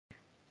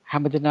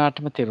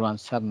හැමදිනාටම තෙරුවන්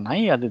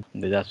සරණයි. අද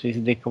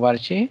 2022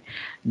 වර්ෂයේ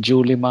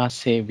ජූලි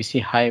මාසයේ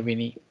 26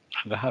 වෙනි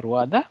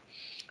අඟහරුවාදා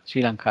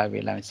ශ්‍රී ලංකා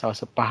වේලාවෙන්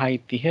සවස්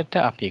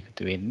 5:30ට අපි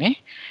එකතු වෙන්නේ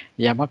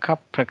යමක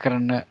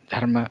ප්‍රකරණ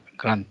ධර්ම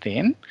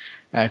ග්‍රන්ථයෙන්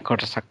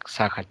කොටසක්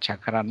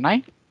සාකච්ඡා කරන්නයි.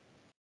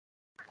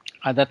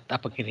 අදත්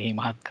අප කෙරෙහි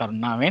මහත්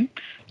කරුණාවෙන්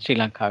ශ්‍රී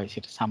ලංකාවේ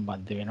සිට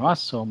සම්බන්ධ වෙනවා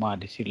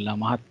සෝමාඩි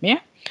සිල්ලා මහත්මිය.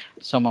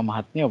 සෝම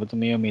මහත්මිය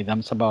ඔබතුමිය මේ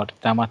ධම් සභාවට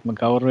ඉතාමත්ම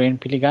ගෞරවයෙන්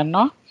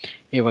පිළිගන්නවා.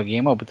 ඒ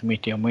වගේම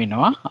ඔබතුමීට යොමු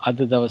වෙනවා අද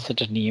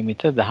දවසට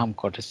නියමිත දහම්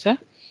කොටස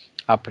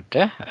අපට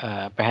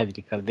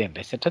පැහැදිලි කර දෙන්න.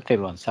 ලෙසට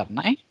තෙරුවන්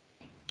සරණයි.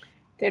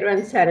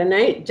 තෙරුවන්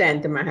සරණයි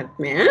ජයන්ත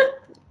මහත්මයා.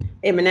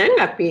 එමනම්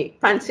අපි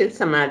පන්සිල්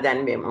සමාදන්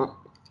වෙමු.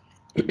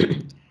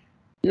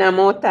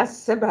 නමෝ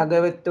තස්ස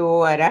භගවතු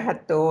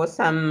අරහතෝ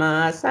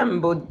සම්මා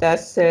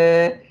සම්බුද්දස්ස.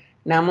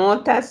 නමෝ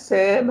තස්ස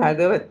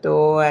භගවතු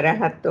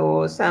අරහතෝ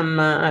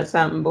සම්මා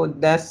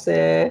සම්බුද්දස්ස.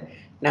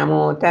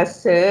 නමෝ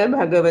තස්ස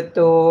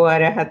භගවතු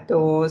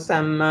අරහතෝ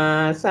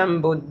සම්මා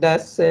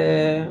සම්බුද්දස්ස.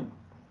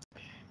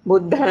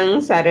 බුද්ධං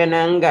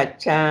සරණං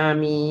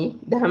ගච්ඡාමි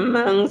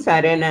ධම්මං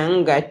සරණං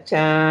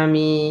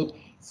ගච්ඡාමි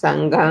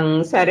සංඝං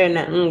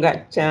සරණං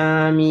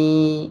ගච්ඡාමි.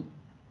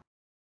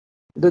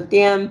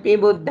 ဒ ුතියම්පි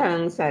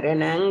බුද්ධං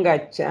සරණං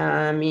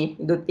ගච්ඡාමි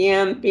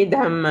ဒ ුතියම්පි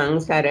ධම්මං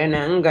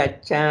සරණං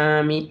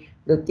ගච්ඡාමි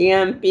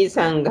ဒ ුතියම්පි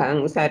සංඝං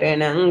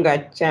සරණං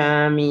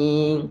ගච්ඡාමි.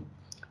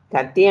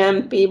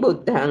 තතියම්පි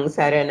බුද්ධං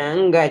සරණං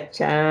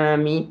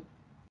ගච්ඡාමි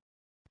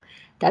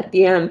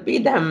තතියම්පි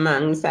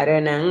ධම්මං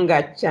සරණං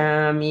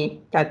ගච්ඡාමි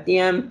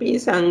තතියම්පි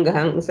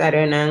සංඝං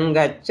සරණං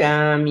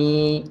ගච්ඡාමි.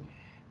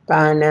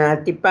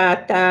 පාණාති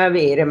පාතා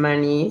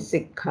වේරමණී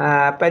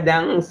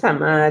සික්ඛාපදං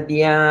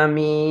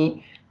සමාදියාමි.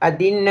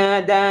 අදින්නා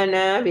දාන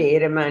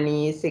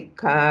වේරමණී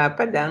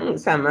සික්ඛාපදං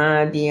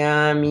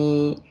සමාදියාමි.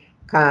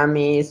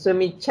 කාමේසු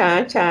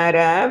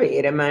මිච්ඡාචාරා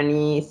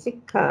වේරමණී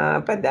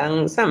සික්ඛාපදං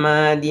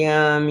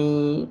සමාදියාමි.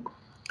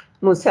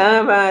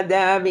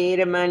 මුසාවාදා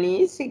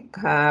වේරමණී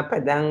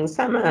සික්ඛාපදං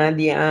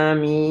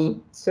සමාදියාමි.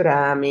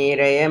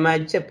 සුරාමේරය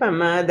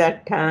මජ්ජපමා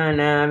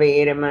දට්ඨානා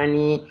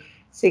වේරමණී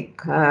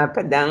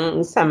සික්ඛාපදං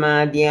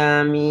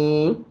සමාදියාමි.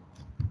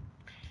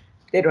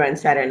 තෙරුවන්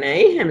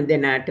සරණයි හැම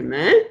දිනාටම.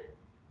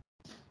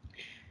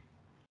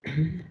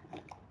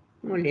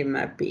 මුලින්ම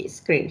අපි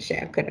ස්ක්‍රීන්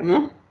ෂෙයා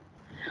කරමු.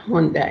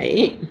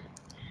 හොඳයි.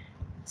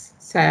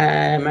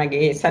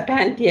 මගේ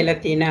සටහන් තියලා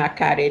තියෙන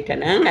ආකාරයට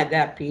නම් අද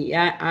අපි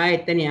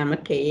ආයතන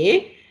යමකයේ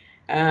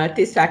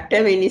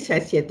 38 වෙනි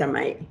සැසිය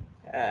තමයි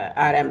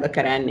ආරම්භ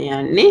කරන්න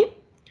යන්නේ.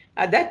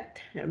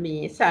 අදත්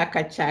මේ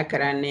සාකච්ඡා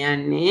කරන්න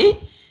යන්නේ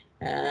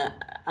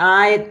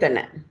ආයතන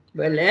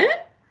වල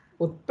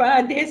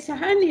උත්පාදය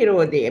සහ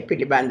නිරෝධය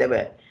පිළිබඳව.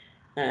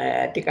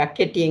 ටිකක්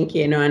කෙටියෙන්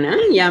කියනවා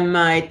නම් යම්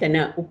ආයතන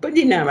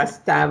උපදින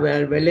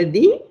අවස්ථාවල්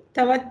වලදී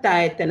තවත්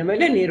ආයතන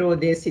වල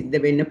නිරෝධය සිද්ධ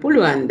වෙන්න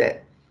පුළුවන්ද?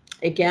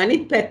 ඒක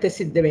අනිත් පැත්ත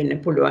සිද්ධ වෙන්න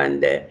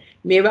පුළුවන්ද?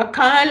 මේවා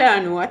කාල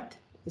අනුවත්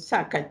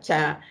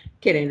සාකච්ඡා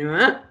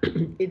කරනවා.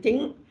 ඉතින්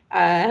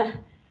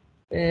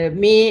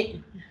මේ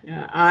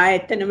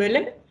ආයතන වල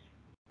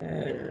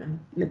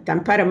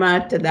නැත්නම්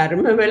පරමාර්ථ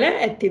ධර්ම වල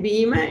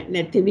ඇතිවීම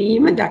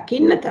නැතිවීම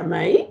දකින්න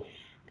තමයි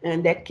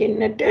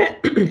දැකින්නට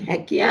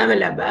හැකියාව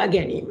ලබා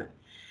ගැනීම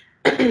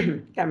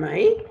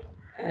තමයි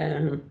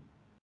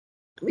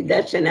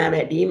විදර්ශනා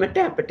වැඩිවීමට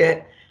අපට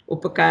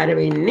උපකාර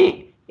වෙන්නේ.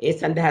 ඒ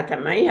සඳහා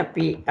තමයි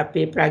අපි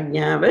අපේ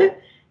ප්‍රඥාව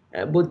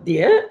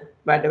බුද්ධිය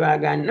වඩවා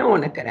ගන්න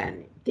ඕන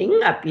කරන්නේ. ඉතින්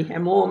අපි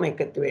හැමෝම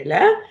එකතු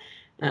වෙලා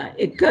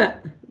එක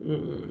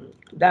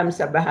ධම්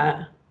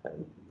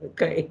සභාවක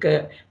එක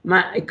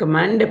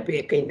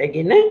මණ්ඩපයක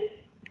ඉඳගෙන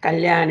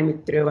කල්යාණ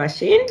මිත්‍රයෝ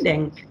වශයෙන්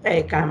දැන්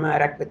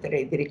ඒකමාරක් විතර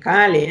ඉදිරි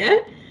කාලය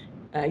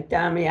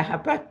ඊටම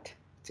යහපත්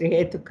ත්‍රි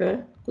හේතුක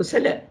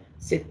කුසල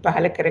සිත්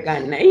පහල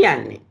කරගන්න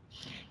යන්නේ.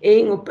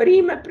 එයින්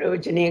උපරිම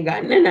ප්‍රයෝජනය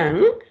ගන්න නම්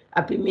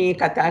අපි මේ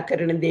කතා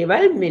කරන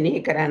දේවල්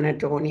මෙනෙහි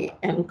කරන්නට ඕනේ.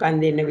 අහුම්කම්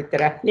දෙන්න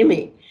විතරක්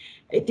නෙමෙයි.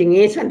 ඉතින්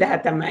ඒ සඳහා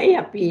තමයි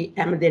අපි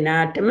හැම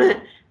දිනාටම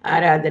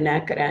ආරාධනා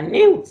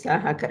කරන්නේ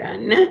උත්සාහ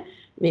කරන්න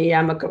මේ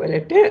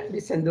යමකවලට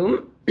විසඳුම්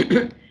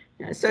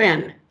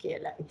සොයන්න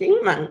කියලා. ඉතින්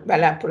මම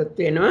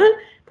බලාපොරොත්තු වෙනවා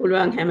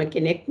පුළුවන් හැම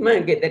කෙනෙක්ම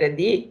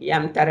ගෙදරදී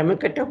යම්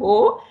තරමකට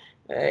හෝ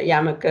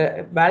යමක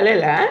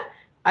බලලා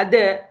අද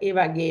ඒ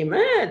වගේම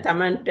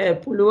Tamanට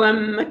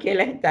පුළුවන්ම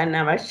කියලා හිතන්න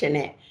අවශ්‍ය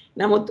නැහැ.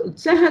 නමුත්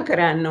උත්සාහ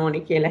කරන්න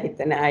ඕනේ කියලා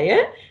හිතන අය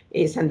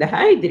ඒ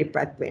සඳහා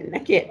ඉදිරිපත් වෙන්න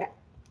කියලා.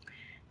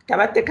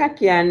 තවත් එකක්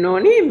කියන්න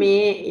ඕනේ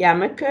මේ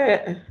යමක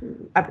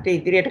අපිට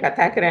ඉදිරියට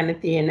කතා කරන්න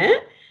තියෙන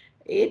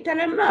ඒ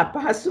තරම්ම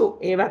අපහසු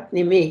ඒවත්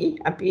නෙමෙයි.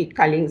 අපි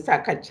කලින්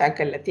සාකච්ඡා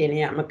කරලා තියෙන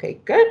යමක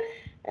එක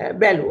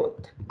බැලුවොත්.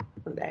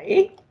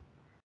 හොඳයි.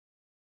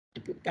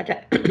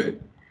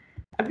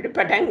 අපිට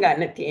පටන්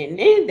ගන්න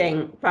තියෙන්නේ දැන්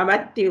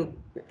පවත්ති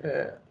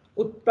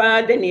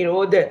උත්පාද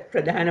නිරෝධ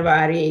ප්‍රධාන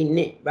වාරයේ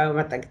ඉන්නේ බව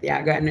මතක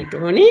තියාගන්නට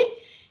ඕනේ.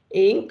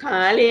 ඒන්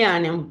කාලය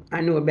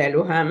අනුව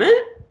බැලුවහම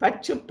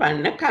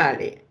පච්චුප්පන්න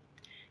කාලය.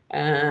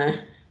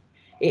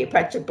 ඒ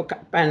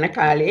පච්චුප්පන්න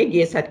කාලයේ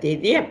ගිය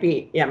සතියේදී අපි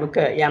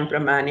යම්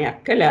ප්‍රමාණයක්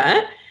කළා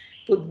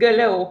පුද්ගල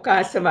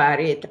ඕකාස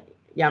වාරයේ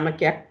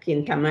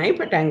යමකයක්කින් තමයි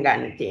පටන්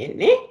ගන්න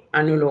තියෙන්නේ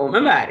අනුලෝම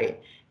වාරය.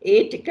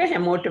 ඒ ටික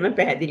හැමෝටම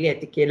පැහැදිලි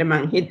ඇති කියලා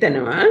මං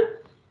හිතනවා.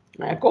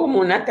 කොහොම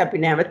වුණත් අපි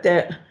නැවත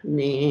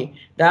මේ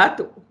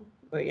ධාතු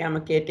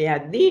යමකයට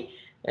යද්දී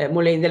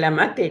මුලින්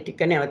ඉඳලමත් ඒ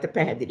ටික නැවත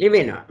පැහැදිලි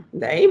වෙනවා.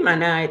 දැයි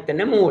මන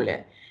ආයතන මූල.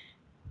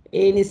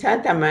 ඒ නිසා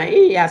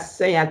තමයි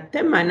යස්ස යත්ත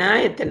මන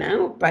ආයතන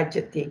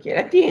උපජ්ජති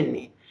කියලා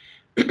තියෙන්නේ.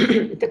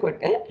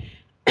 එතකොට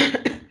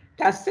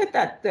තස්ස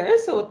තත්ත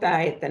සෝත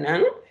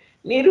ආයතනං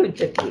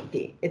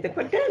නිරුච්ඡති.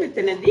 එතකොට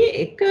මෙතනදී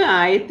එක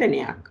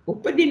ආයතනයක්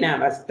උපදින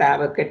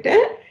අවස්ථාවකට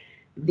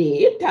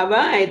දී තව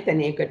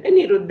ආයතනයකට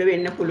නිරුද්ධ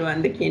වෙන්න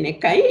පුළුවන්ද කියන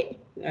එකයි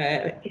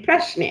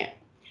ප්‍රශ්නය.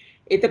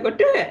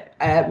 එතකොට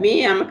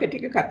මේ යමක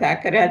ටික කතා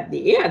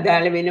කරද්දී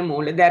අදාළ වෙන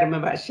මූලධර්ම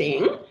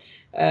වශයෙන්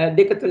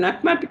දෙක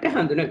තුනක්ම අපිට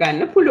හඳුනා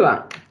ගන්න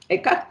පුළුවන්.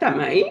 එකක්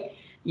තමයි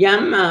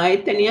යම්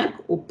ආයතනයක්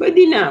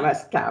උපදින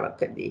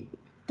අවස්ථාවකදී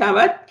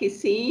තවත්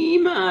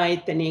කිසිම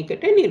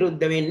ආයතනයකට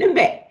නිරුද්ධ වෙන්න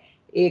බෑ.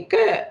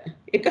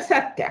 ඒක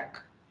සත්‍යයක්.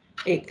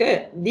 ඒක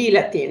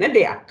දීලා තියෙන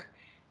දෙයක්.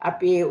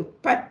 අපේ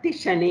උත්පත්ති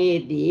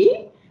ෂණයේදී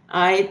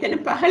ආයතන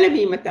පහළ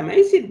වීම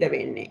තමයි සිද්ධ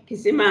වෙන්නේ.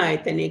 කිසිම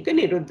ආයතනයක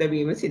නිරුද්ධ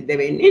වීම සිද්ධ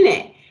වෙන්නේ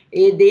නැහැ.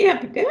 ඒ දේ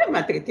අපිට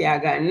මතක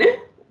තියාගන්න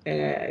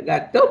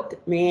ගත්තොත්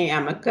මේ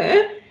යමක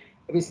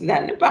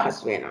විසඳන්න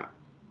පහසු වෙනවා.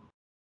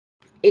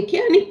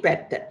 ඒකේ අනිත්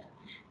පැත්ත.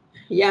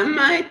 යම්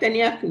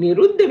ආයතනයක්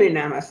නිරුද්ධ වෙන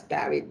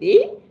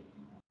අවස්ථාවේදී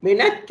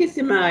වෙනත්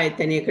කිසිම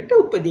ආයතනයකට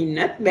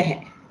උපදින්නත් බෑ.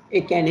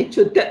 ඒ කියන්නේ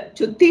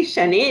චුති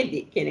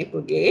ෂණයේදී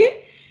කෙනෙකුගේ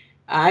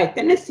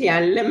ආයතන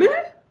සියල්ලම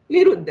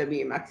නිරුද්ධ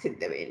වීමක්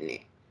සිද්ධ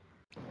වෙන්නේ.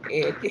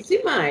 ඒ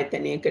කිසිම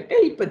ආයතනයකට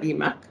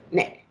ඉපදීමක්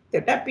නැහැ.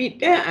 ඒකට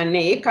අපිට අන්න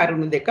ඒ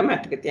කරුණු දෙක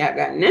මතක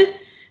තියාගන්න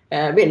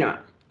වෙනවා.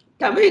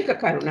 තව එක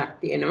කරුණක්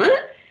තියෙනවා.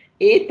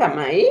 ඒ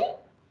තමයි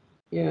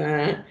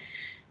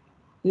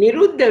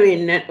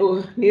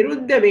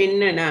නිරුද්ධ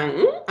වෙන්න නම්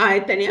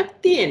ආයතනයක්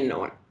තියෙන්න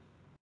ඕන.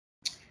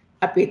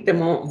 අපි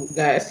හිතමු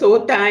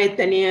සෝත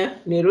ආයතනය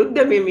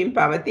නිරුද්ධ වෙමින්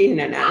පවතින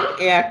නම්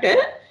එයාට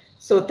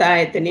සෝත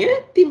ආයතනය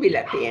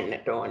තිබිලා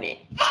තියෙන්නට ඕනේ.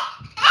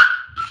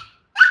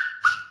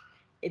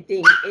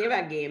 ඉතින් ඒ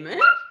වගේම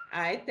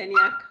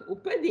ආයතනයක්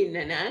උපදින්න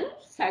නම්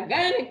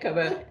සගානකව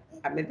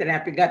මෙතන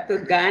අපි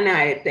ගත්තොත් ගාන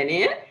ආයතනය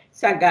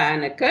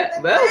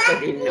සගානකව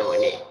උපදින්න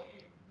ඕනේ.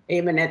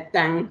 එහෙම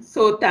නැත්නම්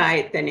සෝත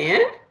ආයතනය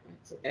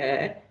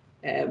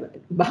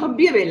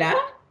භව්‍ය වෙලා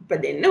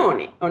උපදින්න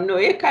ඕනේ. ඔන්න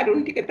ඔය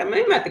කරුණ ටික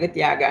තමයි මතක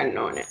තියාගන්න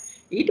ඕන.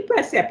 ඊට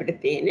පස්සේ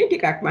අපිට තියෙන්නේ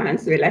ටිකක්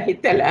මහන්සි වෙලා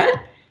හිතලා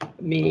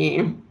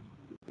මේ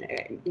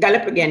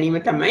ගලප ගැනීම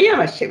තමයි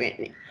අවශ්‍ය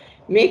වෙන්නේ.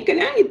 මේක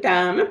නම්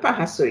ඊටාම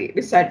පහසුයි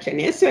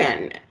විසර්ජනය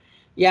සොයන්න.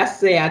 යස්ස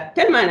යත්ත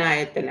මන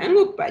ආයතනං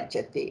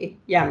උපජ්ජති.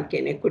 යම්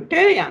කෙනෙකුට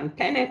යම්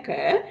තැනක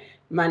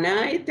මන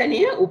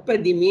ආයතනය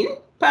උපදිමින්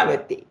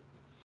පවතී.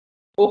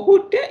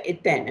 ඔහුට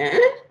එතන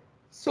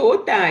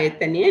සෝත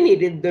ආයතනය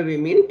නිරුද්ධ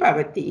වෙමින්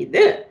පවතීද?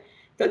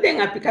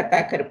 දැන් අපි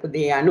කතා කරපු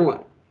දේ අනුව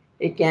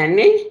ඒ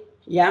කියන්නේ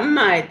යම්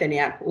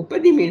ආයතනයක්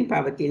උපදිමින්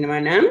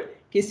පවතිනවා නම්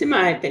කිසිම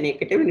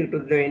ආයතනයකට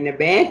නිරුද්ධ වෙන්න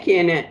බෑ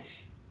කියන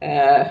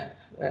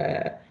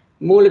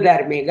මූල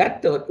ධර්මයේ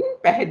ගත්තොත්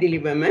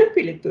පැහැදිලිවම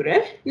පිළිතුර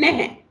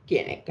නැහැ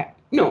කියන එකයි.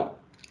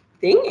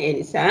 ඉතින් ඒ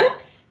නිසා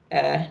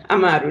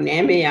අමාරු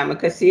නෑ මේ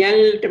යමක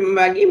සියල්ලටම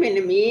වගේ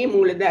මෙන්න මේ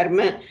මූල ධර්ම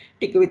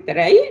ටික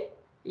විතරයි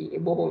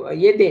බොහෝ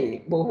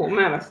යෙදෙන්නේ බොහෝම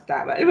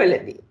අවස්ථාවල්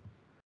වලදී.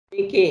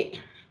 මේකේ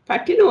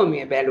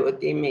පටිනෝමිය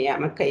බැලුවොත් මේ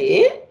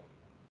යමකයේ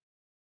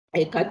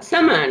ඒකත්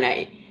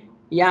සමානයි.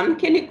 යම්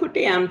කෙනෙකුට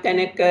යම්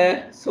තැනක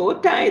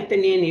සෝත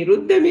ආයතනය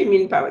නිරුද්ධ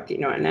වෙමින්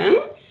පවතිනවා නම්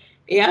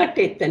එයාට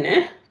එතන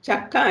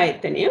චක්ක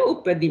ආයතනය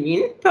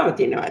උපදිමින්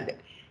පවතිනවාද?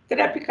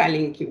 ඒතර අපි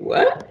කලින්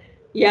කිව්වා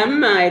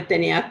යම්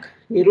ආයතනයක්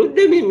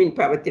නිරුද්ධ වෙමින්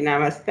පවතින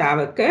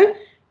අවස්ථාවක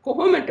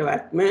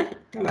කොහොමදවත්ම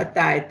තවත්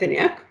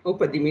ආයතනයක්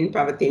උපදිමින්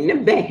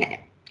පවතින්න බෑ.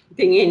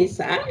 ඉතින් ඒ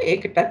නිසා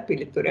ඒකටත්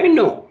පිළිතුර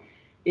නෝ.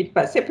 ඊට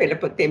පස්සේ පෙළ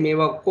පොතේ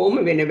මේවා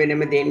කොහොම වෙන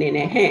වෙනම දෙන්නේ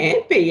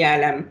නැහැ.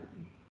 පෙය්‍යාලම්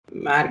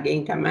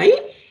මාර්ගයෙන් තමයි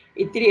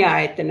ඉතිරි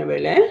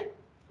ආයතනවල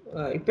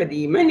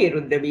ඉපදීම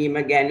නිරුද්ධ වීම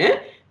ගැන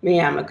මේ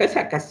යමක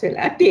සකස්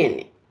වෙලා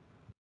තියෙන්නේ.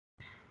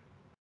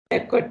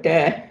 එතකොට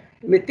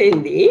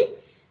මෙතෙන්දී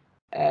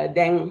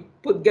දැන්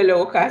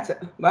පුද්ගලෝකාස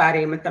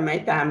වාරයේම තමයි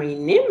තාම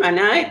ඉන්නේ. මන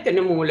ආයතන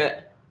මූල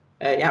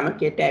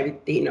යමකයට ඇවිත්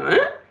තිනවා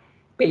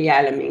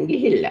පෙය්‍යාලමෙන්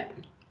ගිහිල්ලා.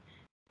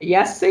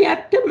 යස්ස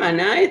යත්ත මන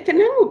ආයතන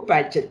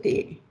උපජ්ජති.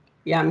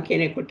 යම්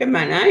කෙනෙකුට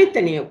මන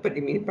ආයතනය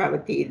උපදිමින්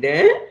පවතීද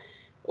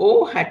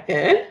ඕහට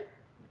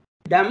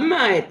ධම්ම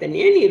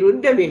ආයතනය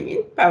නිරුද්ධ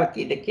වෙමින්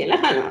පවතීද කියලා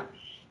අහනවා.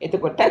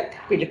 එතකොටත්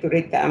පිළිතුර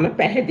ඉතාම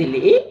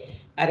පැහැදිලි.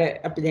 අර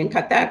අපි දැන්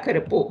කතා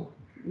කරපු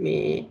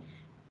මේ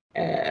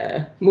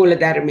මූල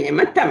ධර්මයේම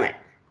තමයි.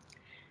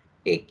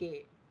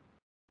 ඒකේ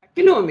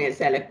පටිනෝමිය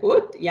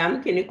සැලකුවොත් යම්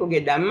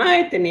කෙනෙකුගේ ධම්ම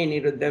ආයතනය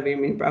නිරුද්ධ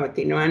වෙමින්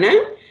පවතිනවා නම්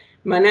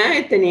මන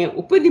ආයතනය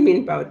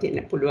උපදිමින්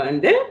පවතින්න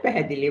පුළුවන්ද?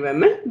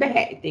 පැහැදිලිවම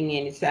බෑ. ඉතින්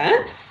ඒ නිසා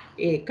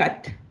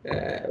ඒකත්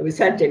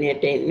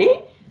විසර්ජනයට එන්නේ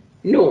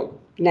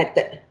නැත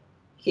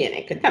කියන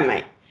එක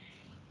තමයි.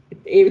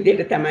 ඒ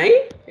විදිහට තමයි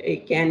ඒ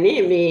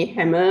කියන්නේ මේ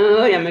හැම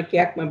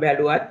යමකයක්ම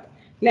බැලුවත්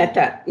නැතත්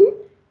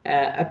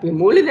අපි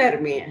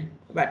මූලධර්මය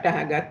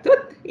වටහා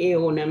ගත්තොත් ඒ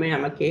ඕනම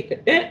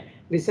යමකයකට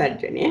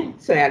විසර්ජනය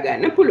සොයා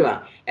ගන්න පුළුවන්.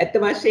 ඇත්ත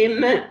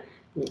වශයෙන්ම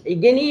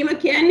ඉගෙනීම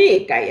කියන්නේ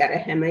ඒකයි. අර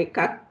හැම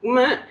එකක්ම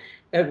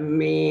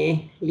මේ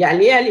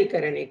යලි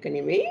කරන එක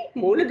නෙමෙයි.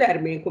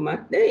 මූලධර්මයේ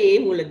කුමක්ද? ඒ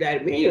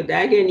මූලධර්මයේ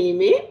යොදා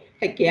ගැනීමේ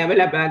හැකියාව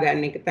ලබා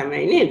ගන්න එක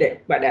තමයි නේද?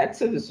 වඩාත්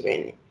සුදුසු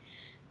වෙන්නේ.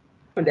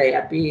 හොඳයි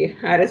අපි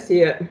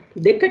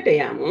 402ට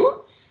යමු.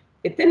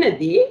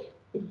 එතනදී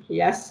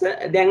යස්ස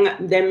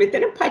දැන්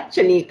මෙතන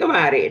පච්චනීක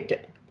වාරයට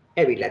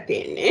ඇවිල්ලා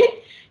තියෙන්නේ.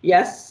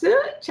 යස්ස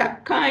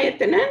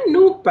චක්කායතන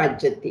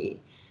නූපජ්ජති.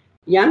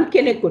 යම්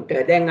කෙනෙකුට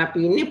දැන්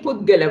අපි ඉන්නේ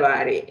පුද්ගල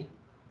වාරයේ.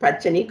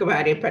 පච්චනීක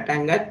වාරයේ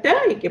පටන් ගත්තා.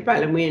 ඒකේ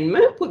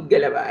පළමුවෙන්ම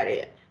පුද්ගල වාරය.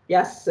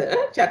 යස්ස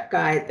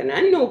චක්කායතන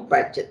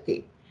නූපජ්ජති.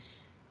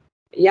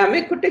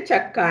 යමෙකුට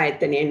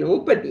චක්කායතනය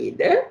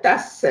නූපදීද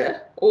තස්ස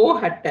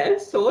ඕහට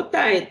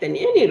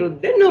සෝතායතනය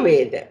නිරුද්ධ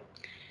නොවේද.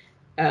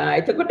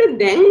 එතකොට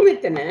දැන්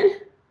මෙතන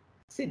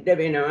සිද්ධ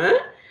වෙනවා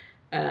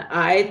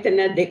ආයතන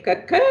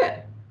දෙකක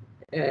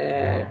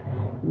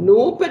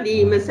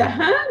නූපදීම සහ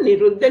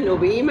නිරුද්ධ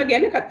නොවීම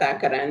ගැන කතා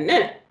කරන්න.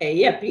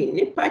 ඇයි අපි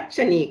ඉන්නේ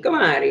පච්චනීක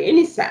වාරයේ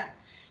නිසා.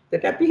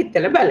 එතකොට අපි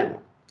හිතලා බලමු.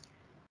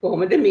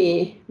 කොහොමද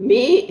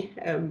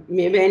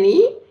මෙවැනි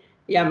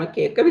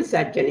යමකයක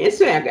විසර්ජනය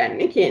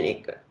සොයාගන්නේ කියන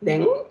එක.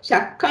 දැන්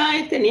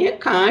චක්කායතනය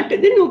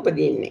කාටද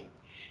නූපදින්නේ?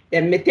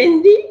 දැන්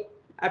මෙතෙන්දී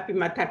අපි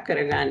මතක්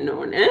කරගන්න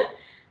ඕන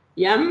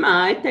යම්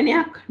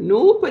ආයතනයක්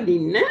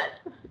නූපදින්න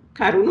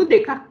කරුණු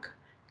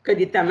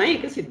දෙකක්කදී තමයි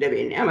ඒක සිද්ධ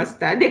වෙන්නේ.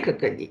 අවස්ථා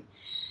දෙකකදී.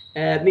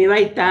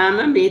 මේවා ඊටාම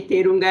මේ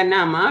තේරුම් ගන්න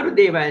අමාරු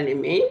දේවල්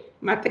නෙමෙයි.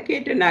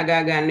 මතකයට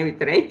නගා ගන්න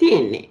විතරයි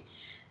තියෙන්නේ.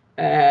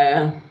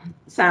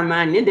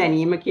 සාමාන්‍ය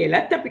දැනීම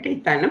කියලාත් අපිට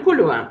හිතන්න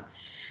පුළුවන්.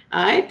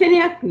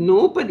 ආයතනයක්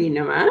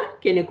නූපදිනවා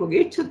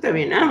කෙනෙකුගේ චුත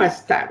වෙන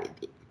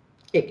අවස්ථාවේදී.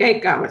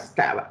 එක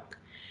අවස්ථාවක්.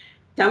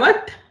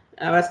 තවත්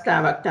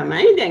අවස්ථාවක්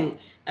තමයි දැන්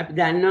අපි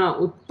දන්නවා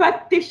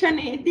උත්පත්ති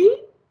ක්ෂණයේදී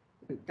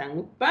නැත්නම්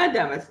උත්පාද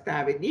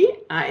අවස්ථාවේදී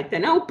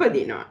ආයතන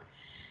උපදිනවා.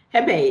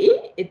 හැබැයි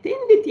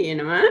එතෙන්දි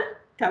තියෙනවා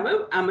තව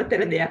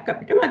අමතර දෙයක්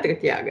අපිට මතක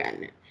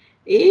තියාගන්න.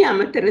 ඒ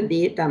අමතර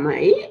දේ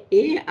තමයි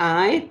ඒ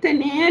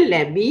ආයතනය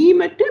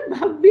ලැබීමට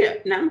භව්‍ය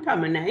නම්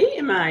පමණයි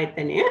එම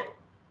ආයතනය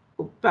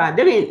උත්පාද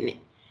වෙන්නේ.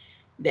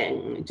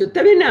 දැන් චුත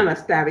වෙන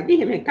අවස්ථාවේදී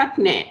එහෙම එකක්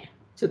නැහැ.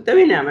 චුත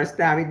වෙන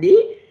අවස්ථාවේදී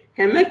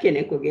හැම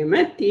කෙනෙකුගේම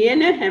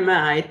තියෙන හැම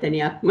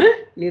ආයතනයක්ම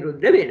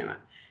නිරුද්ධ වෙනවා.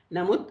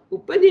 නමුත්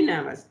උපදින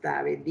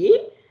අවස්ථාවේදී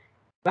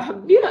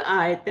භව්‍ය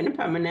ආයතන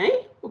පමණයි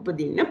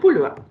උපදින්න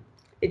පුළුවන්.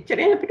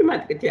 එච්චරයි අපිට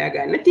මතක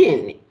තියාගන්න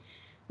තියෙන්නේ.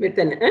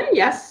 මෙතන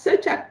යස්ස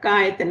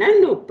චක්කායතන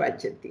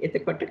නූපජ්ජති.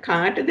 එතකොට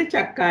කාටද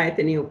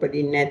චක්කායතනෙ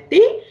උපදින්නේ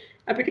නැත්තේ?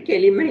 අපිට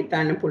කෙලින්ම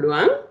හිතන්න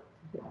පුළුවන්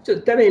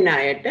චුත වෙන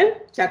අයට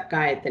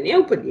චක්කායතනෙ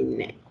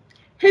උපදින්නේ.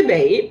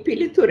 හැබැයි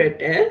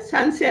පිළිතුරට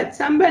සංසයත්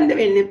සම්බන්ධ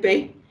වෙන්න එපයි.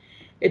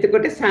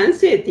 එතකොට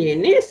සංසය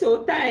තියෙන්නේ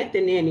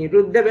සෝතායතනය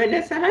නිරුද්ධ වෙන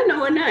සහ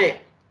නොවන අය.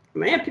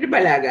 මම අපිට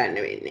බලා ගන්න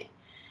වෙන්නේ.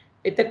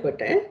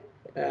 එතකොට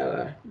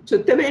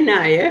චුත වෙන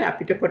අය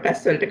අපිට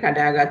කොටස් වලට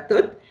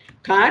කඩාගත්තොත්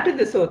කාටද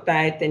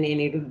සෝතායතනය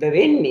නිරුද්ධ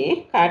වෙන්නේ?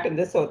 කාටද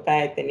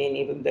සෝතායතනය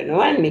නිරුද්ධ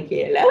නොවන්නේ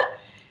කියලා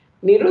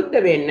නිරුද්ධ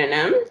වෙන්න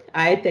නම්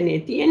ආයතනය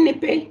තියෙන්න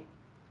එපයි.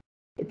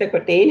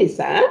 එතකොට ඒ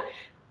නිසා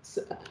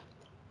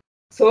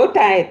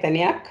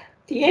සෝතායතනයක්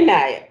තියෙන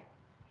අය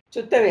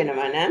චුත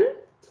වෙනවා නම්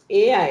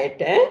ඒ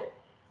අයට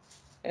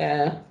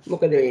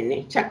මොකද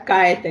වෙන්නේ?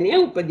 චක්කායතනය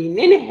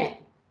උපදින්නේ නැහැ.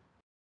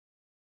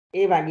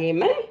 ඒ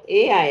වගේම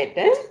ඒ අයට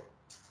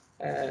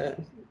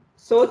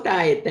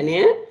සෝතායතනය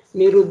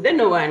නිරුද්ධ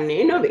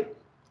නොවන්නේ නොවේ.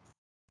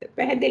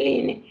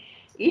 පැහැදිලිනේ.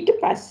 ඊට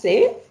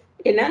පස්සේ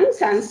එනම්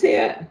සංසය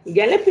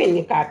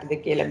ගැලපෙන්නේ කාටද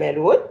කියලා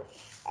බැලුවොත්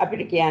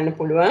අපිට කියන්න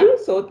පුළුවන්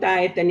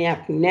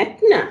සෝතායතනයක්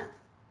නැත්නම්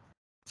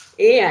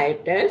ඒ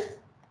අයට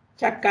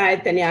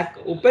චක්කායතනයක්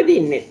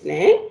උපදින්නෙත්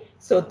නැහැ.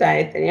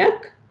 සෝතායතනයක්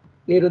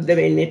නිරුද්ධ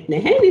වෙන්නෙත්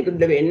නැහැ.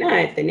 නිරුද්ධ වෙන්න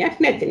ආයතනයක්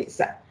නැති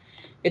නිසා.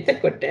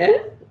 එතකොට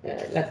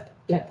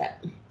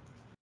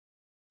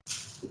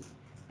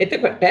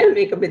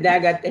මේක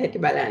බෙදාගත්ත හැටි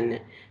බලන්න.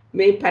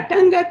 මේ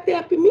පටන් ගත්තේ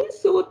අපි මේ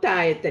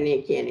සෝතායතනය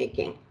කියන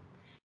එකෙන්.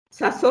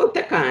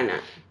 සසෝතකාන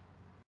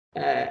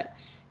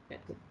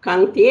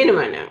කන්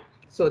තියෙනවා නම්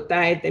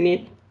සෝතායතනේ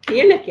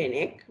තියෙන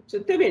කෙනෙක්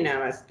චුත වෙන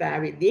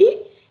අවස්ථාවේදී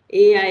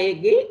ඒ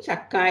අයගේ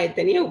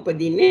චක්කායතනය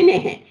උපදින්නේ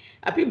නැහැ.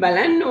 අපි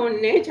බලන්න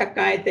ඕනේ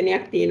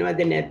චක්කායතනයක් තියෙනවද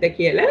නැද්ද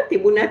කියලා.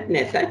 තිබුණත්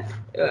නැතත්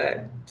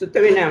චුත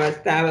වෙන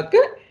අවස්ථාවක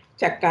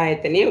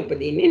චක්කායතනය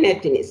උපදින්නේ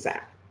නැති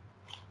නිසා.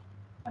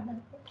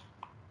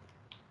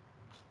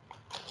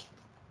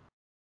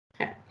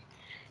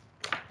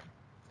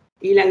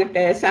 ඊළඟට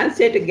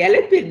සංසයට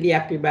ගැලපෙද්දී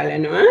අපි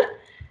බලනවා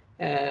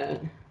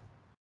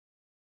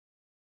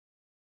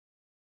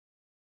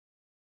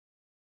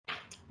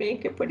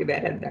මේක පොඩි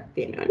වැරද්දක්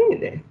තියෙනවා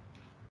නේද?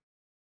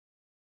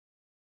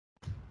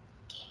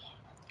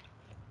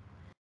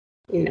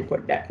 ඉන්න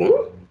පොඩ්ඩක්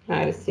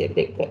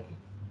 402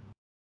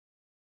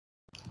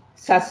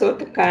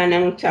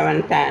 සසෝතකානං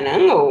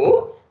චවන්තානං ඕ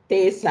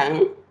තේසං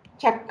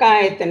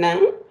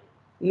චක්කායතනං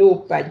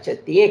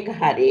නූපජ්ජති. ඒක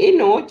හරි.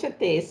 නෝච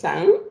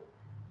තේසං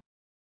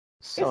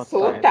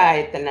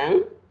සෝතායතනං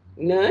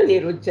න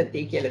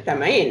නිරුච්ඡති කියලා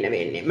තමයි එන්න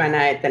වෙන්නේ. මන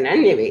ආයතනං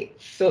නෙවෙයි.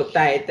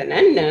 සෝතායතනං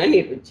න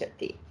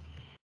නිරුච්ඡති.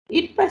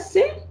 ඊට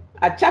පස්සේ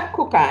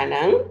අචක්කුකානං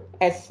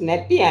ඇස්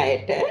නැති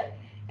අයට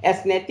ඇස්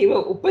නැතිව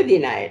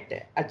උපදින අයට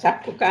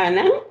අචක්කුකානං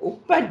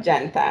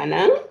uppajjantāනං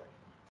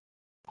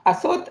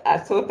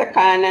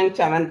අසෝතකානං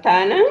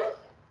චවන්තානං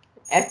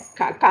ඇස්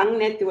කන්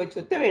නැතිව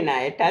චුත වෙන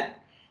අයටත්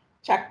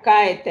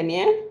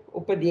චක්කායතනය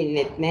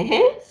උපදින්නෙත්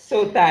නැහැ,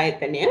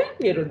 සෝතායතනය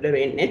නිරුද්ධ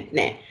වෙන්නෙත්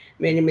නැහැ.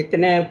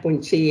 මෙතන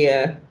පුංචි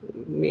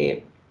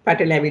මේ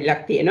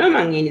පටලැවිල්ලක්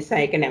තියෙනවා. මම ඒ නිසා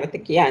ඒක නැවත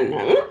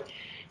කියන්නම්.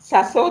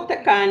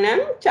 සසෝතකානං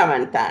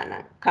චවන්තානං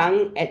කන්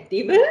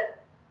ඇතිව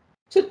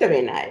චුත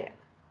වෙන අය.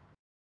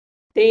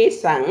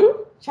 තේසං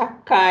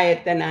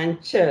චක්කායතනං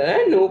ච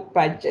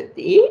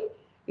නූපජ්ජති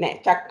නෑ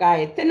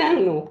චක්කායතනං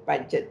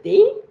නූපජ්ජති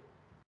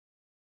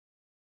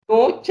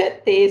නොච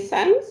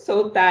තේසං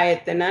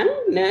සෝතායතනං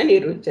න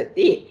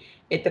නිරුච්ඡති.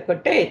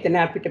 එතකොට එතන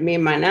අපිට මේ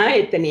මන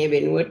ආයතනය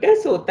වෙනුවට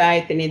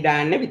සෝතායතනෙ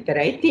දාන්න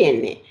විතරයි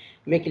තියෙන්නේ.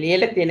 මේක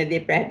ලියලා තියෙන දේ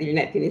පැහැදිලි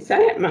නැති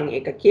නිසා මම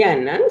ඒක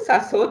කියන්නම්.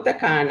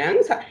 සසෝතකානං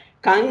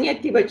කන්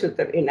ඇතිව චුත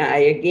වෙන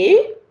අයගේ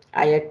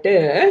අයට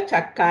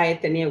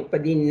චක්කායතනය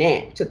උපදින්නේ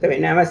නැහැ චුත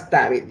වෙන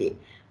අවස්ථාවේදී.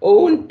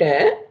 ඔවුන්ට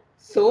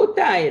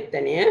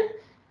සෝතායතනය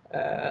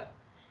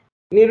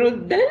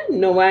නිරුද්ධ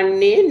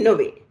නොවන්නේ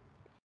නොවේ.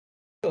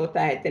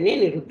 සෝතායතනය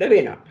නිරුද්ධ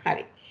වෙනවා.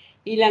 හරි.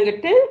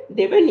 ඊළඟට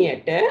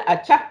දෙවනියට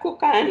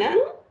අචක්කුකානං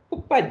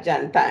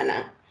uppajjantāනං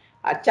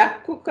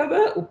අචක්කුකව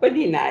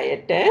උපදින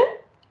අයට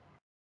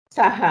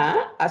සහ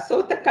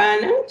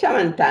අසෝතකානං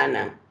චවන්තානං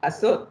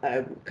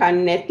කන්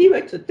නැතිව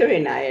චුත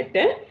වෙන අයට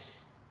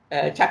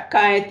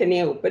චක්කායතනය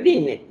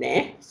උපදින්නෙත්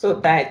නැහැ,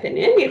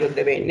 සෝතායතනය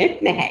නිරුද්ධ වෙන්නෙත්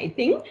නැහැ.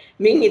 ඉතින්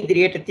මින්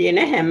ඉදිරියට තියෙන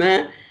හැම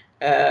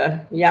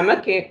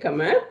යමකයකම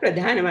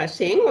ප්‍රධාන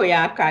වශයෙන් ඔය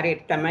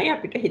ආකාරයට තමයි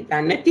අපිට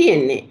හිතන්න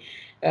තියෙන්නේ.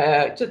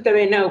 චුත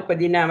වෙන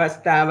උපදින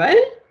අවස්ථාවල්,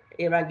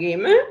 ඒ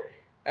වගේම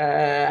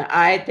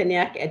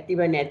ආයතනයක් ඇතිව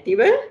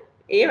නැතිව,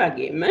 ඒ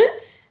වගේම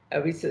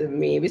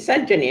මේ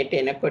විසර්ජනයට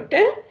එනකොට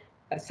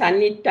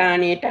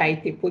සන්නිට්ඨානයට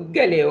අයිති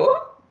පුද්ගලයෝ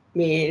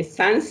මේ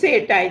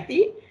සංසයට අයිති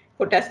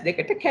කොටස්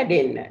දෙකට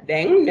කැඩෙන්න.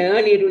 දැන් න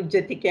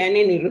නිරුද්ධති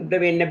කියන්නේ නිරුද්ධ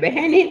වෙන්න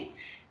බැහැනේ.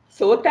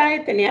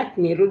 සෝතායතනයක්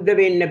නිරුද්ධ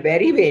වෙන්න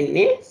බැරි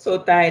වෙන්නේ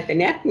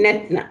සෝතායතනයක්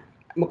නැත්නම්.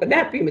 මොකද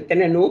අපි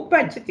මෙතන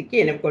නූපජ්ජති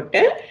කියනකොට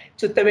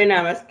චුත වෙන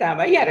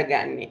අවස්ථාවයි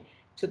අරගන්නේ.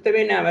 චුත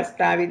වෙන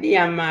අවස්ථාවේදී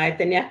යම්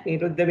ආයතනයක්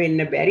නිරුද්ධ වෙන්න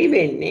බැරි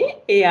වෙන්නේ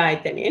ඒ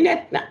ආයතනය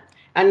නැත්නම්.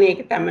 අන්න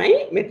ඒක තමයි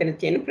මෙතන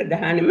තියෙන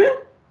ප්‍රධානම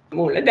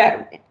මූල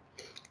ධර්මය.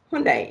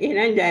 හොඳයි.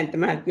 එහෙනම් ජයන්ත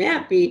මහත්මයා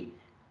අපි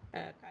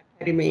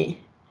කාටරි මේ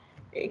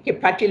ඒකේ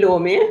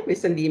පටිලෝමය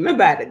විසඳීම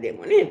බාර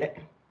දෙමු නේද?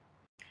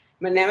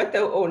 මම නැවත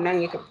ඕනනම්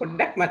ඒක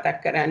පොඩ්ඩක් මතක්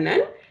කරන්න.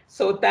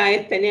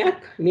 සෝතායතනයක්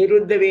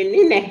නිරුද්ධ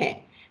වෙන්නේ නැහැ.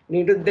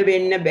 නිරුද්ධ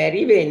වෙන්න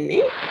බැරි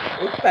වෙන්නේ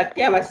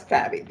උත්පත්ති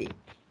අවස්ථාවේදී.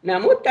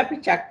 නමුත් අපි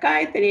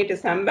චක්කායතනයට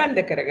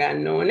සම්බන්ධ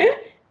කරගන්න ඕන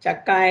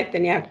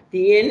චක්කායතනයක්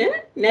තියෙන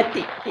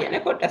නැති කියන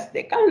කොටස්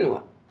දෙක අනුව.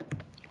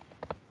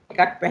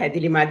 එකක්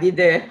පැහැදිලි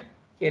මදිද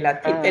කියලා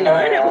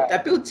හිතෙනවා. නමුත්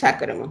අපි උත්සාහ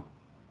කරමු.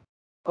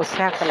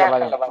 උත්සාහ කළා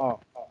බලමු.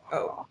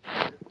 ඔව්.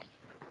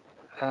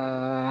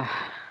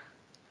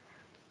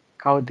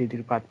 කවුද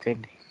ඉදිරිපත්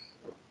වෙන්නේ?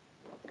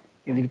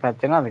 ඉදිරිපත්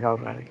වෙනවද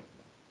කවුරු හරි?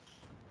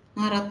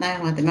 රත්නායක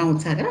මහත්මයා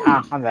උත්සාහ කරනවා.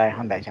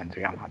 හොඳයි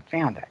චන්ද්‍රිකා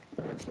මහත්මිය හොඳයි.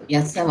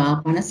 යස්ස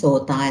වාපන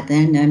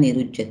සෝතායතන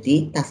නිරුච්ඡති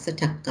තස්ස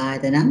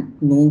චක්කායතනං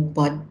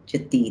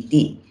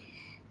නූපජ්ජති.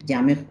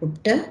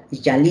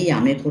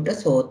 යමෙකුට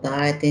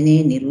සෝතායතනේ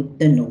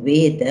නිරුද්ධ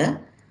නොවේද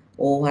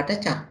ඕවට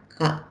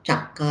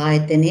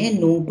චක්කායතනේ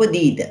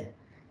නූපදීද.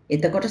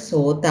 එතකොට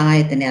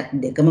සෝතායතනයත්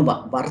දෙකම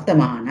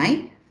වර්තමානයි.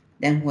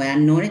 දැන්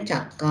හොයන්න ඕනේ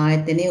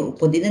චක්කායතනයේ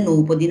උපදින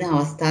නූපදින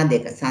අවස්ථා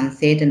දෙක.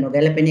 සංසේට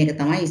නොගැලපෙන එක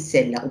තමයි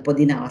ඉස්සෙල්ලා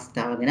උපදින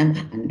අවස්ථාව ගැන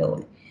බලන්න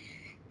ඕනේ.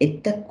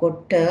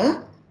 එතකොට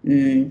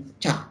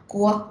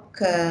චක්කුවක්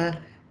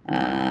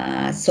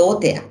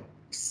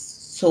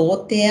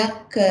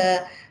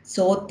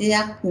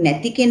සෝතයක්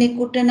නැති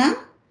කෙනෙකුට නම්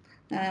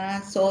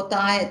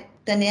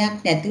සෝතායතනයක්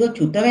නැතිව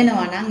චුත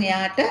වෙනවා නම්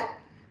එයාට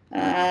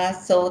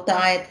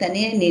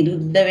සෝතායතනය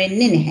නිරුද්ධ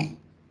වෙන්නේ නැහැ.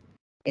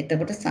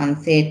 එතකොට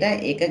සංසේට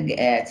ඒක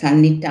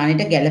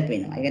සන්නිට්ඨානෙට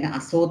ගැලපෙනවා. ඒ කියන්නේ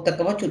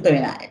අසෝතකව චුත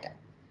වෙන අයට.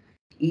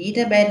 ඊට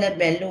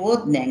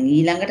බැලුවොත් දැන්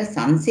ඊළඟට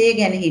සංසේ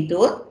ගැන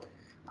හිතුවොත්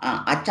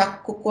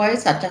අචක්කුකය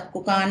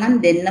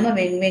සචක්කුකානන් දෙන්නම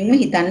වෙන්වෙන්ව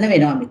හිතන්න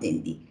වෙනවා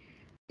මෙතෙන්දී.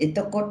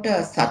 එතකොට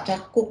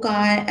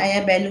සචක්කුකාය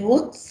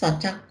බැලුවොත්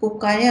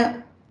සචක්කුකය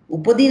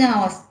උපදින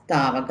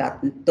අවස්ථාව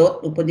ගත්තොත්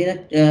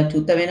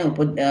චුත වෙන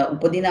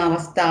උපදින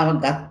අවස්ථාව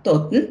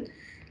ගත්තොත්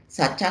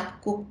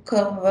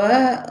සචක්කුකව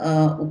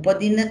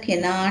උපදින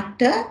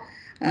කෙනාට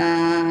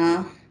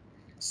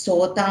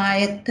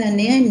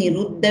සෝතායතනය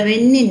නිරුද්ධ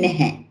වෙන්නේ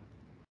නැහැ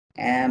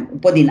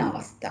උපදින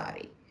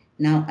අවස්ථාවේ.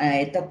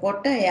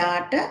 එතකොට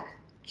එයාට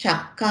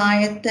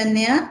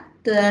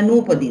චක්කායතනයත්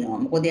නූපදිනවා.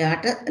 මොකද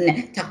එයාට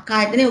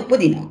චක්කායතනය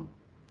උපදිනවා.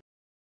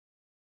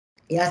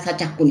 එයා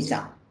සචක්කු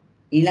නිසා.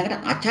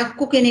 ඊළඟට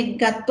අචක්කු කෙනෙක්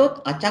ගත්තොත්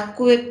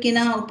අචක්කු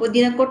එක්කිනා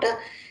උපදිනකොට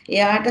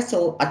එයාට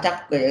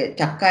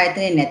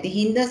චක්කායතනේ නැති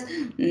හින්දා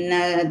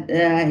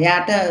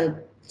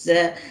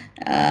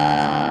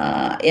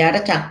එයාට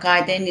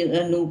චක්කායතනේ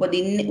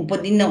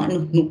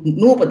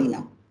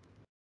නූපදිනවා.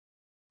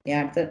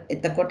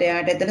 එතකොට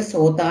එයාට එතන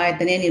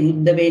සෝතායතනේ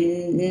නිරුද්ධ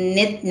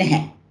වෙන්නේත්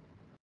නැහැ.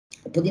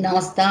 උපදින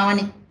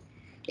අවස්ථාවනේ.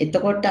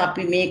 එතකොට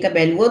අපි මේක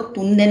බැලුවොත්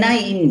 3 දෙනා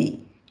ඉන්නේ.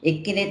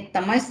 එක්කෙනෙක්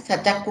තමයි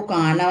සචක්කු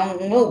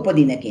කාණංව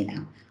උපදින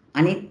කෙනා.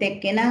 අනිත්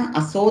එක්කෙනා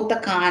අසෝත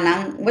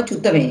කාණංව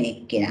චුත වෙන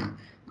එක්කෙනා.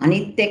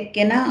 අනිත්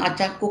එක්කෙනා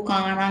අචක්කු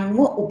කාණංව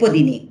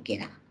උපදින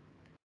එක්කෙනා.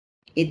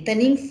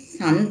 එතනින්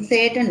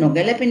සංසයට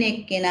නොගැලපෙන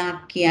එක්කෙනා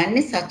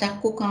කියන්නේ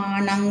සචක්කු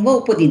කාණංව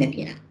උපදින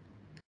කෙනා.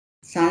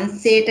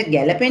 සංසයට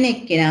ගැලපෙන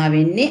එක්කෙනා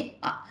වෙන්නේ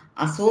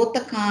අසෝත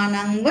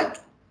කාණංව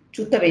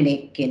චුත වෙන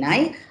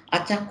එක්කෙනයි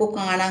අචක්කු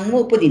කාණංව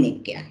උපදින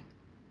එක්කෙනයි.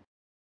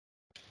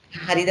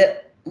 හරිද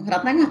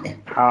රත්නන්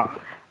මහත්තයා?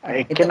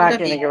 එක්කෙනා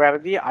කියන එක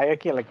වැරදි අය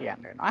කියලා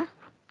කියන්න වෙනවා.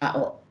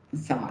 ඔව්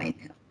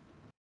සමානයි.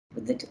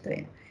 බුද්ධ චිත්‍රය.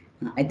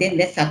 ඉතින්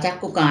දැන්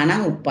සචක්කු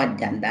කාණං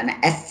උප්පජ්ජන්තන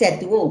ඇස්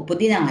ඇතුව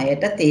උපදින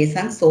අයට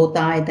තේසං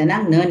සෝතායතනං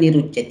න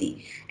නිරුච්ඡති.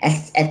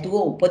 ඇස් ඇතුව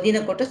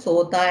උපදිනකොට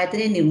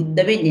සෝතායතනෙ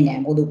නිරුද්ධ වෙන්නේ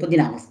නැහැ. මොකද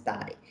උපදින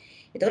අවස්ථාවේ.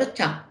 එතකොට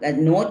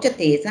නෝච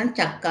තේසං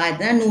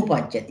චක්කායතන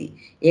නූපජ්ජති.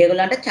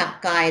 ඒගොල්ලන්ට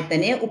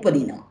චක්කායතනය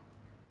උපදිනවා.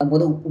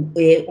 මොකද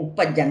ඒ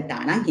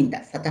උපජ්ජන්තානං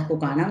හින්දා සතක්කු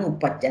කාණං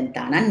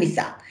උපජ්ජන්තානං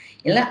නිසා.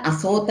 එල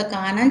අසෝත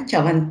කාණං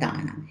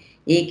චවන්තානං.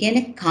 ඒ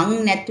කියන්නේ කන්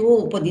නැතුව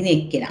උපදින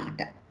එක්කෙනාට.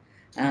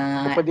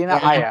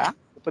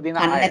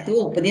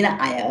 උපදින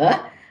අය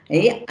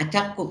ඒ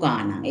අචක්කු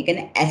කාණං. ඒ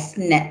කියන්නේ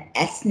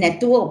ඇස්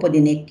නැතුව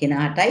උපදින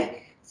එක්කෙනාටයි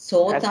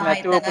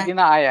සෝතායතන උපදින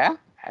අය.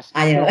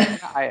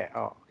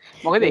 ඔව්.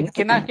 මොකද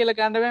එක්කෙනා කියලා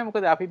ගන්න බෑ.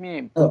 මොකද අපි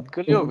මේ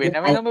පුද්ගලයෝ වෙන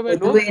වෙනම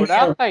බැලුවොත්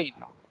ගොඩාක් අය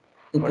ඉන්නවා.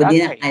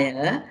 උපදින අය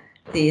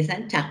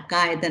තේසං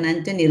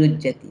චක්කායතනංච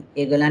නිරුච්ඡති.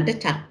 ඒගොල්ලන්ට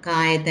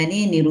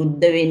චක්කායතනේ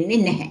නිරුද්ධ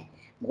වෙන්නේ නැහැ.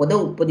 මොකද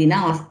උපදින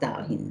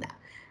අවස්ථාව හින්දා.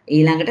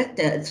 ඊළඟට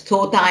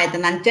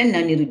සෝතායතනංච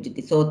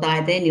නිරුච්ඡති.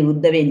 සෝතායතනේ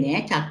නිරුද්ධ වෙන්නේ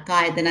නැහැ.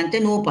 චක්කායතනංච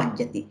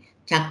නූපජ්ජති.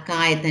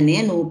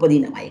 චක්කායතනේ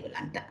නූපදිනවා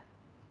ඒගොල්ලන්ට.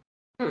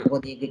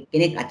 මොකද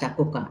කෙනෙක්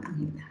අචක්කු කාණං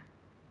හින්දා.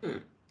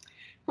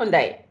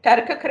 හොඳයි.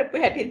 තර්ක කරපු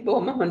හැටිත්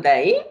බොහොම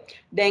හොඳයි.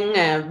 දැන්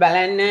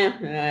බලන්න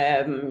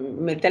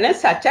මෙතන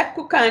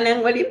සචක්කු කාණං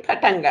වලින්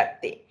පටන්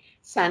ගත්තේ.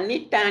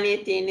 සන්නිට්ඨානයේ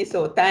තියෙන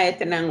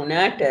සෝතායතනං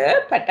උනාට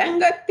පටන්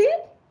ගත්තේ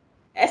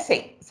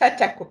ඇසෙන්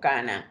සචක්කු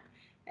කාණං.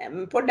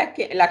 පොඩ්ඩක්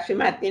ලක්ෂ්මී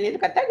මහත්මිය නේද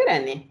කතා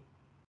කරන්නේ?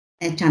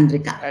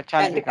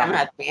 චන්ද්‍රිකා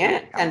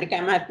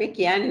මහත්මිය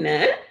කියන්න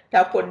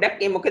තව පොඩ්ඩක්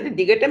මොකද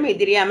දිගටම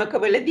ඉදිරි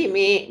යමකවලදී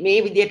මේ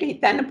විදියට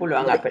හිතන්න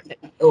පුළුවන් අපිට.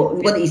 ඔව්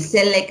මොකද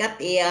ඉස්සෙල්ල එකත්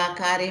ඒ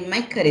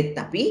ආකාරයෙන්මයි කරෙත්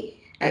අපි.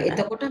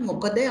 එතකොට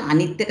මොකද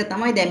අනිත් එක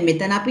තමයි දැන්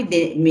මෙතන අපි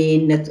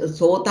මේ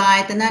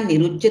සෝතායතන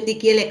නිරුච්ඡති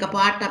කියලා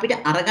එකපාරට අපිට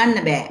අරගන්න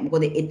බෑ.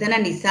 මොකද එතන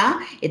නිසා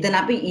එතන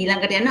අපි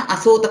ඊළඟට යන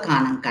අසෝත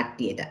කාණං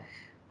කට්ටියට.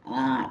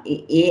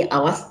 ඒ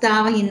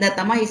අවස්ථාව හින්දා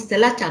තමයි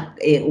ඉස්සලා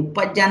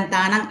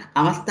උපජ්ජන්තානං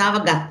අවස්ථාව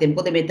ගත්තේ.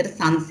 මොකද මෙතන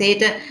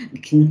සංසේට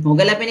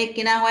නොගැලපෙන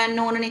එක්කෙනා හොයන්න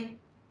ඕනනේ.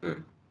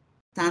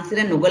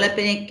 සංසාර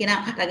නොගැලපෙන එක්කෙනා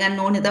හටගන්න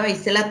ඕනේ තමයි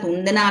ඉස්සලා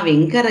 3 දෙනා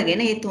වෙන්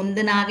කරගෙන ඒ 3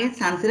 දෙනාගෙන්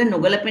සංසාර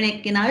නොගැලපෙන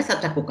එක්කෙනාවේ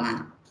සචක්කු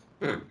කාණං.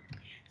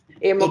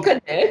 ඒ මොකද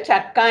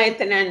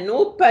චක්කායතන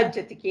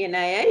නූපජ්ජති කියන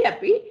අයයි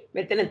අපි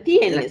මෙතන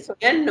තියෙන්නේ.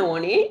 සොයන්න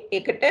ඕනේ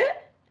ඒකට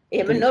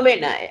එහෙම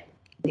නොවන අය.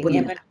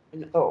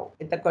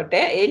 එතකොට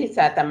ඒ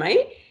නිසා තමයි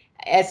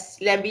ඇස්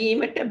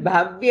ලැබීමට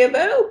භව්‍යව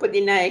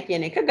උපදින අය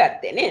කියන එක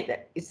ගත්තේ නේද?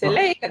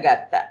 ඉස්සෙල්ලා ඒක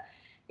ගත්තා.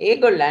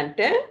 ඒගොල්ලන්ට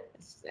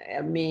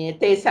මේ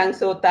තේසං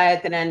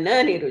සෝතායතන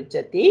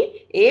නිරුච්ඡති.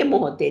 ඒ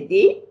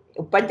මොහොතේදී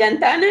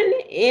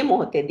උපජ්ජන්තානන්නේ ඒ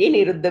මොහොතේදී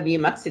නිරුද්ධ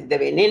වීමක් සිද්ධ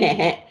වෙන්නේ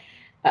නැහැ.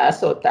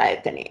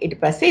 සෝතායතනේ. ඊට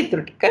පස්සේ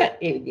ඊටු ටික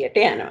ඒ විදියට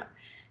යනවා.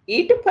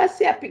 ඊට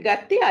පස්සේ අපි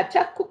ගත්තේ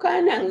අචක්කු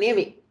කාණං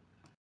නෙවෙයි.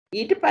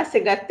 ඊට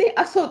පස්සේ ගත්තේ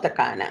අසෝත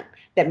කාණං.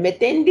 දැන්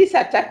මෙතෙන්දි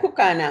සචක්කු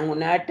කාණං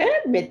උනාට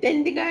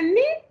මෙතෙන්දි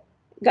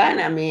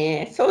ගන්න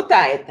මේ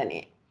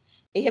සෝතායතනේ.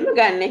 එහෙම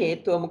ගන්න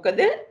හේතුව මොකද?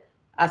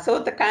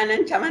 අසෝත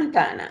කාණං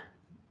චමන්තාන.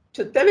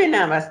 චුත්ත වෙන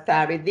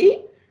අවස්ථාවේදී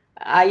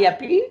ආයි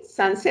අපි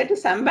සංසයට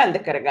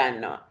සම්බන්ධ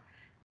කරගන්නවා.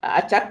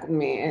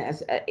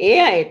 ඒ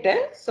අයට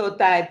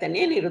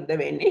සෝතායතනේ නිරුද්ධ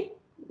වෙන්නේ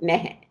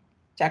නැහැ.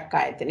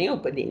 චක්කායතනේ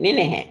උපදින්නේ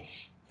නැහැ.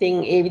 ඉතින්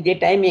ඒ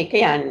විදිහටයි මේක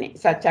යන්නේ.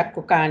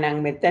 සචක්කු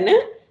කාණං මෙතන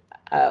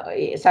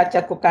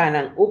සචක්කු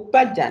කාණං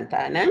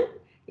උප්පජ්ජන්තානං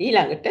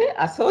ඊළඟට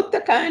අසෝත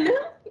කාණං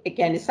ඒ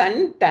කියන්නේ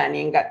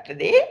සන්තාණයෙන් ගත්ත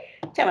දේ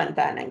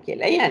චවන්තානං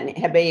කියලා යන්නේ.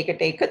 හැබැයි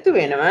ඒකට එකතු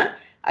වෙනවා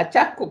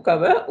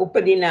අචක්කුකව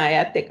උපදින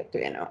අයත් එකතු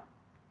වෙනවා.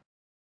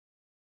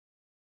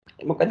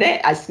 මොකද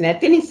අස්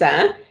නැති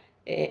නිසා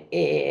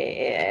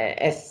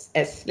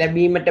ඇස්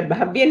ලැබීමට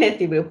භව්‍ය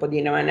නැතිව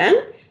උපදිනවා නම්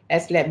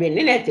ඇස්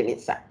ලැබෙන්නේ නැති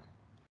නිසා.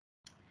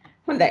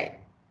 හොඳයි.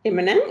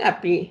 එමනම්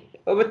අපි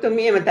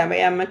ඔබතුමියම තව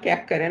යමක්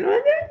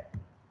කරනවද?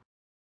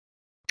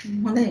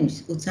 හොඳයි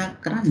උත්සාහ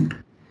කරන්න.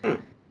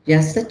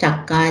 යස්ස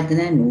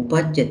චක්කායතන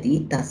නූපජ්ජති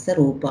තස්ස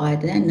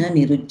රූපායතන න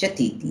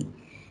නිරුච්ඡති.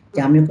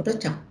 යමෙකුට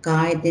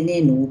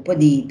චක්කායතනේ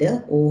නූපදීද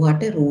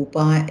ඕහට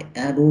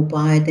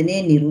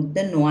රූපායතනේ නිරුද්ධ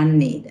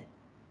නොවන්නේද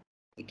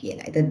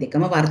කියලා. ඒක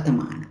දෙකම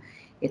වර්තමාන.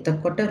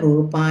 එතකොට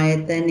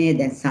රූපායතනේ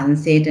දැන්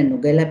සංසේත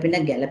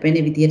ගැළපෙන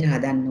විදියට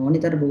හදන්න ඕනේ.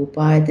 ඒතර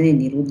රූපායතනේ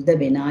නිරුද්ධ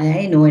වෙන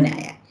අයයි නොවන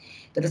අයයි.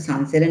 ඒතර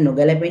සංසේත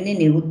නොගැළපෙන්නේ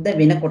නිරුද්ධ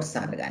වෙන කොටස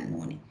අරගන්න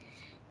ඕනේ.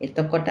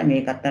 එතකොට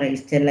මේකත් අර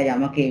ඉස්සෙල්ලා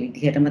යමකේ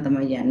විදිහටම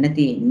තමයි යන්න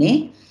තියෙන්නේ.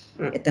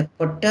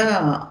 එතකොට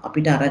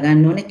අපිට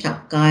අරගන්න ඕනේ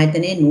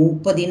චක්කායතනේ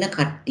නූපදින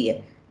කට්ටිය.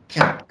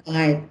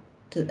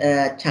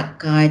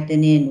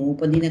 චක්කායතනේ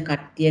නූපදින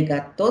කට්ටිය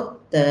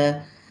ගත්තොත්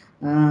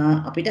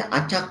අපිට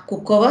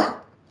අචක්කුකව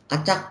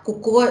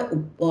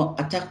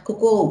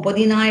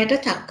උපදින අයට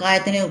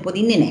චක්කායතනේ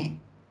උපදින්නේ නැහැ.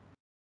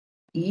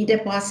 ඊට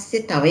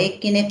පස්සේ තව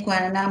එක්කෙනෙක්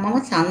වුණා මම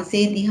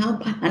සංසේ දිහා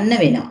බලන්න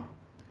වෙනවා.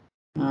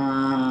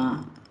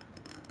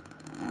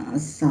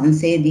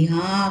 සංසේ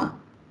දිහා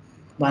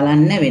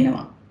බලන්න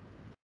වෙනවා.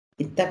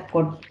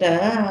 එතකොට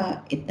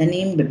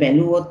එතනින්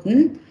බැලුවොත්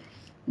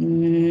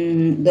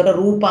දොර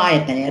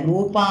රූපායතනයක්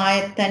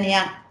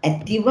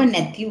ඇතිව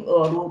නැති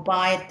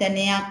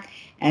රූපායතනයක්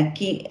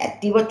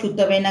ඇතිව චුත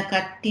වෙන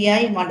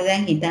කට්ටියයි මට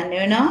දැන් හිතන්න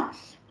වෙනවා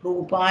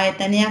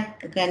රූපායතනයක්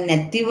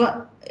නැතිව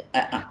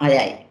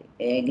අයයි.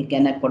 ඒක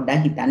ගැන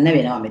පොඩ්ඩක් හිතන්න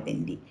වෙනවා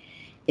මෙතෙන්දී.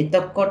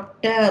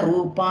 එතකොට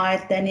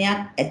රූපායතනයක්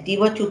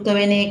ඇතිව චුත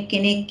වෙන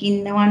කෙනෙක්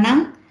ඉන්නවා නම්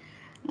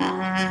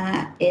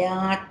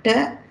එයාට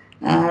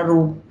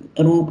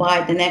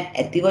රූපායතනයක්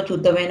ඇතිව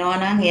චුත වෙනවා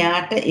නම්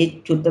එයාට ඒ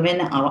චුත වෙන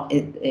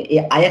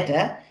අයට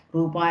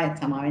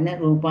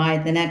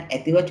රූපායතනයක්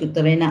ඇතිව චුත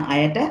වෙන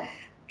අයට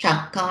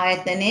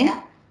චක්කායතනය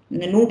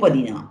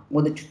නූපදිනවා.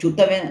 මොකද චුත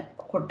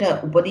වෙනකොට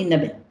උපදින්න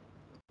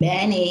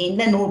බෑනේ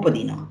ඉන්න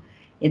නූපදිනවා.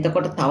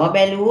 එතකොට තව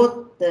බැලුවොත්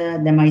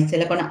දැන් මම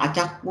ඉස්සෙල්ලා කරන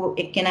අචක්කු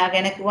එක්කෙනා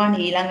ගැන කිව්වා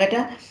ඊළඟට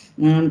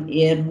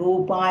ඒ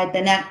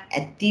රූපායතනයක්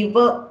ඇතිව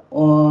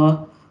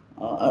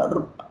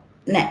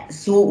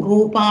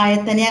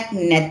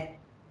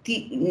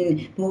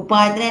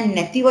රූපායතනයක්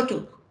නැතිව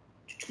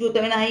චුත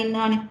වෙන අය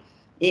ඉන්නවනේ.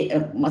 ඒ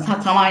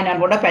සමායන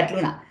පොඩ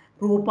පැටලුණා.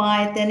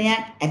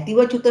 රූපායතනයක් ඇතිව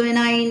චුත වෙන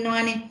අය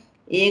ඉන්නවනේ.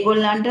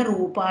 ඒගොල්ලන්ට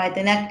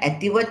රූපායතනයක්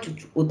ඇතිව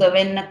චුත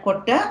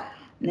වෙන්නකොට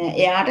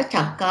එයාට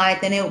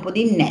චක්කායතනය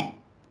උපදින්නේ නැහැ.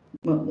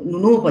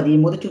 නූපදී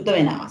මොකද චුත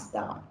වෙන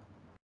අවස්ථාව.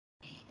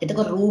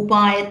 එතකොට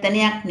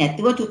රූපායතනයක්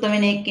නැතිව චුත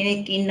වෙන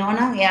කෙනෙක්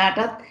ඉන්නවනම්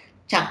එයාටත්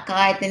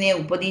චක්කායතනය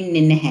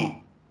උපදින්නේ නැහැ.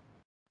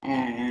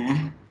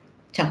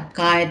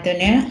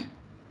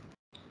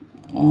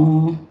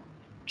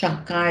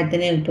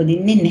 චක්කායතනය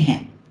උපදින්නේ නැහැ.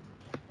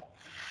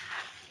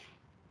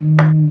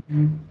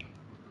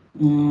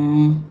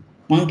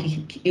 මං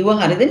කිව්වා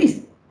හරිද මිස්?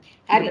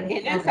 හරි.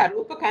 එහෙනම්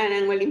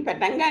සරූපකාණන් වලින්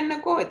පටන්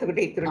ගන්නකෝ. එතකොට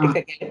ඊටු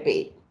ටික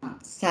ගැලපේ.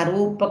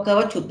 සරූපකව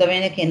චුත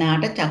වෙන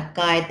කෙනාට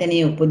චක්කායතනය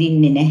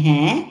උපදින්නේ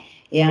නැහැ.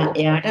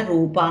 එයාට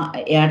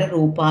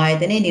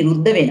රූපායතනය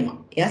නිරුද්ධ වෙනවා.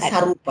 එයා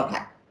සරූපකයි.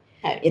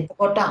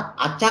 එතකොට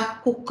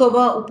අචක්කුකව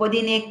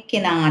උපදින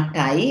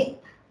එක්කෙනාටයි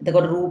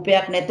එතකොට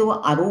රූපයක් නැතුව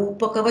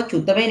අරූපකව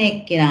චුත වෙන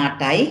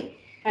එක්කෙනාටයි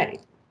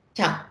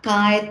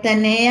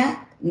චක්කායතනය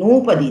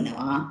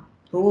නූපදිනවා.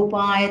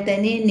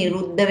 රූපායතනය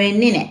නිරුද්ධ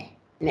වෙන්නේ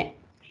නැහැ.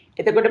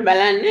 එතකොට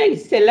බලන්න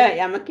ඉස්සෙල්ලා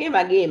යමකේ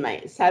වගේමයි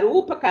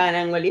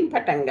සරූපකාණන් වලින්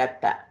පටන්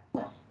ගත්තා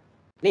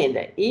නේද?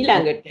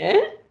 ඊළඟට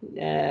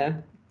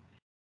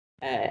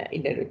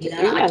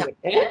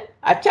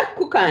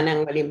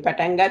අචක්කුකාණන් වලින්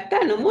පටන්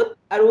ගත්තා. නමුත්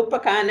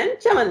අරූපකාණන්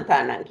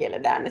චමන්තාණන්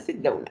කියලා දාන්න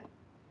සිද්ධ වුණා.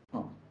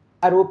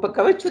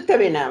 අරූපකව චුත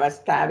වෙන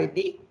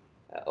අවස්ථාවේදී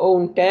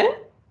ඔවුන්ට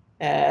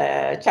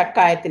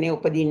චක්කායතනෙ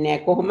උපදින්නේ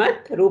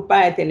කොහොමත්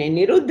රූපායතනෙ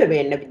නිරුද්ධ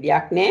වෙන්න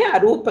විදියක් නැහැ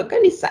අරූපක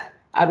නිසා.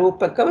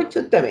 අරූපකව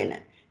චුත වෙන.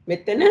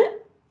 මෙතන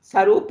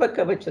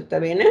සරූපකව චුත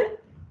වෙන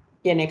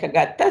කියන එක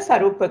ගත්තා.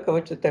 සරූපකව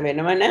චුත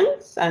වෙනවා නම්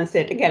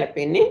සංසයට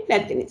ගැලපෙන්නේ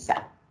නැති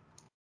නිසා.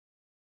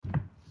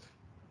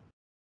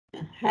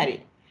 හරි.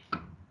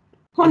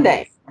 හොඳයි.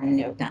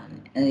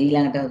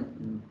 ඊළඟට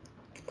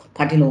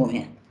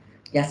පටිලෝමය.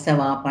 යස්ස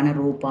වාපන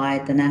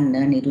රූපායතනං න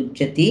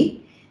නිරුච්ඡති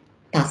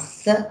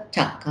තස්ස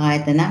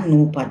චක්කායතනං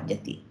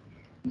නූපජ්ජති.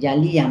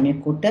 යලි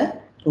යමෙකුට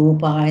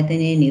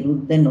රූපායතනේ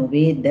නිරුද්ධ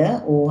නොවේද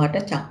ඕහට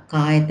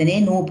චක්කායතනේ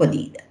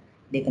නූපදීද.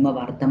 දෙකම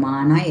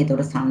වර්තමානයි.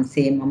 ඒතකොට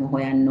සංසේ මම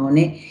හොයන්න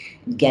ඕනේ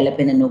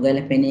ගැළපෙන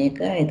නොගැළපෙන එක.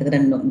 ඒතකොට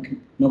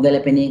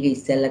නොගැළපෙන එක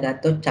ඉස්සෙල්ලා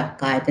ගත්තොත්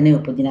චක්කායතනේ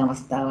උපදින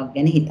අවස්ථාවක්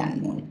ගැන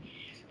හිතන්න ඕනේ.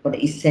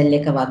 ඒකට ඉස්සෙල්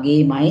එක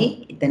වගේමයි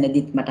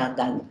එතනදිත් මට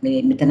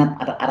මෙතන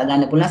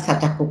අරගන්න පුළුවන්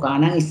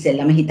සචක්කුකාණන්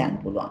ඉස්සෙල්ලම හිතන්න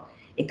පුළුවන්.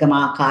 එකම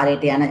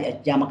ආකාරයට යන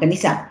යමක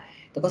නිසා.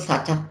 එතකොට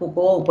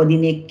සචක්කුකෝ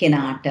උපදින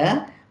එක්කෙනාට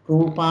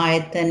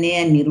රූපායතනය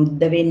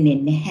නිරුද්ධ වෙන්නේ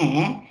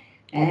නැහැ.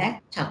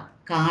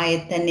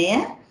 චක්කායතනය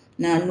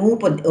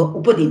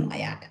උපදිනවා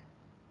යාට.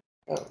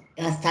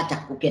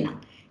 සචක්කු කෙනා.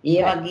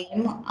 ඒ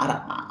වගේම අර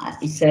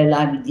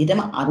ඉස්සෙල්ලා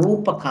විදිහටම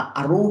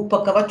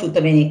අරූපකව චුත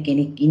වෙන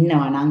කෙනෙක්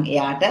ඉන්නවා නම්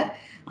එයාට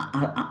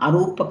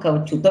අරූපකව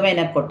චුත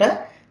වෙනකොට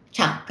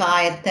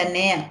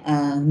චක්කායතනය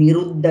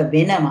නිරුද්ධ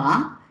වෙනවා.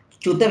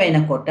 චුත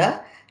වෙනකොට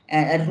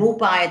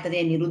රූපායතනය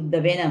නිරුද්ධ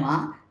වෙනවා.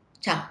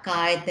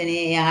 චක්කායතනය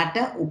යාට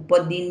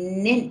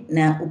උපදින්නේ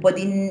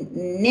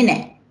නැහැ.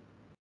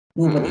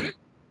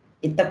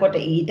 එතකොට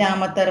ඊට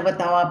අමතරව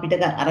තව අපිට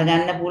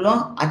අරගන්න පුළුවන්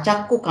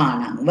අචක්කු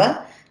කාණංව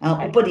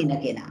උපදින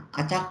කෙනා.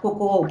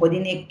 අචක්කුකෝ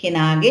උපදින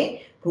එක්කෙනාගේ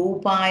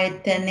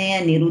රූපායතනය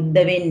නිරුද්ධ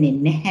වෙන්නේ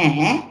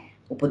නැහැ.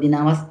 උපදින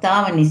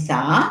අවස්ථාව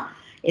නිසා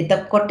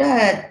එතකොට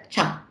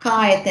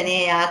චක්කායතනය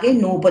යාගේ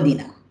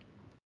නූපදිනවා.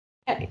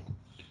 හරි.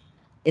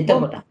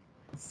 එතකොට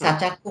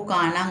සචක්කු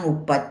කාණං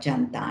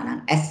uppajjantānaං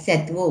ඇස්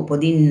ඇතුව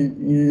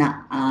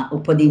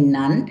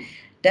උපදින්නන්ට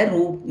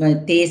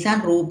තේසං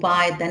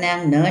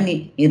රූපායතනයන් න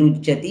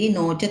නිරුච්ඡති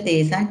නොච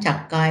තේසං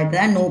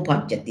චක්කායතනං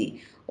නූපජ්ජති.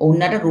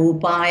 ඔවුන්ට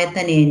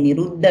රූපායතනේ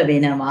නිරුද්ධ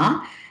වෙනවා,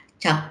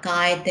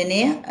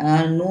 චක්කායතනය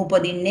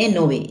නූපදින්නේ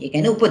නොවේ. ඒ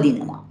කියන්නේ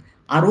උපදිනවා.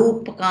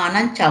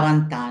 අරූපකාණං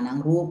චවන්තානං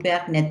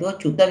රූපයක් නැතුව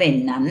චුත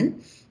වෙන්නන්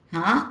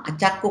හා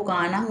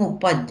අචක්කුකාණං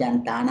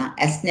uppajjantānaං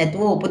ඇස්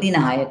නැතුව උපදින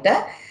අයට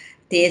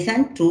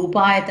තේසං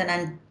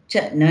රූපායතනං ච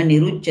න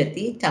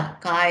නිරුච්ඡති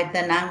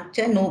චක්කායතනං ච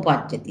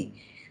නූපජ්ජති.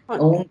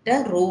 ඔවුන්ට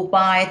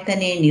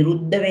රූපායතනේ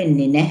නිරුද්ධ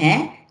වෙන්නේ නැහැ,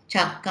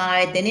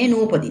 චක්කායතනේ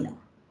නූපදිනවා.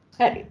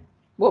 හරි.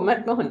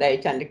 බොහොමත්ම හොඳයි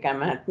චන්ද්‍රිකා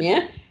මහත්මිය.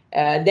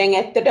 දැන්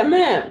ඇත්තටම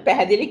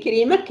පැහැදිලි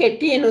කිරීම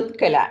කෙටියෙනුත්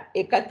කළා.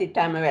 ඒකත්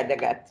ඊටම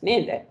වැදගත්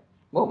නේද?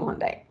 බොහොම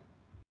හොඳයි.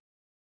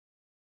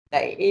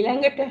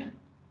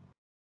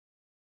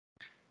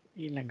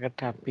 ඊළඟට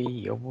අපි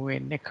යොමු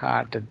වෙන්නේ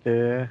කාටද?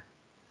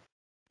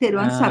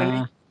 තෙරුවන්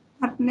සරණයි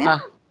මහත්මයා.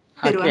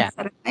 තෙරුවන්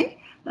සරණයි.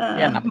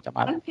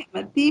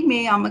 කැමති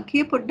මේ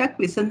යමකේ පොඩ්ඩක්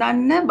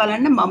විසඳන්න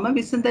බලන්න. මම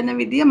විසඳන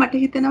විදිය මට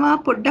හිතෙනවා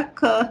පොඩ්ඩක්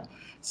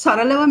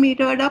සරලව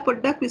මීට වඩා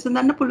පොඩ්ඩක්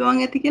විසඳන්න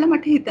පුළුවන් ඇති කියලා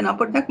මට හිතෙනවා.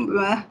 පොඩ්ඩක්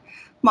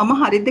මම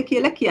හරිද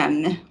කියලා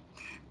කියන්න.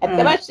 ඇත්ත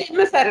වශයෙන්ම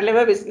සරලව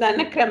විසඳන්න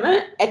ක්‍රම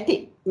ඇති.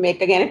 මේක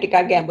ගැන ටිකක්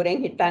ගැඹුරෙන්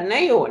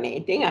හිතන්නයි ඕනේ.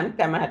 ඉතින්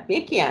අමිතා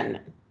මහත්මිය කියන්න.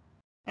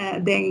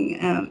 දැන්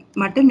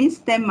මට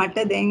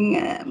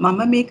මම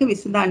මේක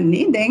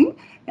විසඳන්නේ දැන්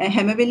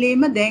හැම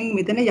වෙලෙම දැන්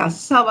මෙතන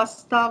යස්ස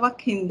අවස්ථාවක්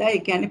හින්දා,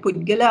 ඒ කියන්නේ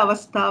පුද්ගල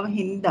අවස්ථාව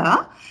හින්දා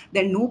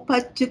දැන්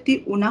නූපච්චති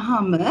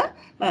උනහම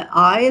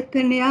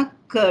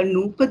ආයතනයක්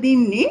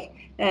නූපදින්නේ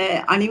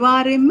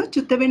අනිවාර්යයෙන්ම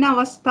චුත වෙන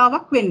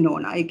අවස්ථාවක් වෙන්න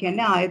ඕන. ඒ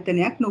කියන්නේ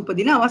ආයතනයක්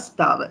නූපදින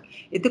අවස්ථාව.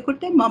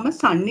 එතකොට මම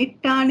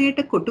සන්නිට්ඨාණයට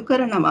කොටු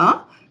කරනවා,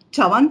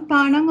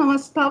 චවන්තාණං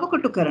අවස්ථාව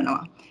කොටු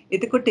කරනවා.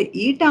 එතකොට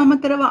ඊට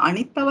අමතරව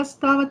අනිත්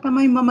අවස්ථාව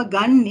තමයි මම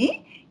ගන්නෙ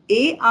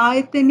ඒ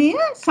ආයතනය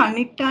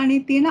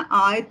සන්නිට්ඨාණයේ තියෙන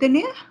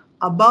ආයතනය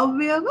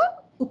අභව්‍යව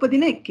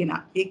උපදින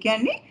එක්කෙනා. ඒ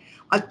කියන්නේ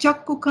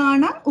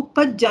අචක්කුකාණං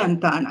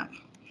uppajjantānaං.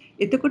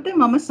 එතකොට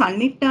මම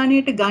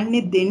සන්නිට්ඨාණයට ගන්නෙ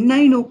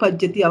දෙන්නයි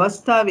නූපජ්ජති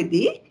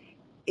අවස්ථාවේදී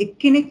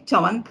එක්කෙනෙක්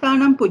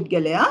චවන්තාණං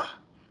පුද්ගලයා,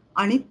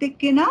 අනිත්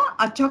එක්කෙනා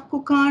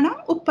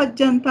අචක්කුකාණං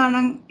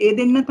uppajjantānaං. ඒ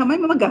දෙන්න තමයි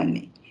මම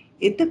ගන්නෙ.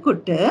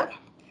 එතකොට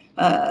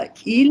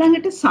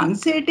ඊළඟට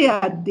සංසයට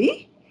යද්දී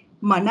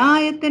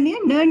මනායතනය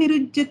න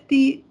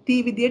නිරුච්ඡති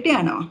තී විදියට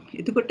යනවා.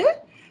 එතකොට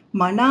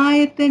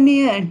මනායතනය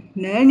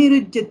න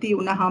නිරුච්ඡති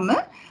වුණාම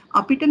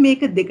අපිට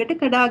මේක දෙකට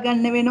කඩා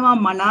ගන්න වෙනවා.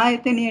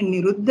 මනායතනය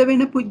නිරුද්ධ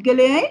වෙන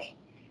පුද්ගලයයි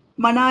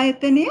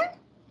මනායතනය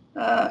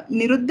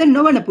නිරුද්ධ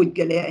නොවන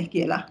පුද්ගලයයි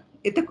කියලා.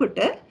 එතකොට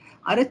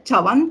අර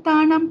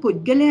චවන්තාණං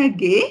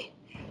පුද්ගලයාගේ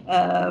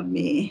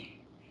මේ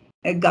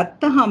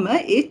ගත්තහම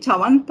ඒ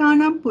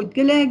චවන්තාණං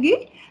පුද්ගලයාගේ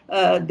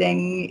දැන්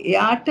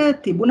එයාට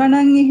තිබුණා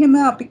නම් එහෙම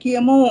අපි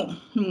කියමු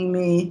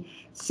මේ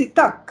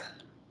සිතක්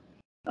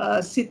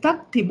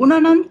තිබුණා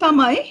නම්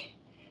තමයි,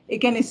 ඒ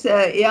කියන්නේ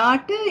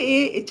එයාට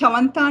ඒ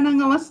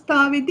චවන්තාණං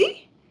අවස්ථාවේදී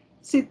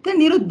සිත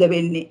නිරුද්ධ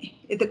වෙන්නේ.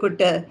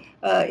 එතකොට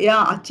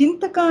එයා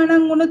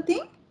අචින්තකාණං වුණොත්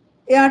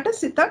එයාට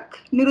සිතක්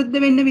නිරුද්ධ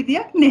වෙන්න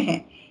විදියක් නැහැ.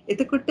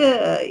 එතකොට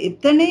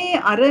එතනේ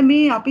අර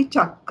මේ අපි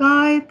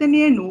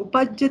චක්කායතනයේ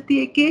නූපජ්ජති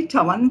එකේ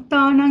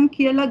චවන්තාණං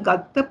කියලා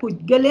ගත්ත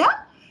පුද්ගලයා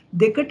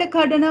දෙකට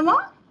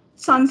කඩනවා.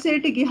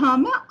 සංසයට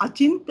ගියාම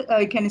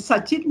ඒ කියන්නේ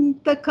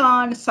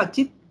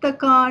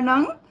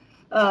සචිත්තකාණං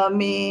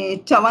මේ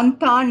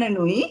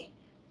චවන්තාණනුයි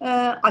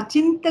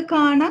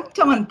අචින්තකාණං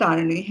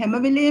චවන්තාණනුයි හැම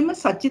වෙලේම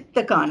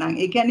සචිත්තකාණං.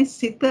 ඒ කියන්නේ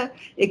සිත,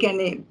 ඒ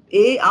කියන්නේ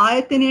ඒ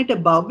ආයතනයට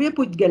භව්‍ය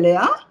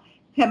පුද්ගලයා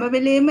හැම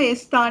වෙලේම ඒ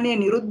ස්ථානය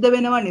නිරුද්ධ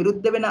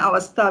වෙන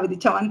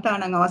අවස්ථාවේදී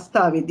චවන්තාණං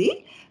අවස්ථාවේදී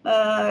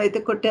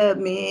එතකොට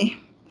මේ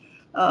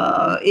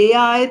ඒ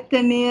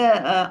ආයතනය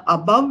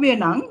අභව්‍ය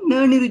නම් න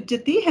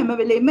නිරුච්ඡති හැම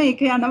වෙලෙම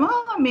ඒක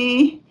යනවා මේ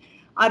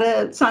අර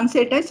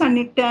සංසයටයි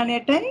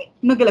සන්නිට්ඨාණයටයි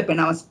නොගැලපෙන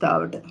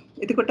අවස්ථාවට.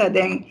 එතකොට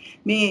දැන්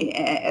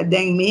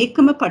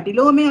මේකම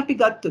පටිලෝමේ අපි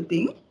ගත්තොත්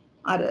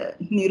අර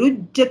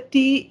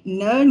නිරුච්ඡති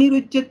න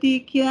නිරුච්ඡති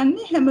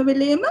කියන්නේ හැම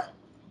වෙලෙම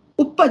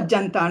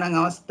uppajjantānaං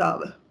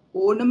අවස්ථාව.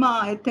 ඕනම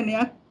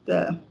ආයතනයක්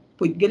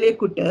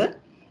පුද්ගලයෙකුට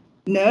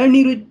න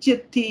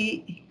නිරුච්ඡති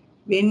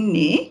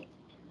වෙන්නේ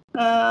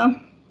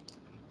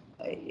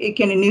ඒ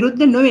කියන්නේ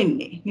නිරුද්ධ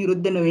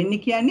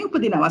නොවෙන්නේ කියන්නේ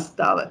උපදින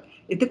අවස්ථාව.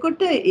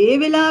 එතකොට ඒ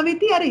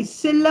වෙලාවේදී අර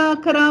ඉස්සෙල්ලා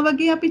කරා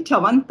වගේ අපි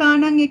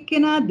චවන්තාණං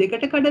එක්කෙනා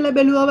දෙකට කඩලා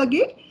බැලුවා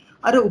වගේ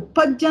අර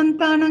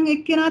uppajjantānaං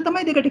එක්කෙනා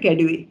තමයි දෙකට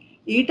කැඩුවේ.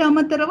 ඊට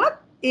අමතරවත්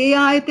ඒ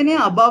ආයතනයේ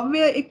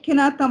අභව්‍ය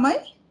එක්කෙනා තමයි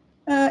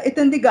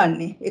එතෙන්දි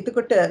ගන්නෙ.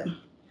 එතකොට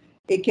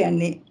ඒ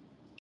කියන්නේ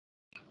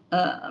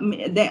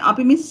දැන්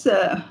අපි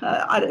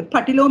අර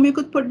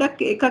පටිලෝමියකුත් පොඩ්ඩක්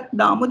එකක්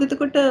දාමුද?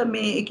 එතකොට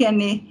මේ ඒ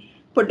කියන්නේ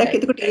පොඩ්ඩක්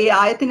එතකොට ඒ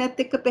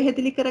ආයතනයත් එක්ක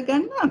පැහැදිලි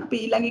කරගන්න අපි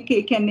ඊළඟ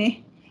එකේ කියන්නේ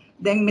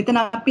දැන් මෙතන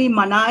අපි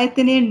මන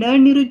ආයතනයේ න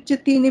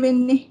නිරුච්ඡති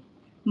වෙන්නේ.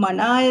 මන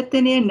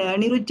ආයතනයේ න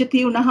නිරුච්ඡති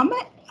වුණාම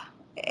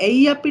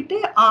ඇයි අපිට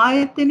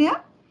ආයතනයක්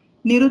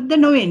නිරුද්ධ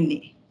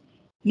නොවෙන්නේ?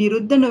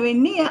 නිරුද්ධ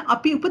නොවෙන්නේ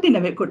අපි උපදින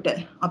වෙකොට.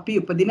 අපි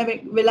උපදින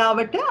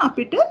වෙලාවට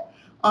අපිට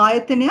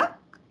ආයතනයක්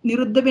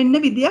නිරුද්ධ වෙන්න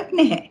විදියක්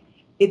නැහැ.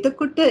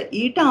 එතකොට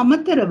ඊට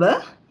අමතරව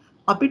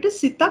අපිට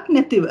සිතක්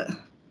නැතුව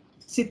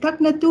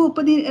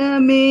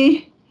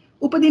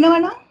උපදිනවා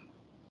නම්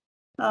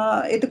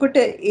එතකොට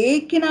ඒ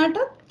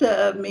කෙනාටත්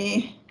මේ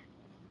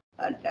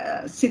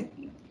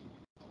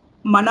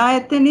මන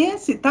ආයතනයේ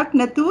සිතක්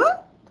නැතුව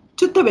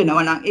චුත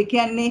වෙනවා නම් ඒ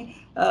කියන්නේ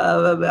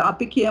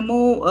අපි කියමු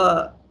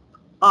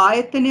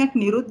ආයතනයක්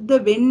නිරුද්ධ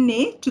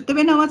වෙන්නේ චුත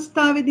වෙන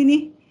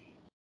අවස්ථාවේදීනේ.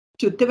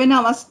 චුත වෙන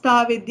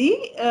අවස්ථාවේදී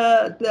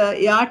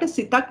එයාට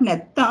සිතක්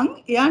නැත්තම්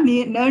එයා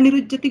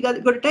නිරුද්ධති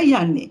ගොඩට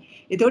යන්නේ.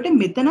 එතකොට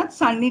මෙතනත්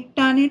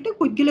සන්නිට්ඨානයේට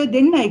පුද්ගලයෝ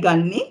දෙන්නයි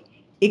ගන්නෙ.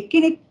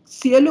 එක්කෙනෙක්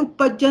සියලු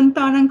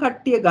උපජ්ජන්තානං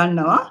කට්ටිය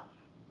ගන්නවා.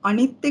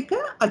 අනිත් එක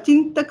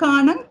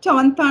අචින්තකානං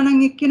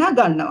චවන්තානං එක්කෙනා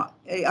ගන්නවා.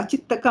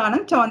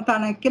 අචිත්තකානං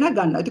චවන්තානං එක්කෙනා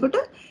ගන්නවා. එතකොට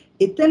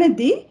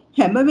එතනදී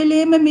හැම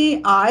වෙලේම මේ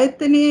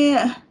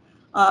ආයතනයේ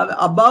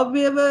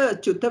අභව්‍යව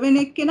චුත වෙන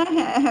එක්කෙනා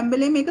හැම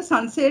වෙලේම මේක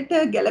සංසයට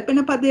ගැලපෙන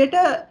පදයට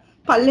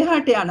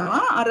පල්ලෙහාට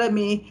යනවා. අර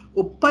මේ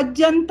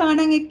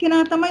උපජ්ජන්තානං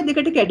එක්කෙනා තමයි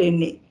දෙකට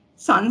කැඩෙන්නේ.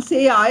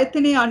 සංසේ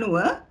ආයතනයේ අනුව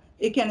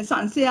ඒ කියන්නේ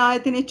සංසේ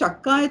ආයතනයේ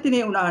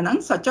චක්කායතනයේ වුණා නම්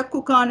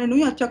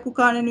සචක්කුකානනුයි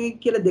අචක්කුකානනුයි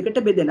කියලා දෙකට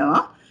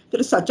බෙදෙනවා.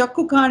 ඒතර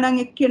සචක්කුකානං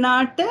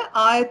එක්කෙනාට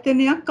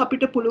ආයතනයක්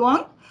අපිට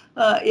පුළුවන්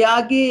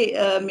එයාගේ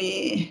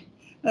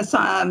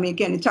මේ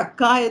කියන්නේ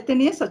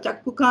චක්කායතනයේ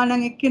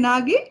සචක්කුකානං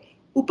එක්කෙනාගේ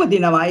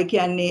උපදිනවා. ඒ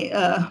කියන්නේ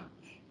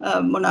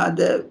මොනවාද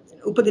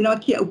උපදිනවා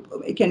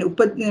ඒ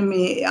කියන්නේ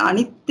මේ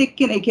අනිත්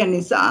එක්කෙනා ඒ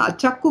කියන්නේ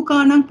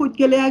අචක්කුකානං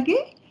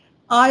පුද්ගලයාගේ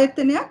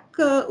ආයතනයක්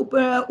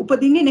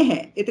උපදින්නේ නැහැ.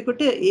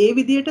 එතකොට ඒ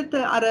විදිහට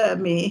අර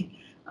මේ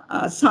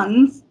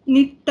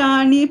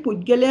සම්නිට්ඨානී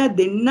පුද්ගලයා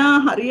දෙන්නා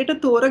හරියට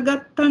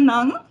තෝරගත්තා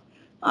නම්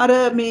අර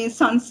මේ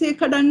සංසේ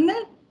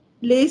කඩන්න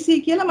ලේසි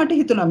කියලා මට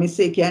හිතුණා මිස්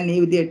ඒ කියන්නේ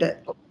මේ විදිහට.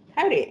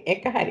 හරි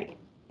ඒක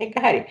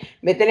හරි.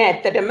 මෙතන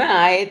ඇත්තටම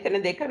ආයතන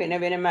දෙක වෙන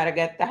වෙනම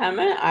අරගත්තාම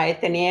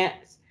ආයතනය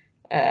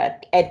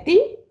ඇති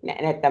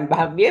නැත්නම්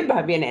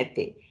භව්‍ය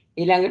නැති.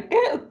 ඊළඟට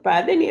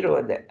උත්පාද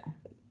නිරෝධ.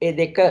 ඒ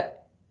දෙක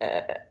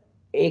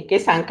ඒකේ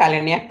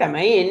සංකලනයක්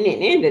තමයි එන්නේ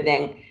නේද?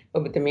 දැන්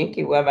ඔබතුමිය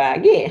කිව්වා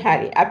වාගේ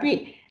හරි. අපි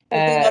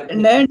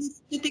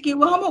නිරුද්ධති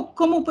කිව්වහම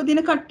ඔක්කොම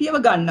උපදින කට්ටියව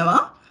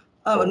ගන්නවා.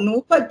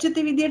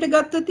 නූපජ්ජති විදියට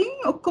ගත්තතින්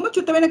ඔක්කොම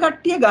චුත වෙන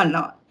කට්ටිය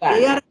ගන්නවා.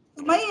 ඒ අර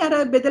තමයි අර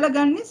බෙදලා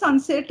ගන්නේ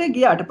සංසයට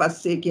ගියාට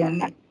පස්සේ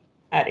කියන්නේ.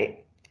 හරි.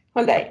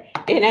 හොඳයි.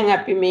 එහෙනම්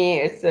අපි මේ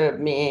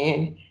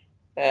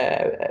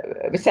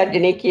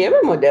විසර්ජනයේ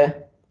කියවමුද?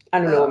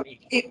 අනුලෝමී.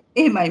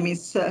 එහෙමයි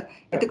මිස්.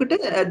 එතකොට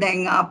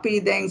දැන් අපි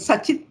දැන්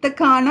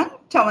සචිත්තකානං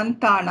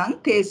චවන්තානං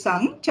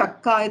තේසං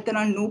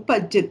චක්කායතනං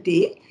නූපජ්ජති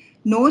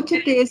නොච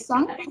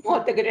තේසං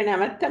මොහොතකට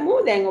නවත්තමු.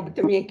 දැන්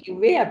ඔබතුමිය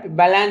කිව්වේ අපි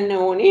බලන්න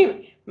ඕනේ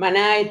මන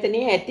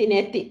ආයතනයේ ඇති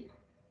නැති.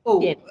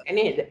 ඔව්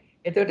නේද?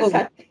 එතකොට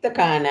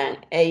සචිත්තකානං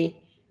ඇයි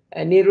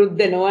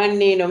නිරුද්ධ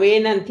නොවන්නේ නොවේ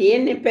නම්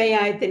තියෙන්නේ පැය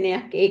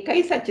ආයතනයක්.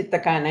 ඒකයි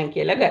සචිත්තකානං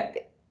කියලා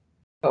ගත්තේ.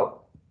 ඔව්.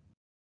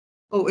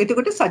 ඔව්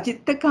එතකොට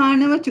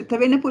සචිත්තකානව චුත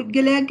වෙන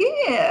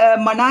පුද්ගලයාගේ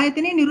මන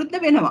ආයතනය නිරුද්ධ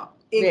වෙනවා.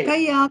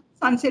 ඒකයි යා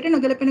සංසයට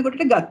නොගැලපෙන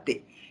කොටට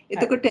ගත්තේ.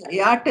 එතකොට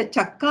එයාට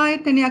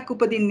චක්කායතනයක්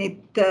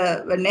උපදින්නෙත්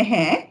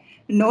නැහැ.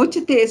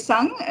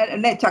 නෝචතේසං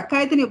නෑ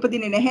චක්කායතනෙ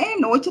උපදින්නේ නැහැ.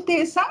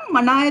 නෝචතේසං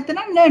මන ආයතන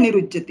න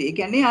නිරුච්ඡති. ඒ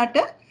කියන්නේ යාට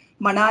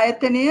මන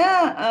ආයතනය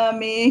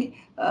මේ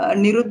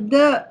නිරුද්ධ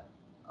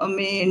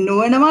මේ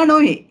නොවනවා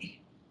නොවේ.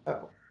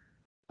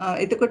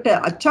 එතකොට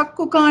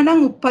අචක්කුකානං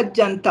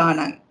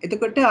උපජ්ජන්තානං.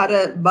 එතකොට අර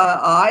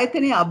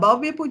ආයතනයේ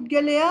අභව්‍ය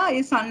පුද්ගලයා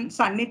ඒ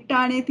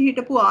සන්නිට්ඨානයේ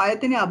හිටපු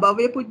ආයතනයේ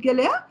අභව්‍ය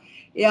පුද්ගලයා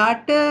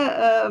එයාට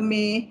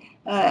මේ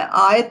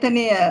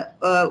ආයතනය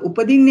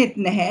උපදින්නෙත්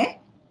නැහැ.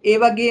 ඒ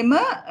වගේම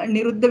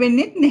නිරුද්ධ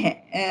වෙන්නෙත් නැහැ.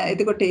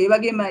 එතකොට ඒ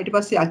වගේම ඊට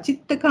පස්සේ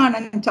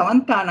අචිත්තකානං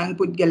චවන්තානං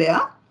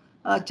පුද්ගලයා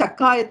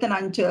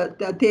චක්කායතනංච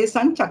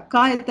තේසං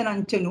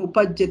චක්කායතනංච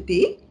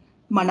නූපජ්ජති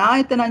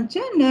මනායතනංච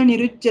න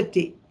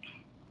නිරුච්ඡති.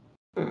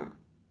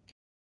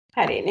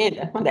 හරි නේද?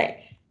 හොඳයි.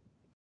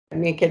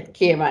 මේකත්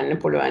කියවන්න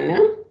පුළුවන්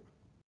නම්.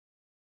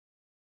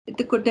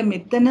 එතකොට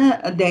මෙතන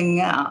දැන්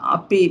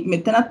අපි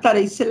මෙතනත් අර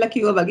ඉස්සෙල්ලා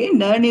කිව්වා වගේ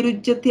න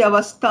නිරුච්ඡති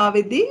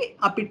අවස්ථාවේදී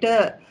අපිට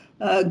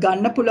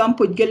ගන්න පුළුවන්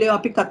පුද්ගලයෝ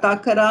අපි කතා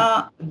කරා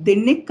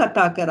දෙන්නෙක්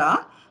කතා කරා.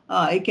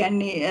 ඒ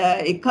කියන්නේ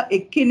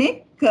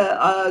එක්කෙනෙක්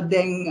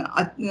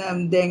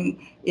දැන්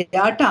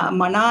එයාට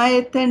මන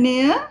ආයතනය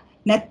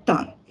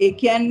නැත්තම් ඒ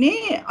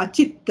කියන්නේ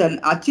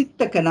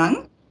අචිත්තකනම්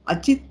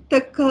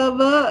අචිත්තකව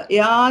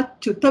එයා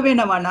චුත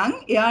වෙනවා නම්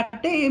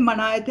එයාට ඒ මන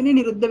ආයතනෙ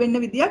නිරුද්ධ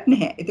වෙන්න විදියක්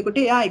නැහැ. එතකොට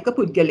එයා එක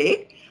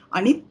පුද්ගලයෙක්.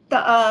 අනිත්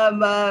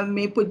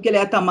මේ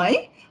පුද්ගලයා තමයි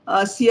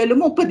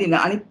සියලුම උපදින.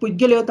 අනිත්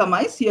පුද්ගලයෝ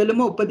තමයි සියලුම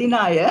උපදින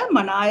අය.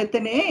 මන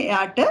ආයතනේ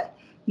එයාට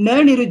න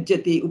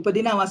නිරුජ්ජති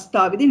උපදින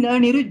අවස්ථාවේදී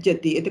න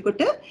නිරුජ්ජති.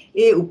 එතකොට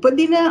ඒ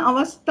උපදින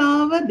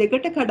අවස්ථාව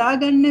දෙකට කඩා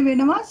ගන්න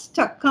වෙනවා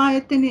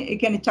චක්කායතනේ. ඒ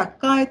කියන්නේ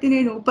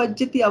චක්කායතනේ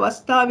නූපජ්ජති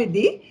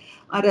අවස්ථාවේදී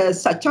අර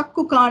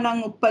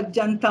සචක්කුකාණං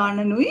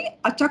uppajjantānaනුයි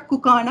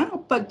අචක්කුකාණං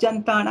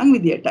uppajjantānaං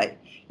විදියටයි.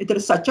 ඒතර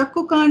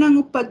සචක්කුකාණං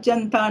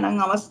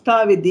uppajjantānaං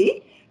අවස්ථාවේදී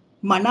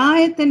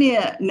මනායතනය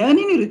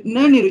න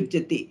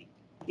නිරුජ්ජති.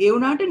 ඒ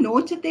වුණාට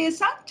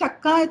නෝචතේසං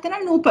චක්කායතන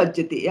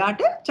නූපජ්ජති.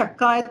 යාට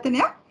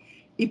චක්කායතනයක්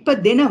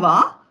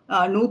ඉපදෙනවා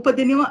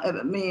නූපදිනවා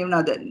මේ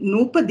වුණාද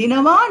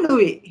නූපදිනවා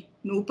නොවේ.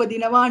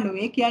 නූපදිනවා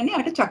නොවේ කියන්නේ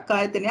යාට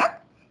චක්කායතනයක්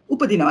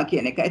උපදිනවා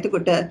කියන එක.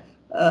 එතකොට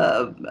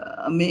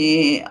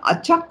මේ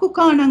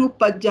අචක්කුකාණං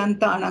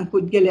uppajjantānaං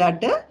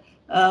පුද්ගලයාට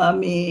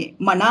මේ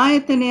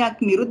මනායතනයක්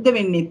නිරුද්ධ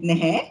වෙන්නෙත්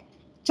නැහැ.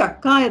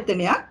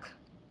 චක්කායතනයක්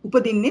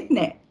උපදින්නෙත්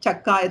නැහැ.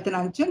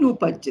 චක්කායතනංච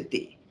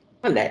නූපජ්ජති.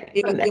 හොඳයි.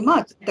 ඒ වගේම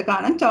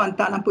අචත්තකාණං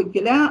චවන්තාණං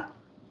පුද්ගලයා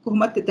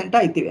කොහොමත් එතනට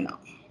අයිති වෙනවා.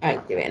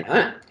 අයිති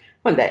වෙනවා.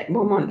 හොඳයි.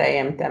 බොහොම හොඳයි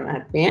යම්තා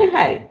මහත්මිය.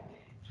 හරි.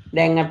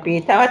 දැන් අපි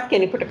තවත්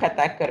කෙනෙකුට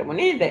කතා කරමු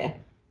නේද?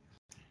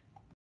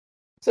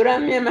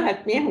 සුරම්‍ය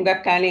මහත්මිය හුඟක්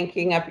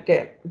කාලෙකින් අපිට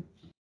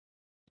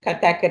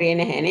කතා කරේ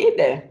නැහැ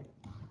නේද?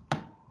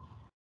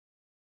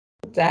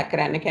 උත්සාහ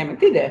කරන්න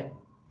කැමතිද?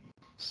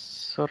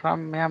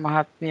 සුරම්‍ය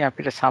මහත්මිය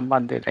අපිට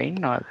සම්බන්ධ වෙලා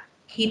ඉන්නවද?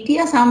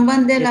 හිටියා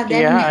සම්බන්ධ වෙලා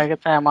දැන් නෑ.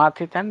 ඒක තමයි මාත්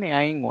හිතන්නේ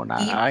අයින් වුණා.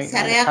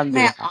 සැරයක්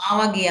නෑ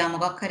ආවා ගියා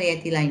මොකක් හරි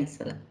ඇති ලයින්ස්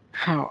වල.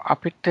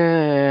 අපිට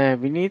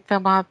විනීත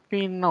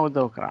මහත්මිය ඉන්න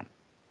උදව් කරන්න.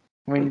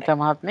 විනීත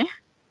මහත්මිය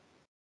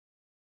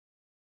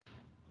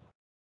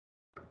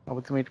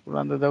ඔබතුමීට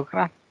පුළුවන් ද උදව්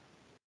කරන්න?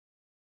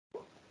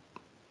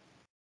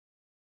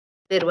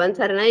 තෙරුවන්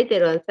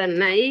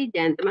සරණයි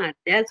ජයන්ත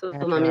මහත්තයා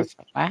සෝමමිස්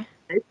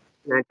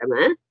නටම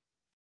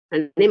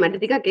අනේ මට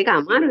ටිකක් ඒක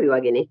අමාරුයි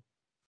වගේනේ.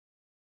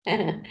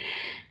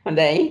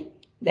 හොඳයි.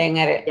 දැන්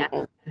අර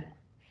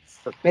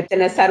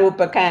මෙතන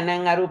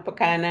සරූපකාණං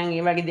අරූපකාණං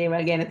ඒ වගේ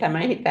දේවල් ගැන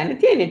තමයි හිතන්න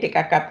තියෙන්නේ.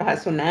 ටිකක්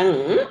අපහසු නම්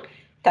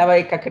තව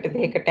එකකට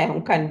දෙකකට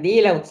අහුම්කන්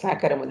දීලා උත්සාහ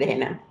කරමුද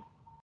එහෙනම්?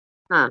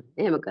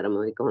 එහෙම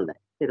කරමු. ඒක හොඳයි.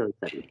 තෙරුවන්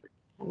සරණයි.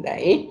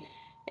 හොඳයි.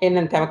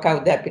 එහෙනම් තව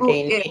කවුද අපිට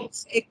ඉන්නේ?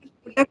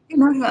 පොඩ්ඩක්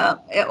එහෙනම්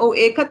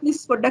ඒකත් මිස්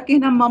පොඩ්ඩක්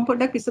එහෙනම් මම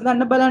පොඩ්ඩක්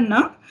විසඳන්න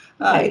බලන්නම්.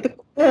 එතකොට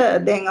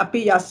දැන් අපි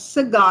යස්ස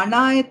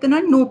ගානායතන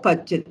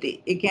නූපජ්ජති.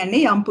 ඒ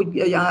කියන්නේ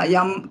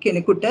යම්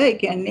කෙනෙකුට ඒ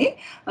කියන්නේ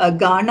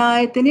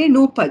ගානායතනේ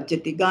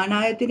නූපජ්ජති.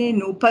 ගානායතනේ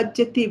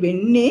නූපජ්ජති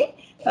වෙන්නේ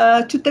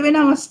චුත වෙන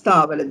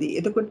අවස්ථාවලදී.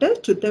 එතකොට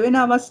චුත වෙන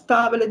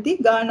අවස්ථාවලදී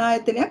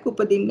ගානායතනයක්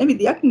උපදින්න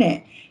විදියක්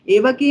නැහැ. ඒ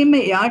වගේම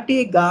එයාට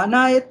ඒ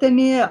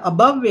ගානායතනය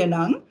අභව්‍ය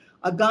නම්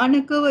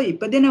අගානකව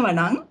ඉපදෙනවා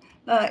නම්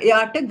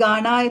එයාට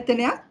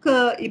ගානායතනයක්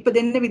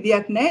ඉපදෙන්න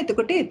විදියක් නැහැ.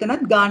 එතකොට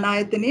එතනත්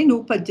ගානායතනේ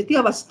නූපජ්ජති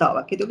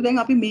අවස්ථාවක්. එතකොට දැන්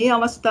අපි මේ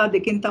අවස්ථා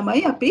දෙකෙන්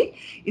තමයි අපි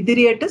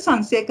ඉදිරියට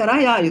සංසය කරා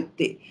යා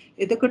යුත්තේ.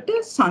 එතකොට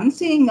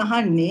සංසයෙන්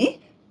අහන්නේ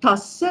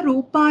තස්ස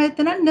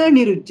රූපායතන න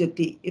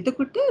නිරුජ්ජති.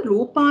 එතකොට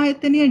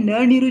රූපායතනය න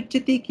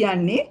නිරුජ්ජති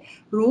කියන්නේ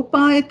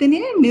රූපායතනය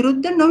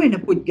නිරුද්ධ නොවන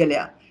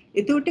පුද්ගලයා.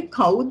 එතකොට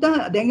කවුද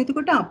දැන්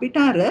එතකොට අපිට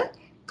අර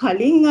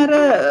කලින් අර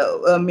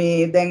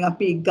මේ දැන්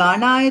අපි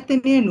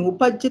ගානායතනය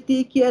නූපජ්ජති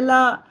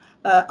කියලා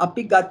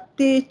අපි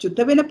ගත්තේ චුත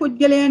වෙන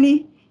පුද්ගලයානේ.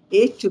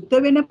 ඒ චුත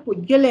වෙන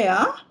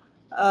පුද්ගලයා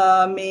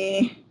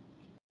මේ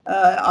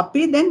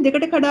අපි දැන්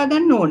දෙකට කඩා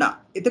ගන්න ඕන.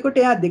 එතකොට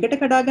එයා දෙකට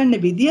කඩා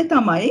ගන්න විදිය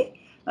තමයි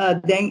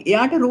දැන්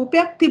එයාට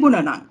රූපයක්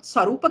තිබුණා නම්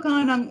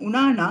සරූපකාණං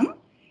වුණා නම්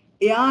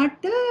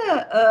එයාට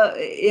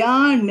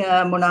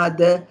එයා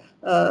මොනවාද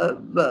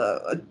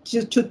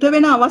චුත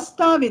වෙන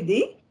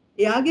අවස්ථාවේදී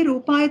එයාගේ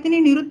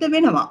රූපායතනෙ නිරුද්ධ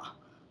වෙනවා.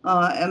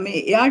 මේ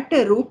එයාට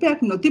රූපයක්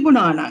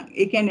නොතිබුණා නම්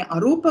ඒ කියන්නේ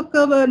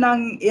අරූපකව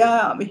නම් එයා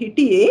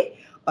හිටියේ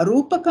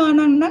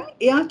අරූපකාණන් නම්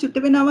එයා චුත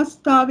වෙන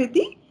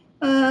අවස්ථාවේදී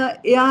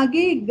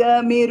එයාගේ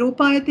මේ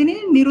රූපායතනෙ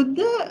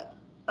නිරුද්ධ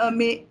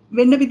මේ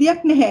වෙන්න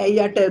විදියක් නැහැ.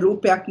 එයාට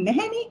රූපයක්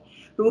නැහැනේ.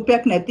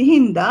 රූපයක් නැති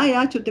හින්දා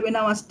එයා චුත වෙන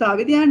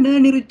අවස්ථාවේදී එයා න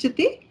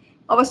නිරුච්චති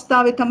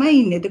අවස්ථාවේ තමයි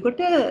ඉන්නේ. එතකොට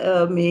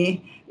මේ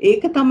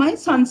ඒක තමයි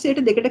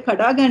සංසයට දෙකට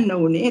කඩා ගන්න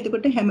ඕනේ.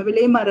 එතකොට හැම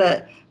වෙලේම අර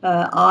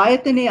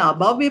ආයතනයේ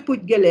අභව්‍ය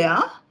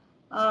පුද්ගලයා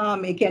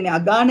මේ කියන්නේ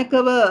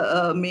අගානකව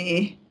මේ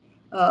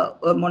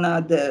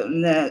මොනවාද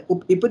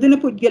ඉපදින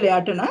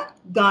පුද්ගලයාට න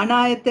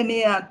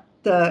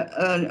ගානායතනයත්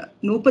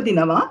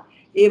නූපදිනවා.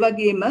 ඒ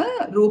වගේම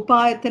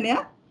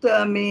රූපායතනයත්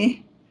මේ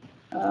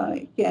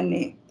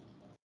කියන්නේ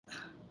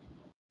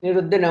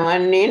නිරුද්ධ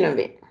නොවන්නේ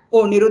නොවේ.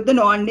 නිරුද්ධ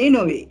නොවන්නේ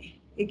නොවේ.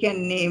 ඒ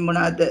කියන්නේ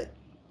මොනවාද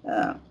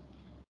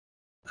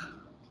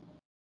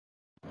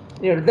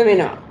නිරුද්ධ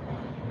වෙනවා.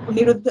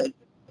 නිරුද්ධ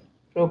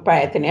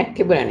රූපායතනයක්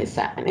තිබුණ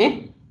නිසා නේ.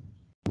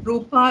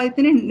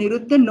 රූපායතනෙ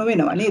නිරුද්ධ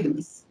නොවෙනවා නේද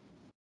මිස්?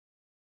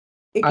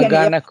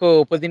 අගානක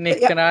උපදින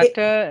එක්කනට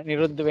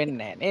නිරුද්ධ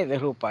වෙන්නේ නැහැ නේද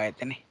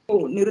රූපායතනෙ?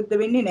 ඔව් නිරුද්ධ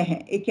වෙන්නේ නැහැ.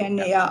 ඒ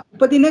කියන්නේ යා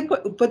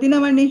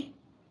උපදිනවනේ.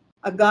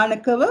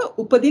 අගානකව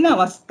උපදින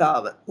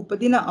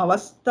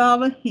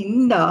අවස්ථාව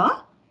හින්දා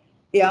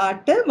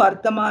එයාට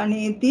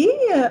වර්තමානයේදී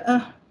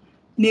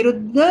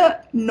නිරුද්ධ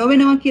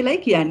නොවෙනවා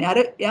කියලායි කියන්නේ. අර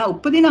එයා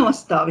උපදින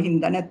අවස්ථාව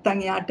හින්දා නැත්තම්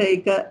එයාට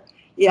ඒක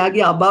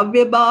එයාගේ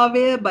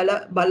අභව්‍යභාවය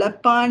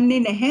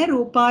බලපාන්නේ නැහැ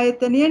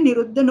රූපායතනය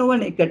නිරුද්ධ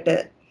නොවන එකට.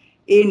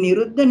 ඒ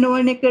නිරුද්ධ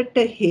නොවන එකට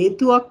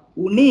හේතුවක්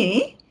උනේ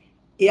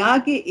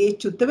එයාගේ ඒ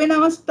චුත වෙන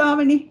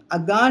අවස්ථාවනේ.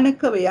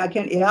 අගානකව එයා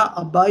කියන්නේ එයා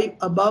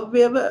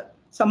අභව්‍යව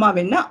සමා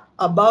වෙන්න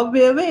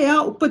අභව්‍යව එයා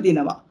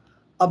උපදිනවා.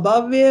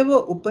 අභව්‍යව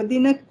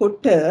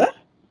උපදිනකොට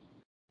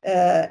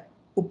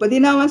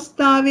උපදින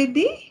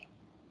අවස්ථාවේදී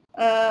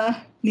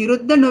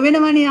නිරුද්ධ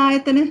නොවෙනවනේ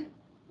ආයතන.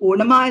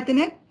 ඕනම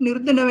ආයතනයක්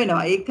නිරුද්ධ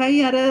නොවෙනවා. ඒකයි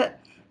අර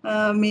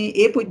මේ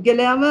ඒ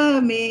පුද්ගලයාව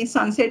මේ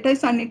සංසයටයි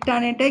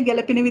සන්නිට්ඨානයටයි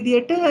ගැලපෙන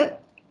විදියට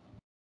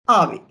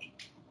ආවේ.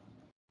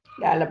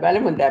 යාල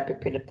බලමු අපි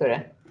පිළිතුර.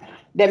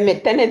 දැන්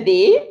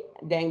මෙතනදී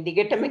දැන්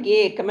දිගටම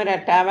ගියේ එකම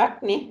රටාවක්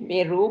නේ.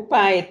 මේ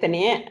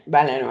රූපායතනය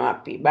බලනවා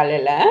අපි.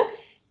 බලලා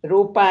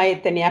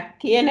රූපායතනයක්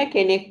තියෙන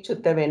කෙනෙක්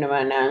චුත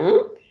වෙනවා නම්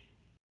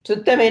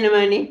චුත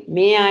වෙනවනේ.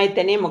 මේ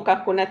ආයතනේ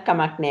මොකක් වුණත්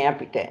කමක් නැහැ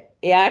අපිට.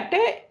 එයාට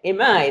එම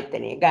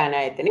ආයතනේ ගාන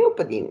ආයතනේ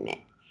උපදින්නේ.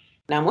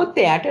 නමුත්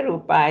එයාට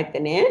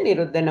රූපායතනය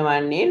නිරුද්ධ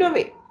නොවන්නේ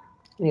නොවේ.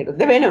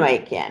 නිරුද්ධ වෙනවයි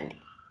කියන්නේ.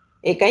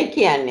 ඒකයි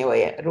කියන්නේ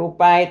ඔය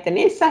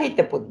රූපායතනේ සහිත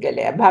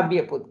පුද්ගලයා,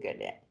 භව්‍ය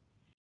පුද්ගලයා.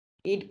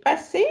 ඊට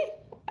පස්සේ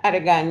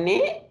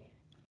අරගන්නේ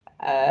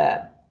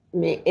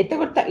මේ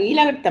එතකොට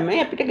ඊළඟට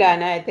තමයි අපිට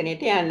ගාන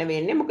ආයතනයට යන්න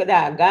වෙන්නේ. මොකද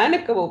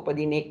අගානකව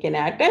උපදින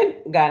එක්කෙනාට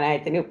ගාන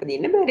ආයතනෙ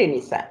උපදින්න බැරි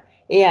නිසා.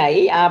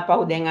 එයයි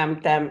ආපහු දැන්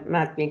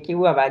අම්තමාත්මය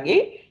කිව්වා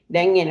වගේ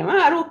දැන් එනවා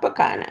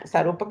අරූපකාන.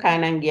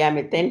 සරූපකානන් ගියා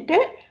මෙතෙන්ට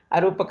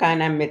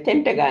අරූපකානන්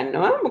මෙතෙන්ට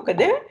ගන්නවා.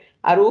 මොකද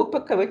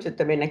අරූපකව චුත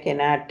වෙන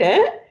කෙනාට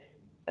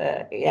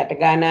යට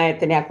ගාන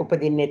ආයතනයක්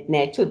උපදින්නෙත්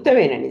නැහැ චුත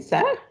වෙන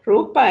නිසා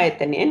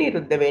රූපායතනය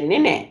නිරුද්ධ වෙන්නේ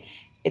නැහැ.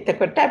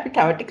 එතකොට අපි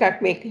තව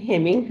ටිකක් මේක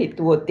හැමින්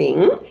හිතුවොතින්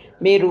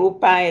මේ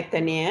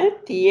රූපායතනය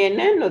තියෙන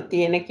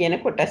නොතියෙන කියන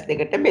කොටස්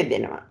දෙකට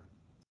බෙදෙනවා.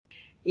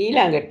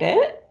 ඊළඟට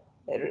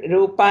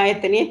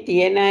රූපායතනයේ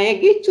තියෙන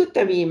අයගේ චුත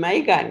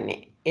වීමයි ගන්නෙ.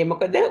 ඒ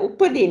මොකද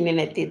උපදින්නේ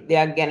නැති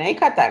දෙයක් ගැනයි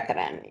කතා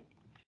කරන්නේ.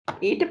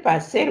 ඊට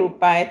පස්සේ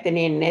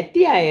රූපායතනයේ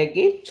නැති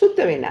අයගේ චුත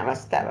වෙන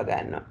අවස්ථාව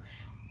ගන්නවා.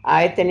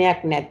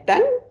 ආයතනයක්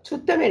නැත්තම්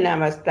චුත වෙන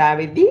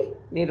අවස්ථාවේදී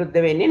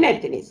නිරුද්ධ වෙන්නේ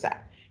නැති නිසා.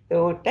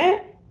 ඒකට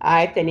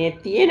ආයතනයේ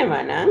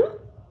තියෙනවා නම්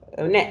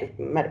නෑ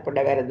මට පොඩ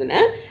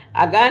වැරදුනා.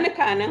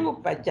 අගානකානං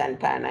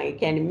උපජ්ජන්තානං. ඒ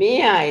කියන්නේ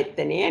මේ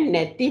ආයතනය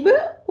නැතිව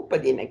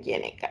උපදින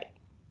කියන එකයි.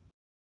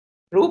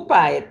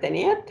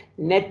 රූපායතනයත්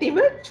නැතිව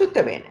චුත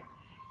වෙන.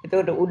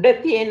 එතකොට උඩ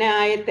තියෙන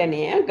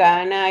ආයතනය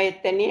ගාන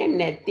ආයතනය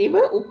නැතිව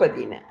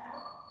උපදින.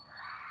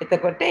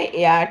 එතකොට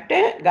එයාට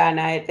ගාන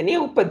ආයතනය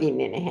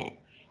උපදින්නේ නැහැ.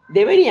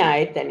 දෙවෙනි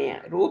ආයතනය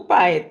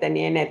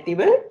රූපායතනය නැතිව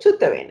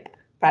චුත වෙන.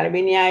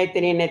 පළවෙනි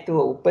ආයතනය නැතුව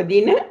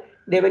උපදින,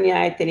 දෙවෙනි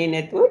ආයතනය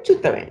නැතුව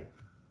චුත වෙන.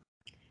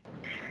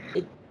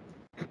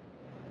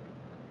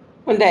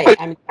 හොඳයි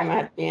අමිතා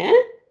මහත්මිය.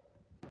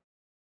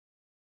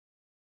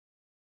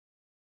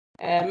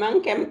 මං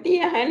කැමති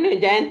අහන්න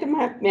ජයන්ත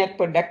මහත්මයාත්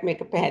පොඩ්ඩක්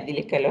මේක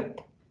පැහැදිලි කළොත්.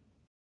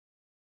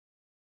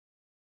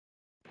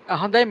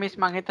 හොඳයි මිස්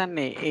මං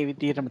හිතන්නේ ඒ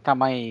විදිහටම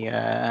තමයි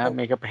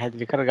මේක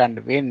පැහැදිලි කරගන්න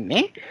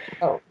වෙන්නේ.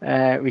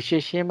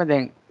 විශේෂයෙන්ම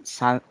දැන්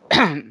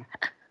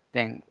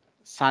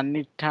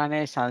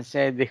සන්නිට්ඨානයේ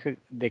සංසය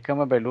දෙකම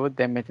බැලුවොත්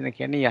දැන් මෙතන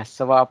කියන්නේ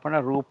යස්සවාපන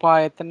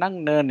රූපායතනං න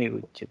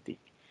නිරුච්ඡති.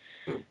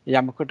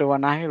 යමකට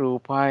වනාහි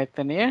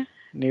රූපායතනය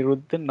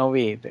නිරුද්ධ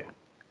නොවේද?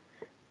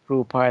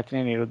 රූපායතනය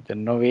නිරුද්ධ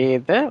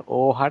නොවේද?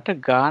 ඕහට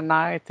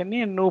ගානායතනය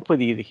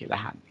නූපදීද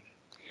කියලා අහන්නේ.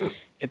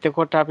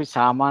 එතකොට අපි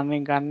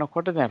සාමාන්‍යයෙන්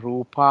ගන්නකොට දැන්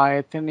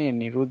රූපායතනය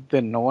නිරුද්ධ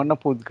නොවන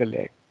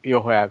පුද්ගලයෙක්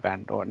හොයා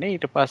ගන්න ඕනේ.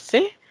 ඊට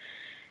පස්සේ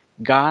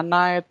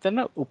ගානායතන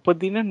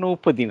උපදින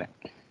නූපදින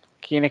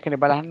කියන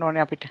එකනේ බලන්න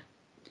ඕනේ අපිට.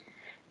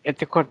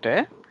 එතකොට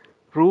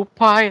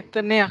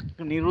රූපායතනයක්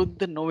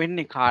නිරුද්ධ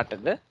නොවෙන්නේ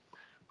කාටද?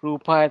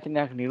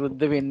 රූපායතනයක්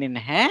නිරුද්ධ වෙන්නේ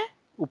නැහැ.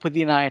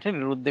 උපදින අයට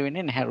නිරුද්ධ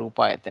වෙන්නේ නැහැ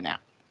රූපායතනයක්.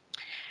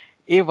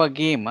 ඒ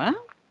වගේම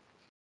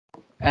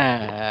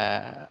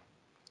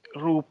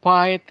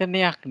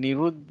රූපායතනයක්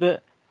නිරුද්ධ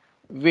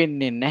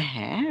වෙන්නේ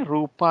නැහැ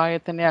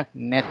රූපායතනයක්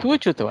නැතුව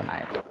චුත වන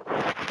අයට.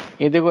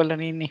 ඒ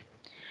දෙගොල්ලන් ඉන්නේ.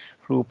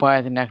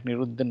 රූපායතනයක්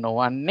නිරුද්ධ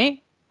නොවන්නේ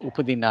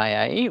උපදින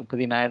අයයි.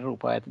 උපදින අයට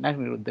රූපායතනයක්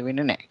නිරුද්ධ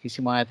වෙන්නේ නැහැ.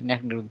 කිසිම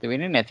ආයතනයක් නිරුද්ධ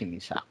වෙන්නේ නැති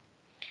නිසා.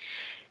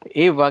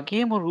 ඒ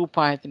වගේම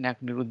රූපායතනයක්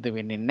නිරුද්ධ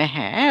වෙන්නේ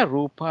නැහැ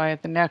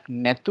රූපායතනයක්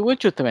නැතුව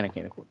චුත වෙන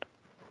කෙනෙකුට.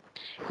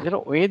 ඒතර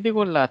ඔය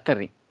දෙගොල්ල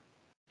අතරින්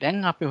දැන්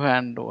අපි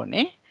හොයන්න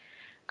ඕනේ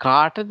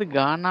කාටද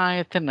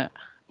ගානායතන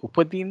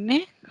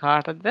උපදින්නේ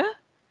කාටද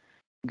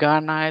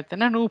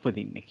ගානායතන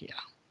නූපදින්නේ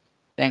කියලා.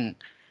 දැන්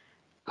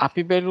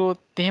අපි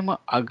බැලුවොත් එහෙම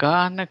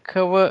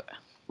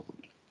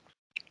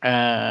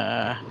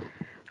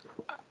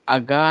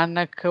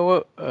අගානකව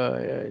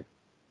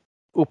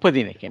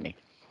උපදින කෙනෙක්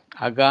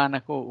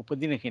අගානකව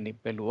උපදින කෙනෙක්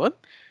බැලුවොත්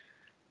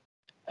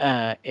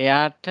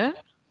එයාට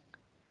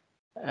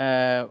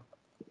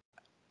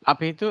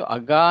අපි හිතුව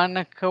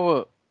අගානකව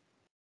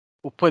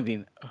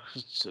උපදින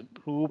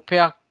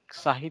රූපයක්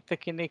සහිත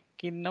කෙනෙක්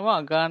ඉන්නවා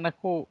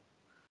අගානකව.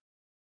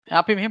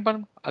 අපි මෙහෙම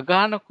බලමු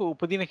අගානකව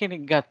උපදින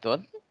කෙනෙක්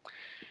ගත්තොත්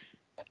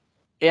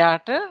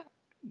එයාට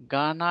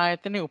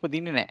ගානායතනෙ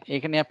උපදින්නේ නැහැ.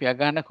 ඒකනේ අපි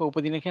අගානකව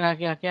උපදින කෙනා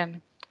කියලා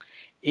කියන්නේ.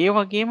 ඒ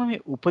වගේම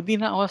මේ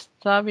උපදින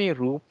අවස්ථාවේ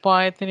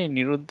රූපායතනේ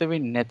නිරුද්ධ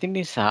වෙන්නේ නැති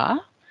නිසා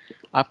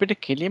අපිට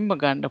කෙලින්ම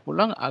ගන්න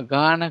පුළුවන්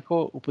අගානකව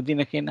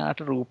උපදින කෙනාට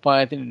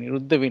රූපායතන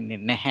නිරුද්ධ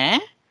වෙන්නේ නැහැ.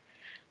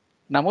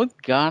 නමුත්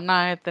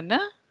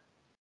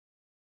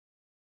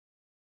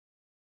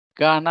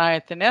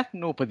ගානායතනයත්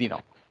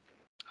නූපදිනවා.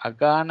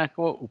 අගානකව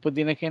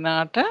උපදින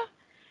කෙනාට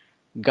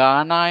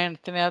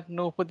ගානායතනයත්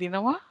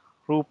නූපදිනවා.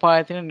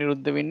 රූපායතන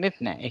නිරුද්ධ වෙන්නෙත්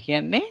නැහැ. ඒ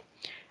කියන්නේ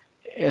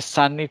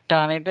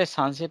සන්නිට්ඨානයට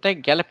සංසිතට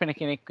ගැලපෙන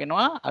කෙනෙක්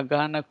වෙනවා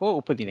අගානකව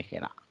උපදින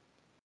කෙනා.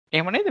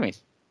 එහෙම නේද මිස්?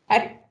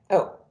 හරි.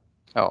 ඔව්.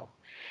 ඔව්.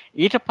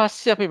 ඊට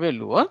පස්සේ අපි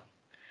බැලුවොත්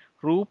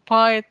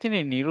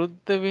රූපායතනේ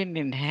නිරුද්ධ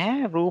වෙන්නේ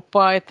නැහැ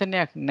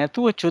රූපායතනයක්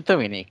නැතුව චුත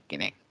වෙන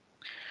කෙනෙක්.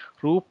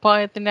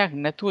 රූපායතනයක්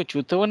නැතුව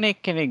චුත වෙන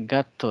කෙනෙක්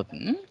ගත්තොත්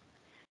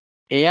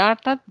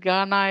එයාටත්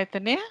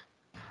ගානායතනය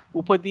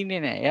උපදින්නේ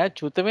නැහැ. එයා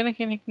චුත වෙන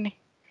කෙනෙක්නේ.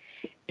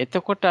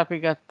 එතකොට අපි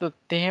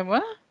ගත්තොත් එහෙම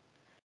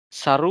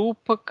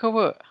සරූපකව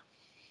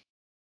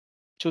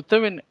චුත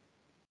වෙන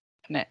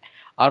නැහැ.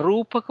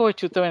 අරූපකව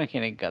චුත වෙන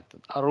කෙනෙක්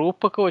ගත්තොත්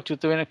අරූපකව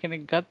චුත වෙන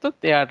කෙනෙක් ගත්තොත්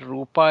එයාට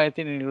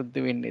රූපායතන නිරුද්ධ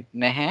වෙන්නේ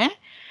නැහැ.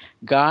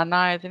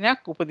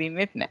 ගානායතනයක්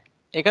උපදින්නෙත් නැහැ.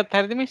 ඒකත්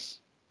හරිද මිස්?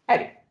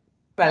 හරි.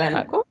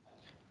 බලන්නකෝ.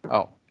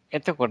 ඔව්.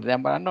 එතකොට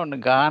දැන් බලන්න ඔන්න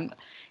ගාන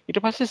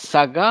ඊට පස්සේ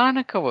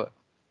සගානකව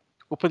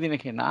උපදින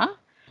කෙනා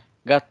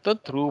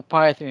ගත්තොත්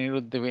රූපායතන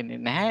නිරුද්ධ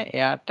වෙන්නේ නැහැ.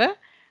 එයාට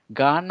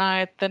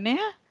ගානායතනය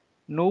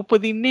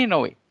නූපදින්නේ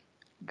නොවේ.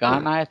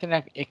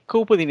 ගානායතනයක් එක්ක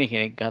උපදින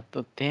කෙනෙක්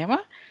ගත්තොත් එහෙම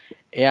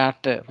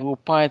එයාට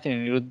රූපායතන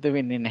නිරුද්ධ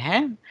වෙන්නේ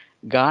නැහැ.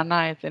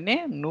 ගානායතනය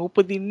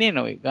නූපදින්නේ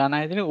නොවේ.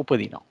 ගානායතනය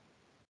උපදිනවා.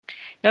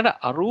 ඊට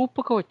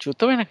අරූපකව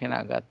චුත වෙන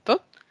කෙනා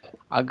ගත්තොත්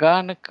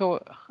අගානකව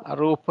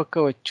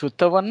අරූපකව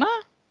චුතවන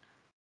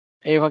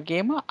ඒ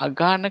වගේම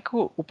අගානකව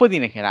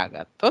උපදින කෙනා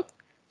ගත්තොත්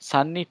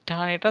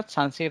සන්නිට්ඨානයටත්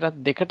සංසීරත්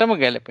දෙකටම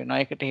ගැලපෙනවා.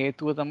 ඒකට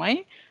හේතුව තමයි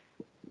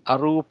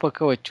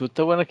අරූපකව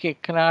චුතවන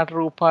කෙනාට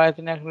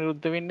රූපායතනයක්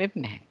නිරුද්ධ වෙන්නේත්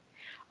නැහැ.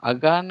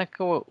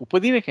 අගානකව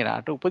උපදින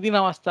කෙනාට උපදින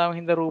අවස්ථාවෙ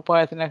හින්දා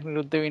රූපායතනයක්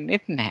නිරුද්ධ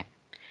වෙන්නේත් නැහැ.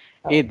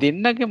 ඒ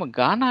දෙන්නගෙම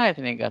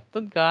ගානායතනය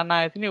ගත්තොත්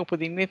ගානායතනය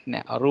උපදින්නෙත්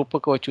නැහැ.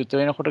 අරූපකව චුත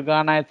වෙනකොට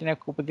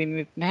ගානායතනයක්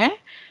උපදින්නෙත් නැහැ.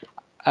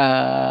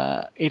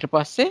 ඊට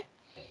පස්සේ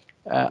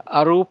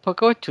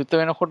අරූපකව චුත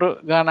වෙනකොට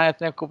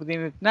ගානායතනයක්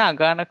උපදින්නෙත් නැහැ.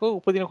 අගානකව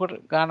උපදිනකොට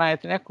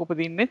ගානායතනයක්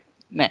උපදින්නෙත්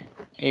නැහැ.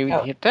 ඒ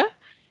විදිහට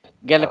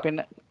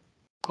ගැලපෙන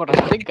කොටස්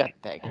ටික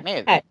ගත්තා එක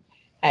නේද?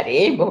 හරි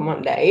බොහොම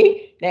හොඳයි.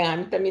 දැන්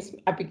අන්තිම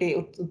අපිට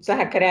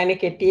උත්සාහ කරන්නේ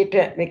කෙටියට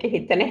මේක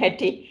හිතන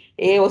හැටි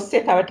ඒ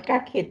ඔස්සේ තව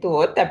ටිකක්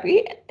හිතුවොත් අපි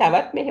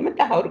තවත් මෙහෙම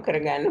තහවුරු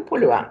කරගන්න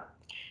පුළුවන්.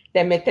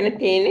 දැන් මෙතන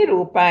තියෙන්නේ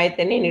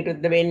රූපායතනේ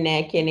නිරුද්ධ වෙන්නේ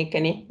නැහැ කියන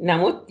එකනේ.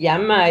 නමුත්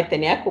යම්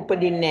ආයතනයක්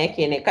උපදින්නේ නැහැ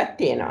කියන එකක්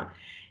තියෙනවා.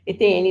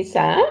 ඉතින් ඒ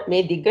නිසා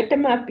මේ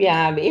දිගටම අපි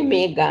ආවේ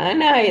මේ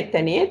ගාන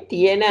ආයතනය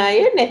තියෙන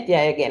අය නැති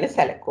අය ගැන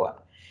සැලකුවා.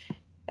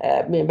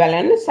 මේ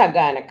බලන්න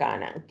සගාන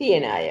කාණන්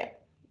තියෙන අය.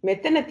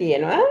 මෙතන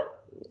තියෙනවා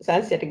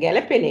සංසයට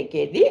ගැලපෙන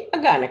එකේදී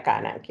අගාන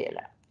කාණන්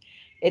කියලා.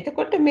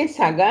 එතකොට මේ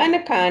සගාන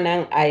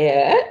කාණන් අය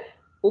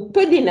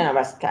උපදින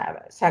අවස්ථාව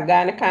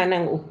සගාන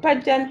කාණන්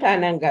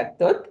උපජ්ජන්තානං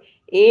ගත්තොත්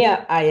ඒ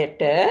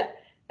අයට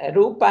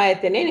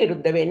රූපායතනේ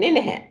නිරුද්ධ වෙන්නේ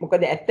නැහැ.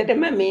 මොකද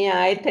ඇත්තටම මේ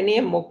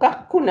ආයතනයේ මොකක්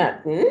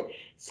වුණත්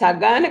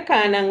සගාන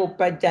කාණන්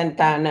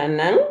උපජ්ජන්තානං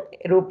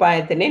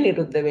රූපායතනේ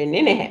නිරුද්ධ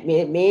වෙන්නේ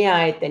නැහැ. මේ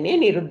ආයතනේ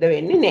නිරුද්ධ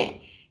වෙන්නේ නැහැ.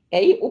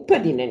 ඇයි?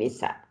 උපදින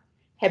නිසා.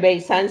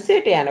 හැබැයි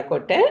සංසයට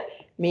යනකොට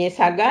මේ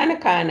සගාන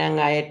කාණන්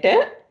අයට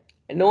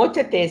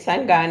නෝචතේ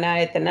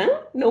සංගානායතන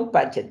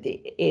නූපජ්ජති.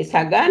 ඒ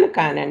සගාන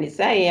කාණන්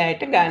නිසා ඒ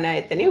අයට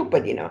ගානායතනෙ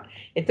උපදිනවා.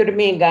 එතකොට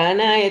මේ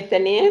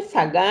ගානායතනය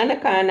සගාන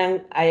කාණන්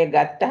අය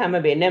ගත්තාම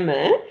වෙනම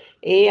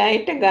ඒ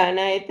අයට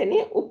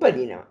ගානායතනෙ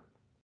උපදිනවා.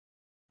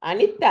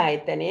 අනිත්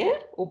ආයතනය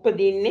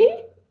උපදින්නේ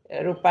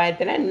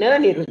රූපායතන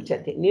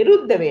නිරුද්ධති.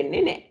 නිරුද්ධ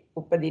වෙන්නේ නැහැ.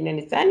 උපදින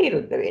නිසා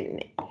නිරුද්ධ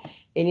වෙන්නේ.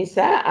 ඒ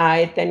නිසා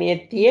ආයතනය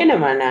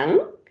තියෙනවා නම්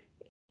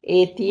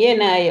ඒ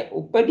තියෙන අය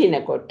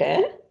උපදිනකොට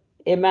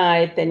එම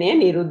ආයතනය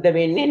නිරුද්ධ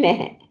වෙන්නේ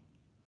නැහැ.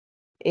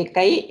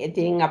 ඒකයි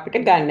ඉතින්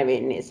අපිට ගන්න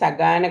වෙන්නේ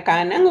සගාන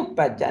කාණන්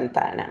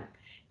උපජ්ජන්තානං.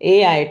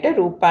 ඒ අයට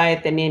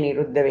රූපායතනය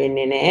නිරුද්ධ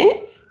වෙන්නේ නැහැ.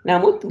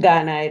 නමුත්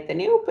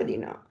ගානායතනය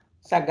උපදිනවා.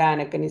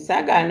 සගානක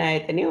නිසා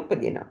ගානායතනය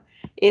උපදිනවා.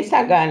 ඒ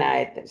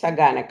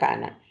සගාන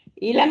කාණන්.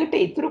 ඊළඟට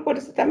ඉතුරු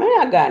කොටස තමයි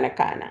අගාන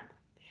කාණන්.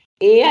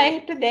 ඒ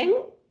අයට දැන්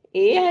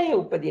ඒ අය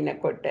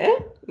උපදිනකොට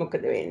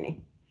මොකද වෙන්නේ?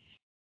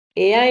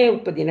 ඒ අය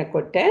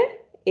උපදිනකොට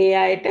ඒ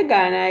අයට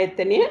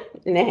ගානායතනය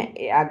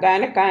නැහැ.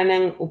 අගාන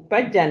කාණන්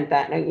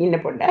උපජ්ජන්තාන ඉන්න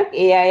පොඩ්ඩක්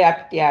ඒ අය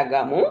අපි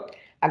තියාගමු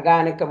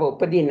අගානකව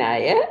උපදින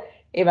අය.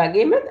 ඒ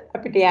වගේම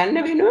අපිට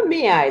යන්න වෙනවා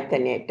මේ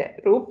ආයතනයට.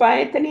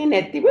 රූපායතනය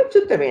නැතිව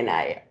චුත වෙන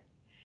අය.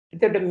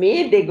 එතකොට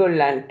මේ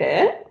දෙගොල්ලන්ට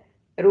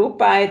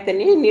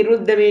රූපායතනය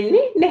නිරුද්ධ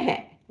වෙන්නේ නැහැ.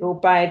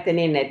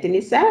 රූපායතනය නැති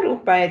නිසා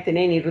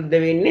රූපායතනය නිරුද්ධ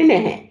වෙන්නේ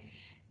නැහැ.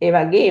 ඒ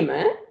වගේම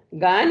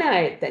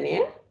ගානායතනය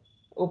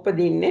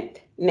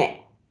උපදින්නෙත්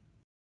නැහැ.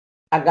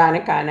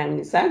 අගාන කාණන්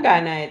නිසා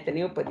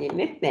ගානායතනෙ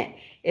උපදින්නෙත් නැහැ.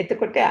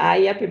 එතකොට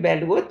ආයි අපි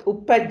බැලුවොත්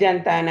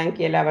උපජ්ජන්තානං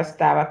කියලා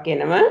අවස්ථාවක්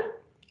එනවා.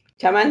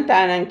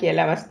 චමන්තානං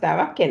කියලා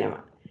අවස්ථාවක්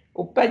එනවා.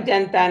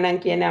 උපජ්ජන්තානං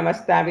කියන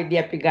අවස්ථාවේදී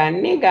අපි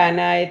ගන්නේ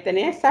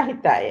ගානායතනය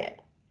සහිතය.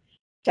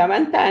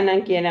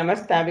 චවන්තානං කියන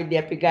අවස්ථාවේදී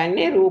අපි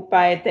ගන්නේ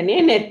රූපායතනය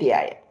නැති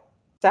අය.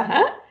 සහ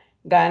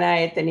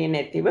ගානායතනය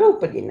නැතිව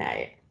උපදින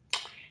අය.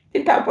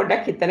 ඉතින් තව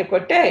පොඩ්ඩක්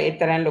හිතනකොට ඒ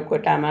තරම්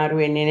ලොකුවට අමාරු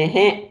වෙන්නේ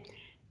නැහැ.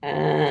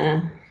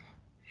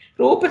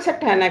 රූප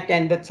සටහනක්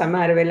ඇන්දොත්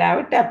සමහර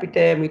වෙලාවට අපිට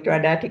මිට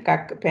වඩා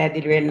ටිකක්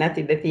පැහැදිලි වෙන්නත්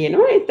ඉඩ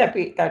තියෙනවා. ඒත්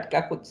අපි තව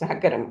ටිකක් උත්සාහ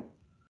කරමු.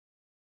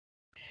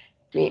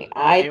 මේ ඒ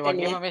ආයතනය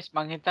වගේම මෙස්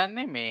මං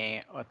හිතන්නේ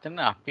මේ ඔතන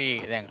අපි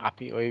දැන්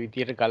අපි ওই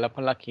විදියට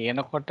ගලපලා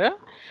කියනකොට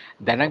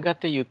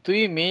දැනගත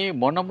යුතුයි මේ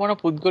මොන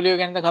පුද්ගලයෝ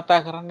ගැනද කතා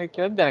කරන්නේ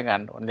කියලා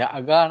දැනගන්න ඕනේ. දැන්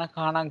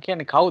අගානකාණන්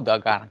කියන්නේ කවුද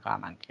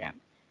අගානකාණන්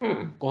කියන්නේ?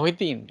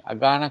 කොහෙද ඉන්නේ?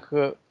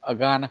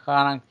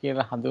 අගානකාණන්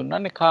කියලා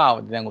හඳුන්වන්නේ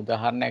කාවද? දැන්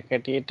උදාහරණයක්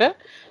හැටියට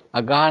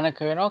අගානක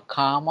වෙනවා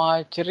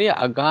කාමාචරය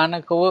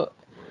අගානකව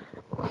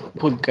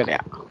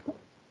පුද්ගලයා.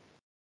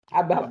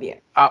 අභව්‍ය.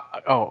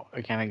 ඔව්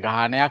ඒ කියන්නේ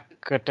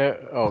ගානයකට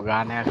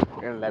ගානයක්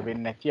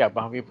ලැබෙන්නේ නැති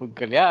අභව්‍ය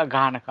පුද්ගලයා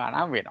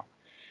ගානකාණන් වෙනවා.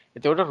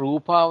 එතකොට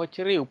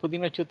රූපාවචරයේ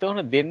උපදින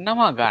චුතවන දෙන්නම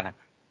අගානක.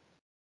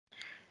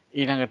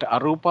 ඊළඟට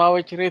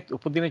අරූපාවචරයේ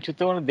උපදින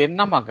චුතවන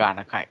දෙන්නම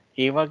අගානකයි.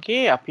 ඒ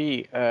වගේ අපි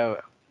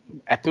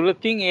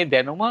ඇතුළතින් ඒ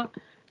දැනුම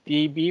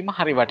තිබීම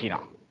හරි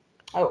වටිනවා.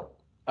 ඔව්.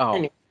 ඔව්.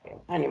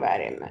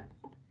 අනිවාර්යෙන්ම.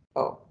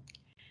 ඔව්.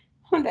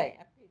 හොඳයි.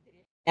 අපි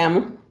ඉදිරියට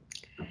යමු.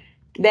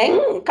 දැන්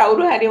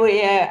කවුරු හරි ඔය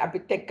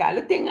අපිත් එක්ක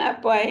අලුතෙන්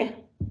ආපු අය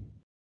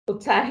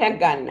උත්සාහයක්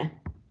ගන්න.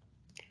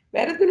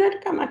 වැරදුනට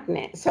කමක්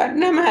නැහැ.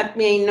 ස්වර්ණ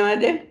මහත්මිය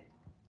ඉන්නවද?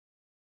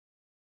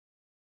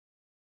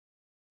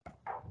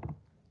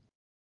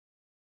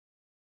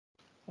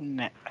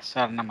 නෑ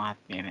ස්වර්ණ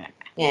මහත්මිය නෑ.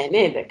 නෑ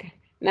නේද?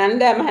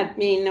 නන්දා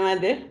මහත්මිය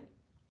ඉන්නවද?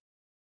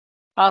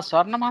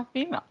 ස්වර්ණ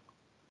මහත්මිය ඉන්නවා.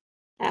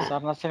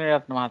 ස්වර්ණ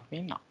සෙනරත්න මහත්මිය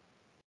ඉන්නවා.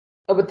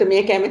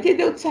 ඔබතුමිය කැමතිද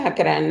උත්සාහ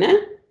කරන්න?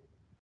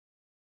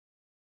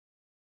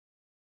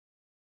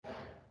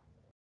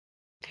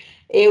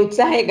 ඒ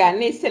උත්සාහය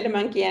ගන්න ඉස්සෙල්ල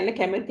මං කියන්න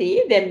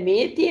කැමතියි දැන්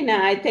මේ තියෙන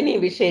ආයතනය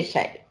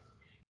විශේෂයි.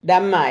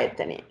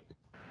 ධම්මායතනය.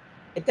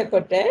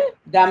 එතකොට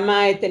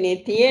ධම්මායතනයේ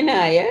තියෙන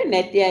අය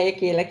නැති අය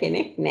කියලා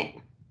කෙනෙක්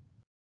නැහැ.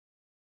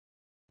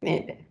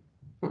 නේද?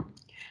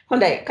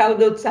 හොඳයි.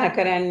 කවුද උත්සාහ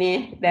කරන්නේ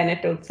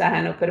දැනට උත්සාහ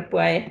නොකරපු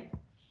අය?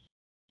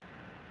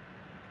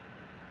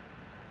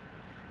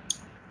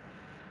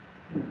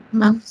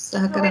 මම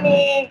උත්සාහ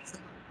කරන්නේ.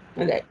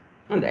 හොඳයි.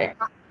 හොඳයි.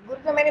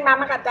 ගුරුතුමනි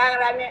මම කතා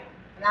කරන්නේ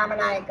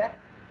නාමනායක.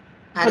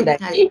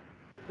 හොඳයි.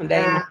 හොඳයි.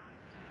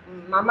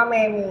 මම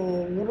මේ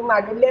ගුරු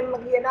මඩුල්ලෙන්ම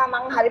කියනවා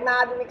මං හරිම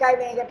ආධුනිකයි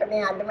මේකට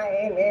මේ අද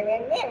මේ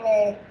වෙන්නේ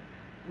මේ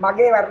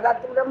මගේ වරදක්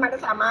තිබුණොත්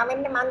මට සමා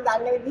වෙන්න මං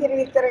දන්න විදිහට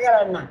විස්තර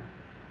කරන්න.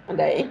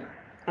 හොඳයි.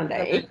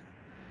 හොඳයි.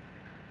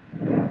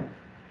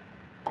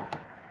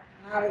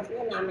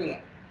 ආරසිය නාමය.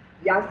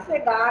 යස්ස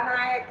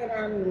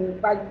ගානායකනං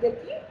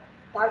උපජ්ජති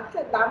තස්ස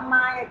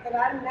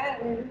ධම්මායකනං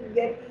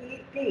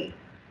නිරුද්ධති.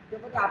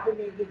 ඒක අපි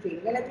මේක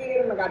සිංහල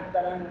තේරුම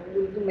ගත්තා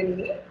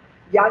ගුරුතුමනි.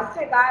 යස්ස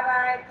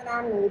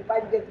ගානායතනං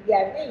උපජ්ජති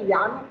කියන්නේ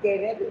යම්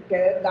කෙනෙකුට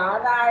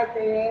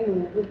ගානායතනේ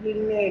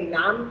නුදුන්නේ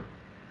නම්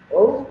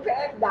ඔහුට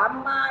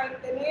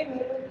ධම්මායතනේ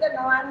නිරුද්ධ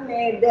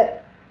නොවන්නේද?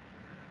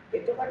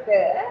 එතකොට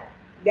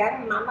දැන්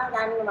මම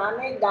ගන්නවා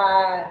මේ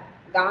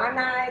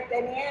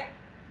ගානායතනේ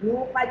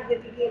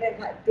නූපජ්ජති කියන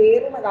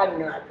තේරුම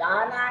ගන්නවා.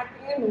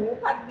 ගානායතනේ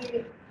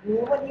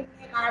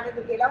නූපදින්නේ කාටද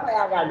කියලා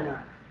හොයා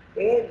ගන්නවා.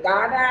 ඒ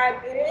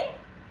ගානායතනේ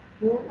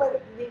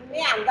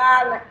නූපදින්නේ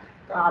අගාන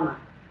කාම.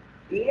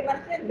 ඊට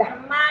පස්සේ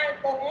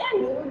ධම්මායතනය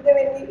නිරුද්ධ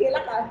වෙන්නේ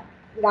කියලා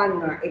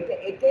ගන්නවා.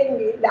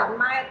 එතෙන්දී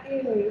ධම්මායතනය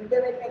නිරුද්ධ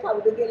වෙන්නේ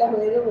කවුද කියලා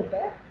හොයනකොට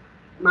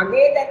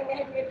මගේ දැනුම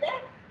හැටියට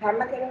හැම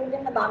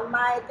කෙනෙකුටම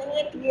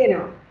ධම්මායතනය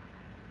තියෙනවා.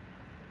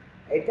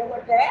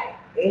 එතකොට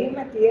එහෙම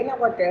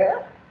තියෙනකොට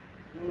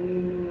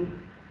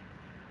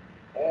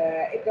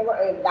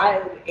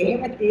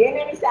එහෙම තියෙන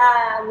නිසා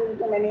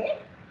ගුරුතුමනි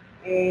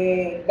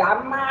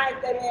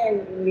ධම්මායතනය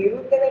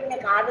නිරුද්ධ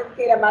වෙන්නේ කාටද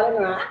කියලා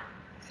බලනවා.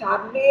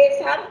 සබ්බේ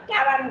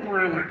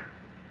සංචවන්තාන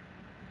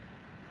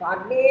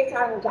සබ්බේ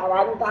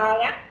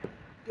සංචවන්තාය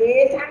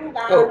තේ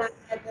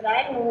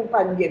සංගානාතරයි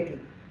නූපජ්ජති.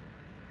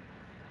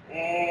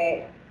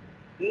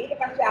 ඊට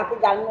පස්සේ අපි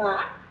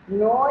ගන්නවා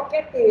නොච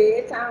තේ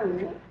සං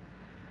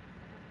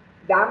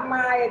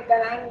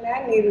ධම්මායතනං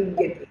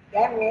නිරුද්ධති.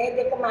 දැන් මේ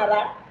දෙකම අර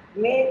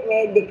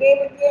මේ දෙකේම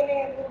තියෙන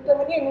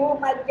මුතුමනේ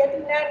නූපජ්ජති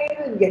නා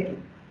නිරුද්ධති.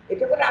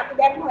 එතකොට අපි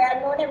දැන්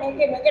හොයන්න ඕනේ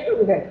මේකේ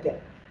නෙගටිව් පැත්ත.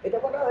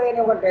 එතකොට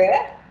හොයනකොට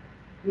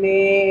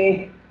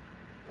මේ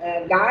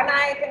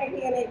ගානායතන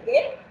කියන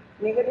එකේ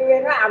නෙගටිව්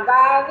වෙන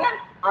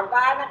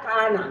අගාන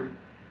කාණං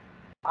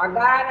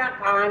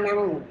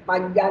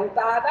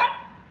පජ්ජන්තාද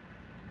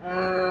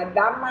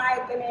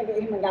ධම්මායතනේ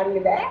එහෙම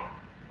ගන්න බෑ.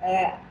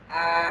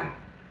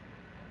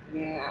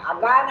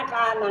 අගාන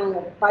කාණං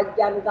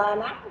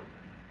පජ්ජන්තාන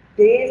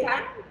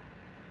තේසං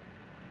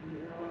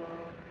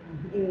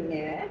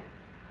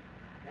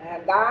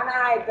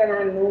ගානායතන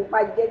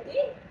නූපජ්ජති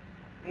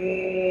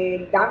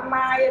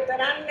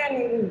ධම්මායතනං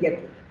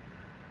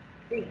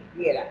නිරුද්ධති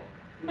කියලා.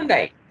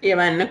 හොඳයි.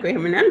 කියවන්නකො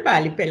එහෙමනම්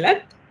පාලි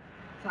පෙළත්.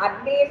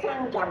 සබ්බේසං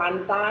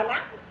චමන්තානං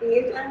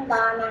තේසං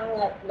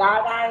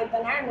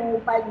දානායතන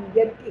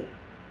නූපජ්ජති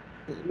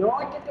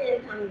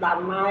නොචතේසං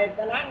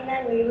ධම්මායතනං න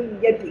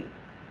නිරුජ්ජති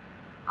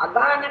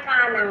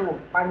අගානකානං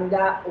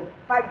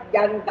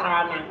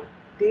uppajjantānaං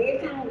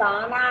තේසං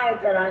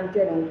දානායතනං ච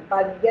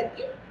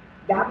නූපජ්ජති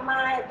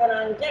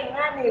ධම්මායතනං ච න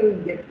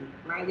නිරුජ්ජති.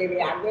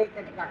 මගේ අගේක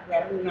ටිකක්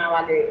වැරදුනා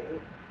වගේ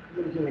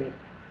දුරුමනේ.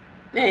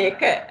 නෑ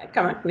ඒක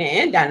කමක්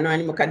නෑ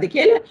දන්නවනේ මොකද්ද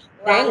කියලා.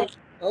 දැන්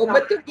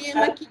ඔබතුමියම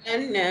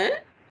කියන්න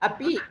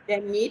අපි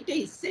දැන් මීට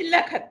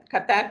ඉස්සෙල්ලා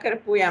කතා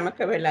කරපු යමක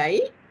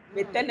වෙලයි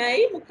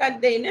මෙතනයි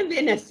මොකද්ද එන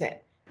වෙනස?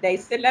 දැන්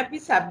ඉස්සෙල්ලා අපි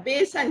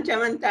සබ්බේ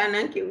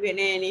සංචමන්තානං කිව්වේ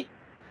නෑනේ.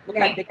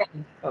 මොකද්ද?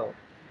 ඔව්.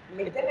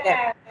 මෙතන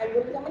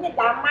දුරුමනේ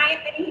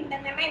ධම්මායතනෙ හින්දා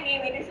තමයි මේ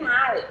වෙනස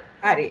ආවේ.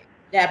 හරි.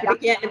 දැන් අපිට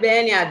කියන්න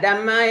බෑනේ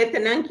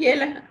අධම්මායතනං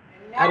කියලා.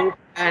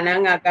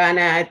 අරුණං අකාන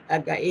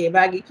ඒ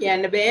වගේ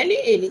කියන්න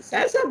බෑනේ. ඒ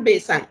නිසා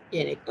සබ්බේසං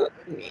කියන එක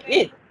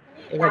නේද?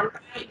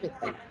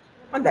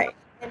 හොඳයි.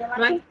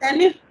 මම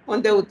හිතන්නේ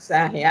හොඳ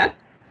උත්සාහයක්.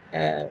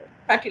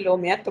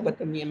 පටිලෝමයක්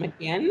ඔබතුමියම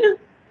කියන්න.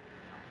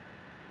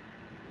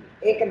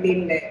 ඒක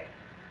දෙන්න.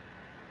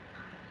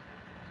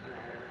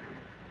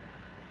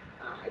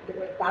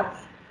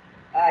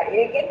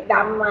 ඒකේ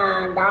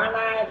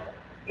දානාය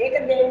ඒක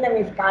දෙන්න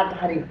මිස් කාට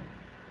හරි.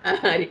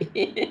 හරි.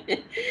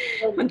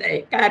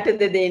 හොඳයි.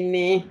 කාටද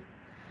දෙන්නේ?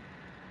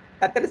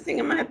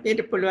 සතරසිංහ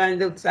මහත්මියට පුළුවන්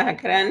ද උත්සාහ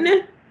කරන්න?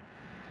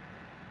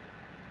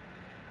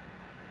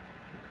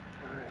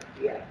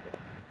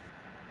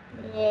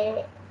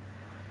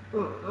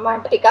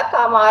 මට ටිකක්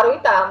අමාරුයි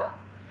තාම.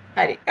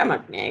 හරි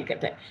කමක් නෑ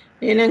ඒකට.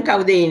 එහෙනම්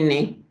කවුද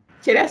ඉන්නේ?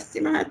 චිරස්ති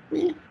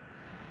මහත්මිය.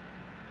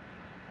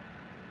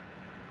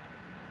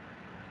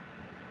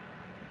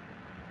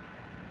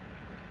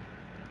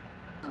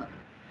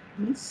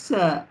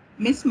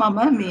 මිස් මම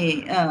මේ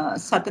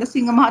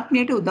සතරසිංහ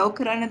මහත්මියට උදව්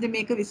කරන්නද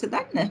මේක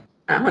විසඳන්න?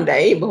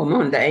 හොඳයි බොහොම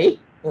හොඳයි.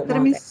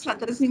 මිස්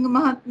සතරසිංහ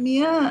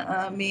මහත්මිය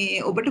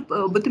මේ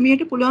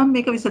ඔබතුමියට පුළුවන්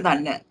මේක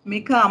විසඳන්න.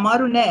 මේක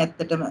අමාරු නෑ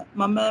ඇත්තටම.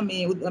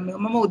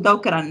 මම උදව්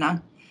කරන්නම්.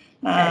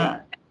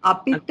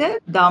 අපිට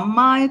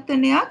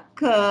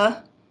ධම්මායතනයක්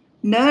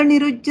න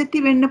නිරුජ්ජති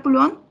වෙන්න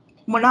පුළුවන්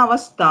මොන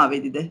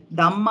අවස්ථාවේදීද?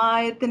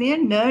 ධම්මායතනය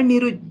න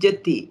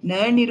නිරුජ්ජති. න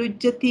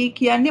නිරුජ්ජති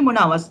කියන්නේ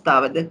මොන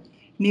අවස්ථාවද?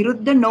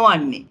 නිරුද්ධ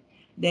නොවන්නේ.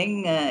 දැන්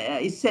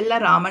ඉස්සෙල්ලා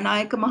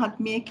රාමනායක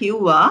මහත්මිය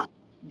කිව්වා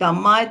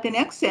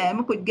ධම්මායතනයක් සෑම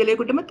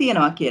පුද්ගලයෙකුටම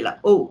තියෙනවා කියලා.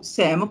 ඔව්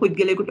සෑම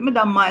පුද්ගලයෙකුටම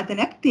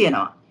ධම්මායතනයක්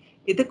තියෙනවා.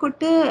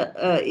 එතකොට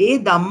ඒ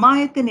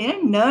ධම්මායතනය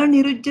න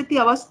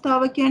නිරුද්ධති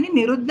අවස්ථාව කියන්නේ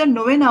නිරුද්ධ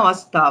නොවන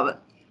අවස්ථාව.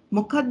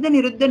 මොකද්ද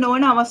නිරුද්ධ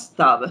නොවන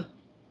අවස්ථාව?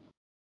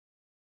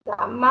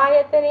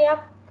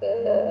 ධම්මායතනයක්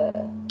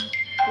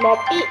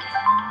නැති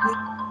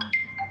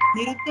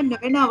නිරුද්ධ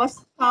නොවන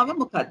අවස්ථාව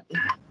මොකද්ද?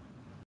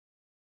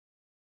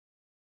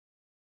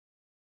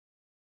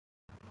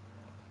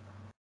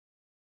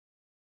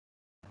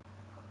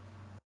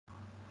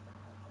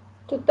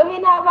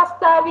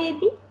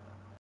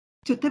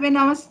 චුත වෙන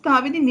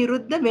අවස්ථාවේදී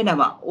නිරුද්ධ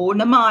වෙනවා.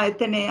 ඕනම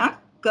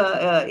ආයතනයක්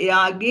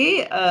එයාගේ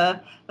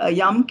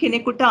යම්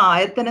කෙනෙකුට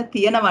ආයතන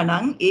තියෙනවා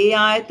නම් ඒ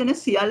ආයතන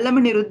සියල්ලම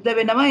නිරුද්ධ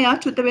වෙනවා එයා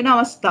චුත වෙන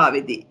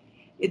අවස්ථාවේදී.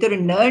 ඒතර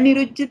න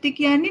නිරුද්ධති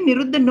කියන්නේ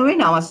නිරුද්ධ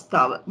නොවන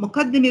අවස්ථාව.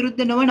 මොකද්ද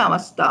නිරුද්ධ නොවන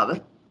අවස්ථාව?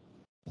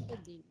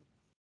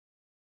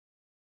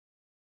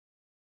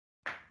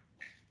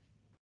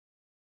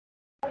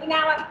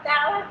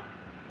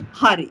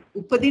 හරි.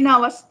 උපදින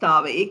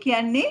අවස්ථාව. ඒ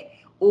කියන්නේ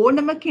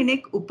ඕනම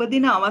කෙනෙක්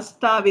උපදින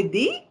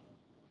අවස්ථාවේදී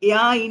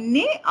එයා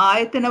ඉන්නේ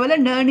ආයතනවල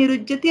න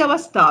නිරුද්ධති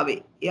අවස්ථාවේ.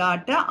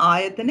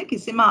 එයාට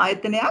කිසිම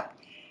ආයතනයක්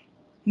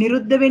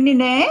නිරුද්ධ වෙන්නේ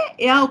නැහැ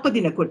එයා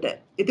උපදිනකොට.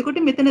 එතකොට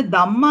මෙතන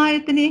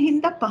ධම්මායතනයේ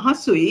හින්දා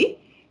පහසුයි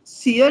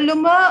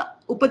සියලුම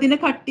උපදින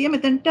කට්ටිය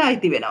මෙතනට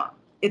අයිති වෙනවා.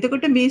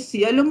 එතකොට මේ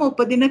සියලුම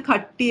උපදින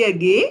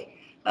කට්ටියගේ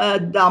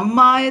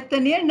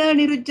ධම්මායතනය න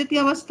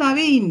නිරුද්ධති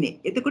අවස්ථාවේ ඉන්නේ.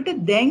 එතකොට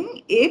දැන්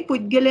ඒ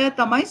පුද්ගලයා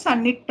තමයි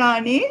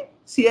සන්නිට්ඨානයේ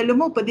සියලුම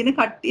උපදින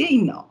කට්ටිය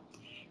ඉන්නවා.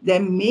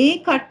 දැන් මේ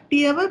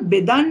කට්ටියව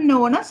බෙදන්න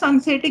ඕන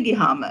සංසයට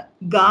ගියාම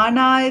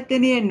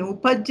ගානායතනයේ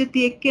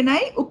නූපජ්ජති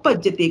එක්කෙනයි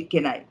උපජ්ජති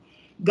එක්කෙනයි.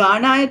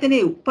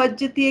 ගානායතනයේ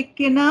උපජ්ජති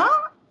එක්කෙනා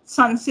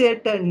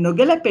සංසයට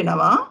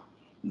නොගැලපෙනවා.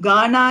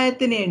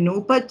 ගානායතනයේ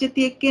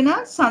නූපජ්ජති එක්කෙනා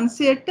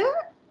සංසයට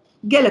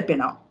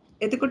ගැලපෙනවා.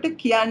 එතකොට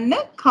කියන්න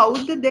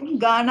කවුද දැන්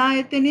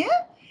ගානායතනය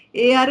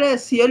ඒ අර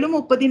සියලුම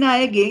උපදින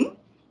අයගෙන්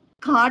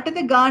කාටද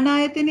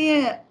ගානායතනය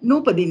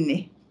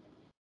නූපදින්නේ?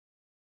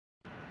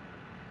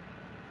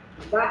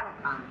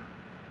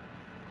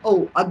 ඔව්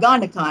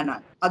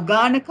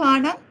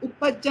අගානකානං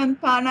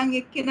උපජ්ජන්තානං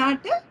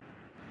එක්කෙනාට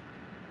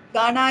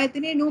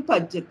ගානායතනේ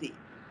නූපජ්ජති.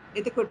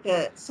 එතකොට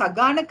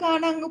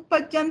සගානකානං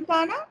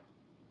උපජ්ජන්තානං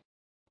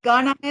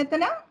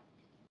ගානායතන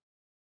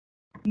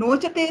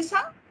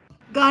නෝචතේසං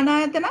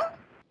ගානායතන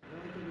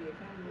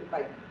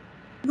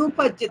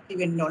නූපජ්ජති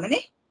වෙන්න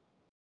ඕනනේ.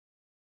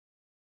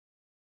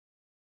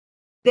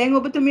 දැන්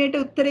ඔබතුමියට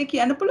උත්තරේ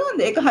කියන්න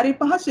පුළුවන්ද? ඒක හරි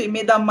පහසුයි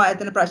මේ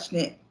ධම්මායතන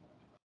ප්‍රශ්නේ.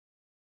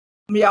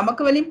 යමක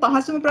වලින්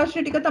පහසුම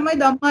ප්‍රශ්න ටික තමයි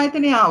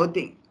ධම්මායතනයේ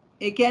ආවොතින්.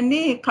 ඒ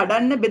කියන්නේ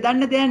කඩන්න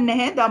බෙදන්න දෙයක්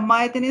නැහැ.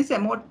 ධම්මායතනයේ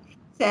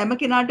සෑම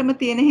කෙනාටම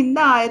තියෙන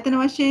හින්දා ආයතන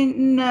වශයෙන්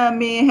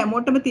මේ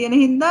හැමෝටම තියෙන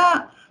හින්දා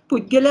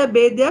පුද්ගල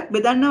ભેදයක්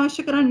බෙදන්න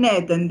අවශ්‍ය කරන්නේ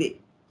නැහැ එතනදී.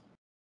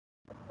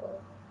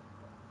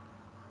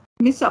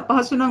 මිස්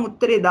අපහසු නම්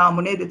උත්තරේ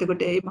දාමු නේද?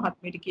 එතකොට ඒ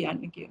මහත්මියට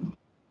කියන්න කියමු.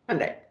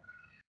 හොඳයි.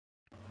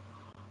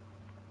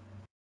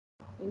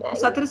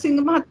 සතර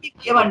සිංහ මහත්මිය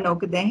කියවන්න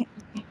ඕක දැන්.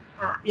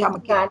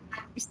 යමක.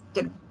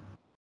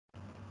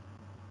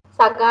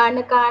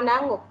 සගානකානං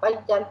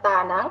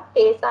උපජ්ජන්තානං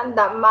තේසං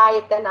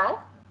ධම්මායතනං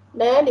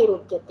න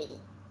නිරුච්ඡති.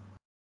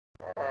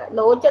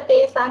 නොච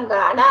තේසං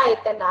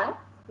ගානායතනං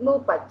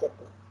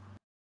නූපජ්ජති.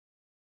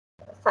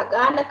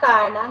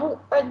 සගානකානං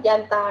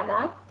උපජ්ජන්තානං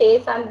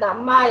තේසං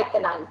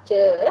ධම්මායතනං ච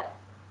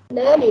න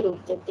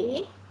නිරුච්ඡති.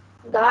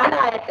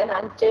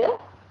 ගානායතනං ච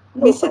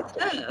මිස්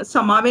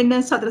සමාවෙන්න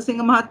සතර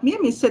සිංහ මහත්මිය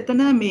මිස්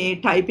එතන මේ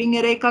ටයිපින්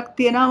එරර් එකක්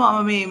තියෙනවා.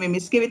 මම මේ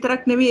මිස්ගේ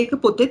විතරක් නෙවෙයි ඒක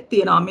පොතෙත්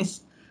තියෙනවා මිස්.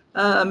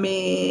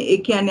 මේ ඒ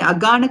කියන්නේ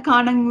අගාන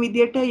කාණන්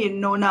විදියට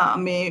එන්න ඕන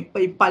මේ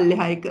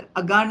පල්ලෙහා එක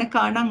අගාන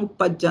කාණන්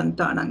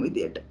උපජ්ජන්තාණන්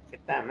විදියට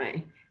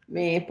තමයි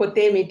මේ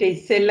පොතේ මීට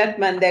ඉස්සෙල්ලත්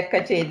මම දැක්ක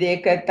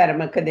ඡේදයක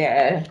තරමක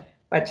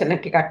වචන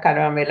ටිකක්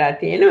කලවම් වෙලා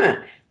තියෙනවා.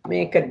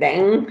 මේක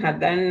දැන්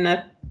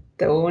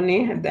හදන්නත්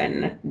ඕනේ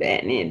හදන්නත් බෑ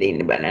නේද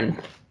ඉන්න බලන්න.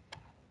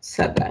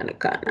 සගාන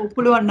කාණන්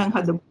පුළුවන් නම්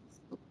හදමු.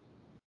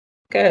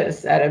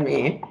 අර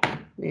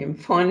මේ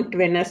ෆොන්ට්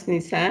වෙනස්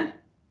නිසා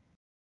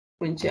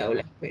පුංචි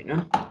අවුලක්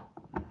වෙනවා.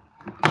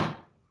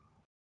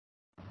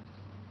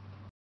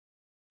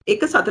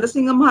 ඒක සතර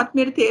සිංහ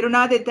මහත්මියට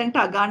තේරුණාද එතනට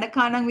අගාන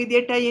කාණන්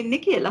විදියට යන්නේ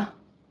කියලා?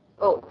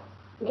 ඔව්.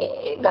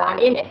 මේ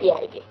ගානේ නැති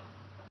අයගේ.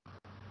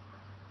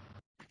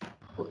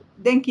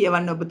 දැන්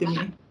කියවන්න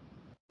ඔබතුමිය.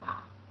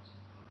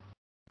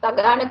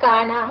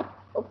 සගානකානං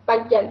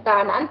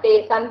උපජ්ජන්තානං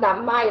තේසං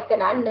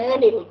ධම්මායතනං න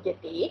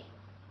නිරුච්ඡති.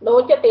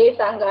 නොච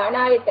තේසං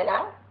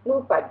ගානායතනං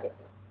නූපජ්ජති.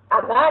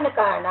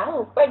 අගානකානං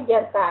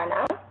උපජ්ජන්තානං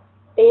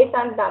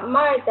තේසං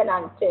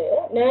ධම්මායතනං ච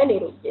න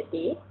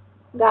නිරුච්ඡති.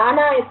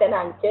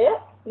 ගානායතනං ච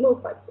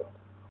නූපජ්ජති.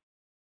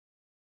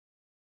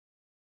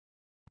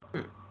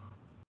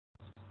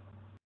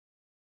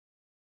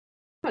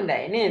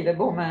 හොඳයි නේද?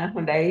 බොහොම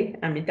හොඳයි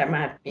අමිත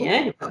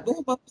මහත්මිය.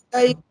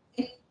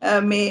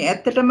 මේ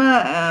ඇත්තටම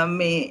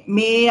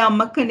මේ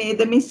යමක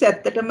නේද මිස්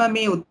ඇත්තටම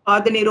මේ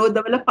උත්පාද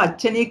නිරෝධවල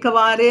පච්චනීක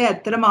වාරය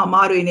ඇත්තටම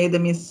අමාරුයි නේද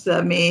මිස්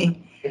මේ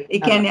ඒ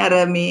කියන්නේ අර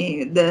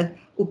මේ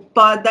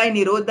උත්පාදයි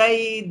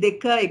නිරෝධයි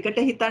දෙක එකට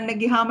හිතන්න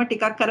ගියාම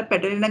ටිකක් අර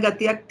පැටලෙන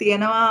ගතියක්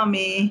තියෙනවා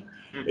මේ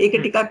ඒක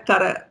ටිකක්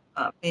අර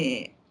මේ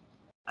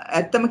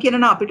ඇත්තම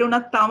කියනවා අපිට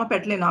උනත් තාම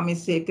පැටලෙනවා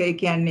මිස් ඒක ඒ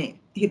කියන්නේ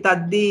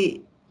හිතද්දී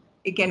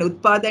ඒ කියන්නේ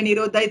උත්පාදයි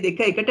නිරෝධයි දෙක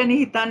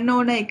එකටනේ හිතන්න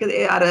ඕන ඒක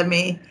අර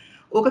මේ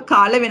ඕක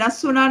කාලේ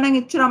වෙනස් වුණා නම්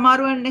එච්චර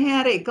අමාරුවක් නැහැ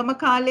අර එකම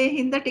කාලයේ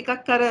හින්දා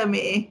ටිකක් අර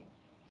මේ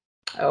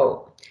ඔව්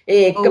ඒ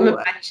එකම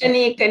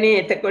පච්චනීකනේ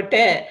එතකොට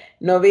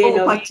නොවේ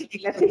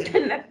කියලා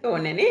හිතන්නත්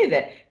ඕනේ නේද?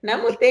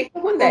 නමුත් ඒක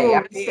හොඳයි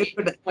අපේ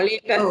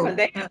මොළයටත්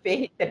හොඳයි අපේ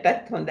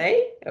හිතටත් හොඳයි.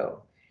 ඔව්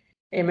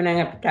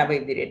එහෙමනම් අපි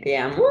තව ඉදිරියට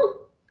යමු.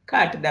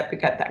 කාටද අපි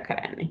කතා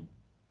කරන්නේ?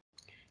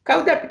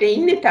 කවුද අපිට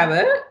ඉන්නේ තව?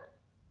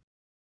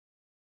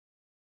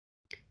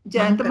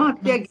 ජයන්ත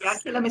මහත්තයා ගියා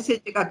කියලා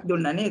මෙසේජ් එකක්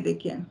දුන්නා නේද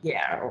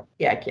කියන්නේ?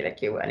 ගියා කියලා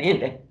කිව්වා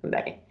නේද?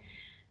 හොඳයි.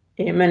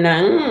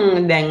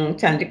 එහෙමනම් දැන්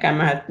චන්ද්‍රිකා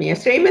මහත්මිය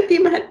ශ්‍රීමති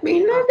මහත්මිය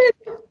ඉන්නවද?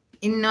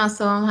 ඉන්නවා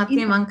සෝම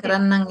මහත්මිය මම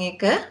කරන්නම්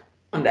ඒක.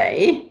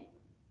 හොඳයි.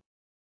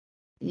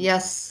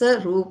 යස්ස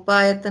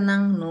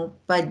රූපායතනං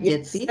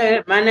නූපජ්ජති.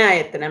 මන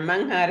ආයතන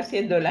මං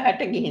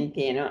 412ට ගිහින්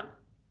තියෙනවා.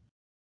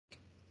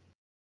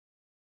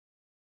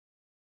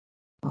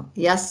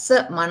 යස්ස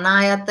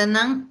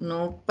මනායතනං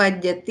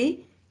නූපජ්ජති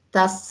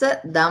තස්ස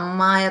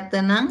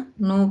ධම්මායතනං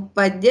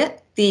නූපජ්ජ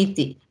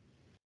තීති.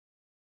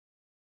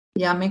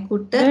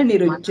 යමෙකුට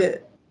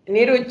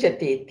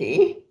නිරුච්ඡති.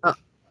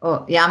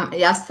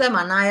 යස්ස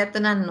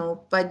මනායතනං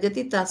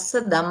නූපජ්ජති තස්ස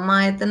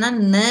ධම්මායතනං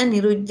න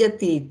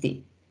නිරුජ්ජති.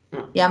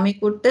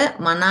 යමෙකුට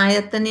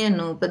මනායතනය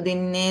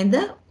නූපදින්නේද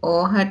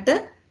ඕහට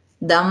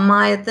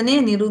ධම්මායතනය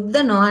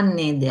නිරුද්ධ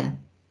නොවන්නේද.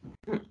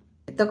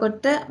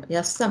 එතකොට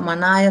යස්ස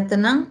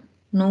මනායතනං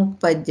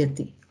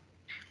නූපජ්ජති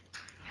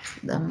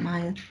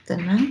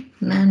ධම්මායතනං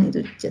න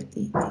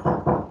නිරුච්ඡති.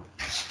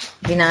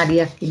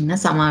 විනාඩියක් ඉන්න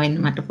සමාවෙන්න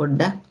මට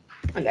පොඩ්ඩක්.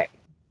 හොඳයි.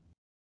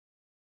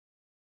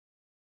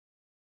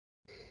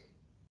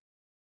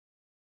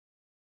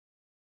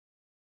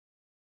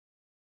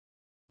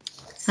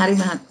 හරි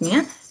මහත්මිය.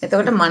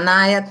 එතකොට මන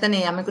ආයතනය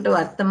යමෙකුට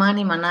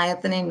වර්තමානයේ මන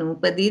ආයතනය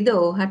නූපදීද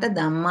ඕහට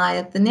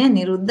ධම්මායතනය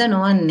නිරුද්ධ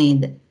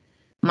නොවන්නේද.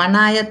 මන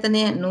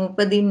ආයතනය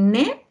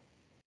නූපදින්නේ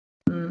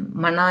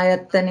මන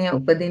ආයතනය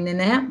උපදින්නේ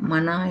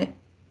නැහැ.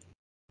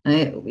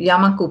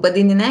 යමක්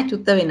උපදින්නේ නැහැ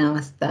චුත වෙන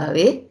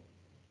අවස්ථාවේ.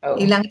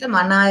 ඊළඟට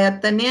මන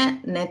ආයතනය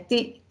නැති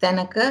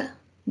තැනක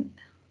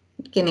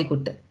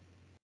කෙනෙකුට.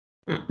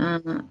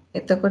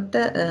 එතකොට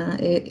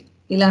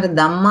ඊළඟට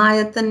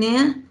ධම්මායතනය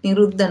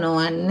නිරුද්ධ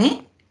නොවන්නේ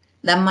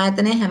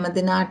ධම්මායතනය හැම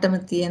දිනාටම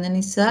තියෙන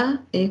නිසා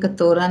ඒක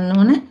තෝරන්න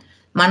ඕන.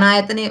 මන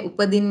ආයතනය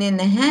උපදින්නේ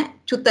නැහැ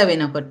චුත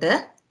වෙනකොට.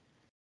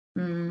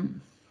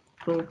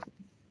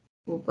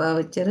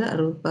 රූපාවචර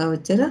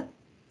අරූපාවචර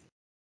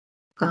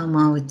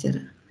කාමාවචර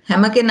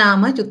හැම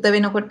කෙනාම චුත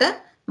වෙනකොට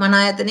මන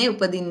ආයතනේ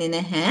උපදින්නේ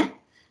නැහැ.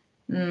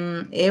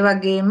 ඒ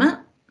වගේම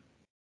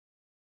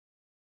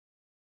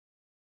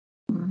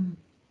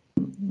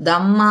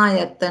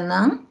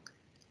ධම්මායතනං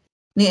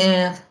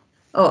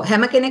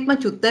හැම කෙනෙක්ම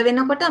චුත්ත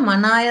වෙනකොට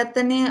මන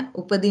ආයතනය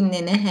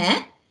උපදින්නේ නැහැ.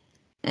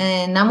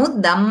 නමුත්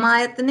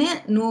ධම්මායතනය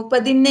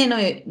නූපදින්නේ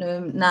නොවේ.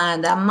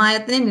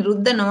 ධම්මායතනය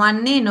නිරුද්ධ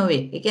නොවන්නේ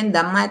නොවේ. ඒ කියන්නේ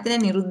ධම්මායතනය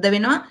නිරුද්ධ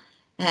වෙනවා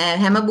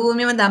හැම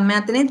භූමියම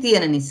ධම්මායතනේ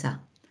තියෙන නිසා.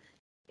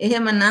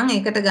 එහෙමනම්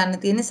ඒකට ගන්න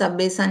තියෙන්නේ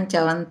සබ්බේසං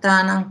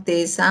චවන්තානං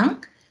තේසං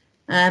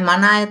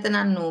මන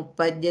ආයතනං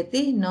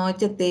නූපජ්ජති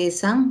නොච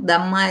තේසං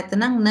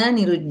ධම්මායතනං න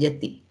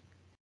නිරුද්ධති.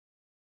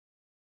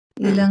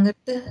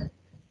 ඊළඟට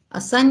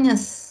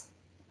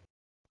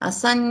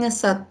අසඤ්ඤ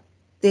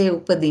සත්‍යේ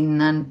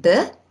උපදින්නන්ට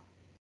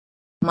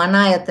මන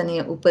ආයතනය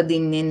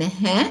උපදින්නේ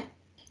නැහැ.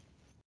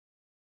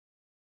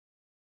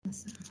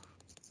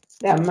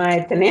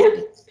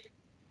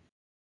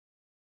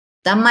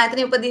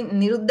 ධම්මායතනය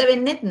නිරුද්ධ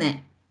වෙන්නේත්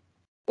නැහැ.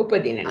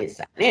 උපදින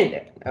නිසා නේද?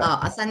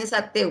 අසඤ්ඤ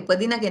සත්‍යේ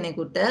උපදින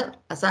කෙනෙකුට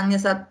අසඤ්ඤ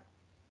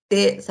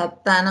සත්‍යේ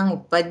සත්තානං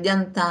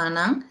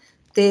uppajjantānaං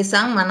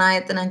තේසං මන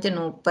ආයතනං ච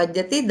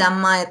නූපජ්ජති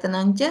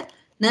ධම්මායතනං ච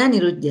න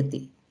නිරුද්ධති.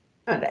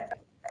 හොඳයි.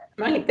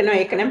 මම හිතනවා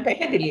ඒක නම්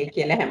පැහැදිලියි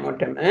කියලා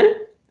හැමෝටම.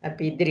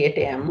 අපි ඉදිරියට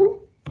යමු.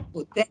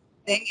 දැන්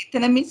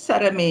එතන මිස්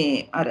අර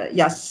මේ අර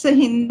යස්ස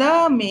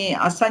හින්දා මේ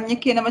අසඤ්ඤ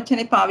කියන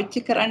වචනේ පාවිච්චි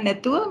කරන්නේ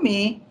නැතුව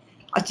මේ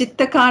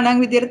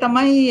අචිත්තකාණං විදියට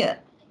තමයි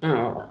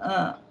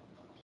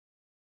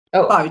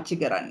පාවිච්චි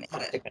කරන්නේ.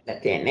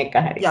 තියෙන එක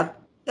හරි.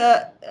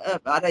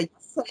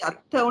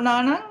 යත්ත වුණා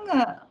නම්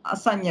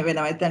අසඤ්ඤ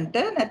වෙනවා එතනට.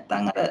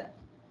 නැත්තම් අර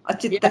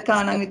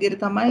අචිත්තකාණං විදියට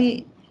තමයි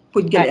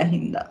පුද්ගලයා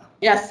හින්දා.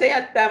 යස්ස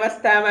යත්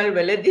අවස්ථාවල්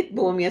වලදීත්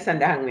භූමිය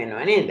සඳහන්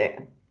වෙනවා නේද?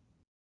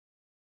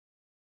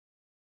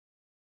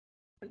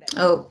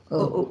 ඔව්.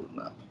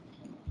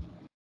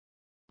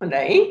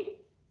 හොඳයි.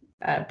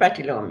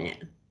 පටිලෝමය.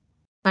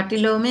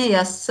 පටිලෝමේ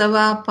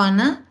යස්සවා පන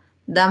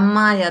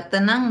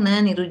ධම්මායතනං න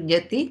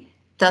නිරුද්ධති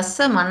තස්ස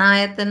මන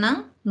ආයතනං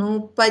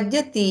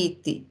නූපජ්ජති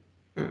इति.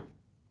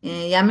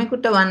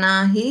 යමෙකුට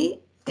වනාහි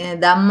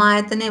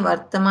ධම්මායතනේ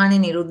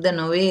වර්තමානයේ නිරුද්ධ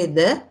නොවේද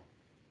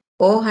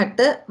ඕහට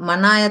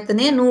මන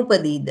ආයතනය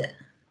නූපදීද.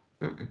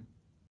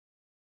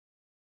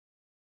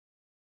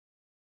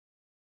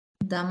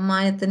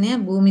 ධම්මායතනය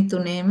භූමි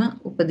තුනේම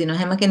උපදිනවා.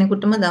 හැම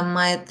කෙනෙකුටම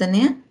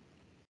ධම්මායතනය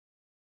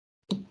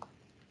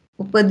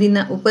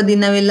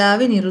උපදින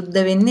වෙලාවේ නිරුද්ධ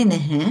වෙන්නේ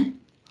නැහැ.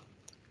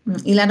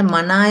 ඊළඟ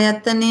මන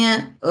ආයතනය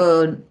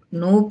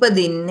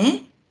නූපදින්නේ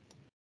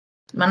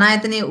මන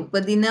ආයතනයේ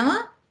උපදිනවා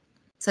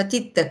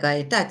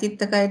සචිත්තකයට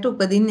අචිත්තකයට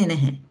උපදින්නේ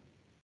නැහැ.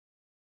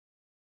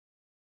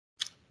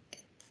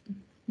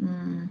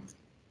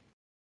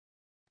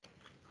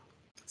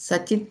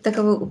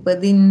 සචිත්තකව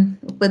උපදින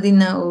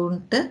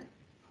උන්ට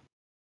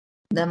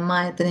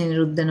ධම්මායතන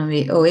නිරුද්ධ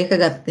නොවේ. ඔව් ඒක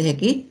ගත්ත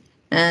හැකි.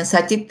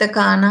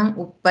 සචිත්තකානං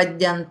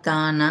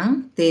uppajjantānaං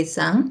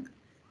තේසං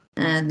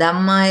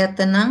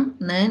ධම්මායතනං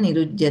න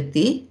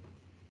නිරුද්ධති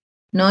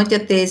නොච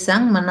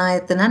තේසං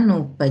මනායතනං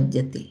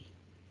නූපජ්ජති.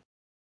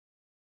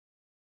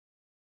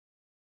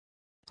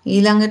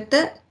 ඊළඟට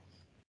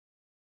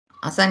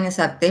අසඤ්ඤ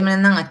සත්‍ය එහෙම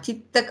නැත්නම්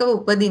අචිත්තකව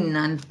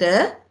උපදින්නන්ට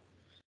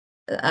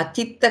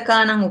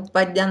අචිත්තකානං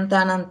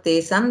uppajjantānaං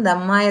තේසං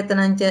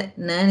ධම්මායතනං ච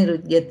න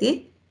නිරුද්ධති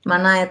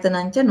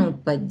මනායතනං ච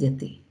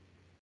නූපජ්ජති.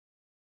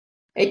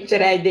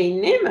 එච්චරයි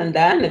දෙන්නේ මන්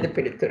දාන්නද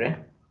පිළිතුර.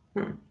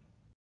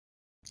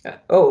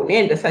 ඔව්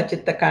නේද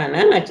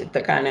සචිත්තකානං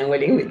අචිත්තකානං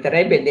වලින්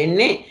විතරයි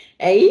බෙදෙන්නේ.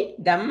 ඇයි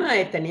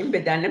ධම්මායතනෙන්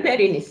බෙදන්න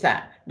බැරි නිසා.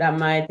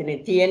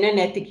 ධම්මායතනේ තියෙන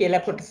නැති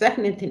කියලා කොටසක්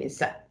නැති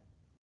නිසා.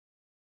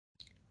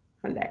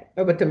 හොඳයි.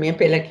 ඔබතුමිය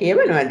පෙළ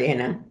කියවනවාද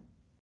එහෙනම්?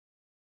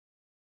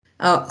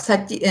 ඔව්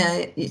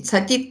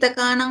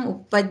සචිත්තකානං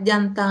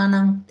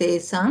uppajjantānaං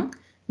තේසං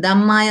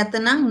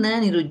ධම්මායතනං න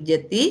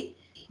නිරුද්ධති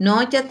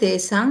නොච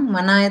තේසං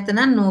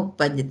මනායතනං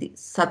නූපජ්ජති.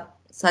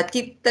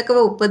 සචිත්තකව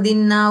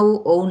උපදින්නා වූ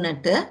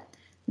ඔවුනට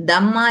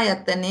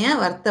ධම්මායතනය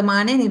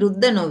වර්තමානයේ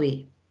නිරුද්ධ නොවේ.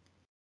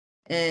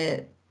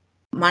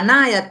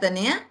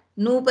 මනායතනය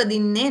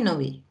නූපදින්නේ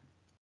නොවේ.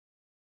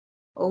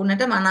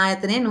 ඔවුනට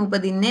මනායතනය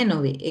නූපදින්නේ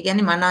නොවේ. ඒ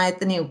කියන්නේ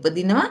මනායතනය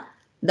උපදිනවා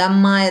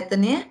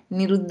ධම්මායතනය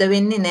නිරුද්ධ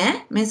වෙන්නේ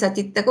නැහැ මේ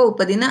සචිත්තක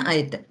උපදින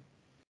අයට.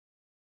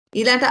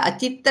 ඊළඟට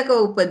අචිත්තකව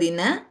උපදින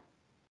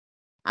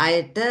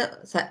අයට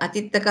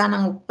අචිත්තකානං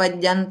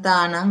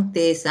uppajjantānaං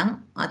තේසං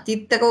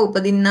අචිත්තකව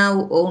උපදින්නා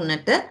වූ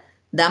ඔවුනට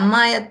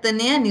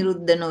ධම්මායතනය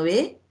නිරුද්ධ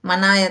නොවේ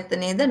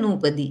මනායතනයේද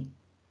නූපදී.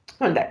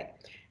 හොඳයි.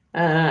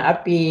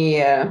 අපි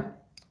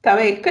තව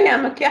එක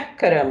යමකයක්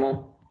කරමු.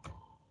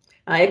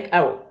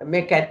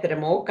 මේක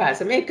ඇත්තටම ඕකාස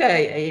මේක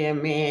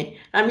මේ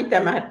අමිත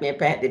මහත්මිය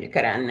පැහැදිලි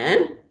කරන්න.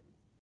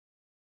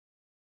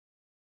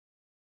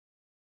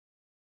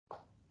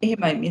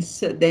 එහෙමයි මිස්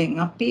දැන්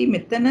අපි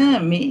මෙතන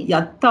මේ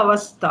යත්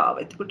අවස්ථාව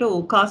එතකොට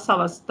ඕකාස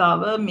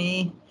අවස්ථාව මේ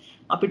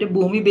අපිට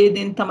භූමි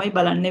ભેදයෙන් තමයි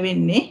බලන්න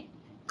වෙන්නේ.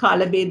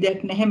 කාල ભેදයක්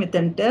නැහැ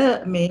මෙතනට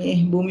මේ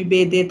භූමි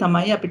ભેදය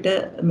තමයි අපිට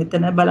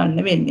මෙතන බලන්න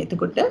වෙන්නේ.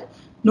 එතකොට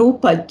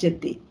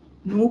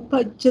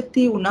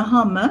නූපජ්ජති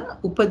වුණාම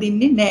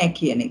උපදින්නේ නැහැ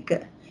කියන එක.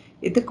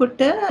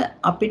 එතකොට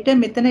අපිට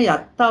මෙතන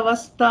යත්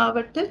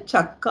අවස්ථාවට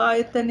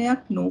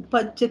චක්කායතනයක්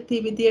නූපජ්ජති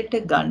විදියට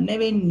ගන්න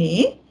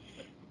වෙන්නේ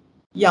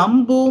යම්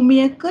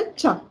භූමියක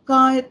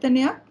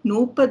චක්කායතනයක්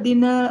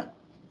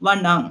නූපදිනවා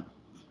නම්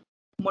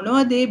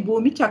මොනවද ඒ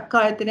භූමි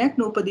චක්කායතනයක්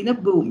නූපදින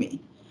භූමි.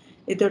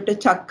 එතකොට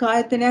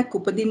චක්කායතනයක්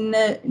උපදින්න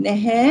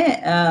නැහැ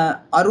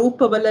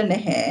අරූපවල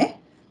නැහැ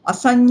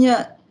අසඤ්ඤ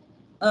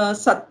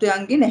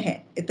සත්වයන්ගේ නැහැ.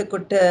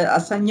 එතකොට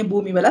අසඤ්ඤ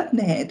භූමි වලත්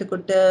නැහැ.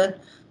 එතකොට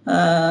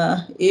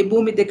ඒ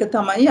භූමි දෙක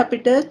තමයි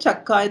අපිට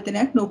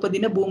චක්කායතනයක්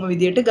නූපදින භූම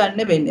විදියට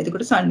ගන්න වෙන්නේ.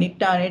 එතකොට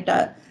සන්නිට්ඨානයට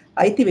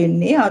අයිති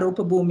වෙන්නේ අරූප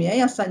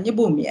භූමියයි අසඤ්ඤ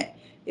භූමියයි.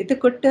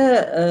 එතකොට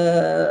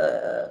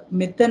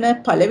මෙතන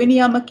පළවෙනි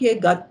යමකයේ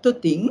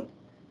ගත්තොතින්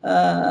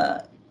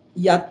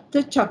යත්ත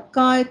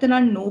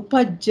චක්කායතනං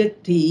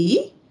නූපජ්ජති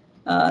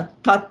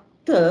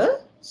තත්ත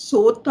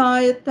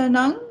සෝතායතනං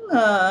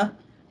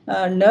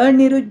න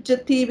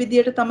නිරුජ්ජති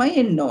විදියට තමයි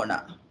එන්න ඕන.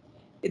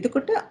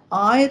 එතකොට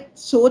ආයත්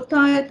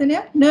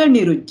සෝතායතනයක් න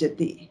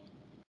නිරුජ්ජති.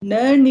 න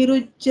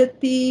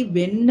නිරුජ්ජති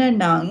වෙන්න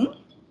නම්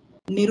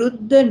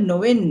නිරුද්ධ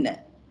නොවෙන්න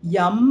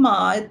යම්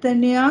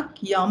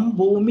ආයතනයක් යම්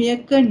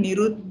භූමියක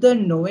නිරුද්ධ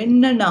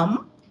නොවෙන්න නම්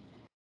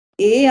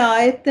ඒ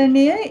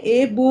ආයතනය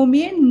ඒ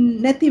භූමියෙන්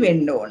නැති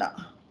වෙන්න ඕන.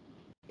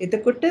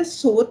 එතකොට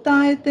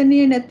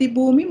සෝතායතනයේ නැති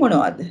භූමි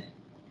මොනවද?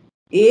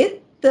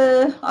 ඒත්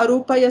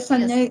අරූපය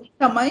සංඥා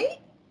තමයි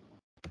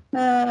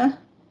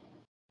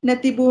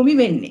නැති භූමි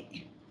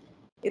වෙන්නේ.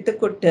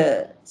 එතකොට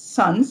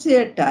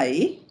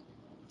සංසයටයි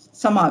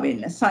සමා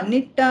වෙන්න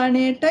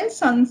සන්නිට්ඨානයටයි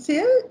සංසය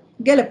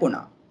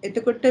ගැලපුණා.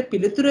 එතකොට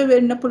පිළිතුර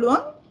වෙන්න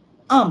පුළුවන්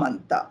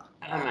ආමන්තා.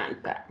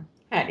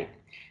 හරි.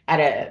 අර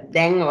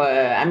දැන්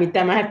අමිත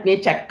මහත්මිය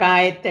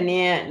චක්කායතනය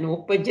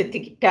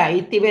නූපජ්ජතිට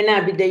අයිති වෙන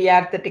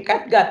අභිධේයාර්ථ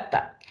ටිකක්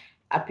ගත්තා.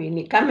 අපි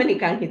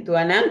නිකන්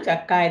හිතුවා නම්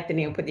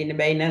චක්කායතනය උපදින්න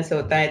බැයි නම්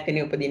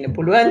සෝතායතනය උපදින්න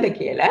පුළුවන්ද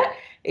කියලා.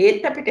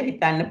 ඒත් අපිට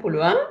හිතන්න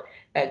පුළුවන්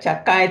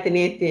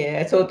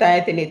චක්කායතනයේ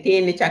සෝතායතනයේ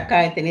තියෙන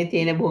චක්කායතනයේ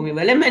තියෙන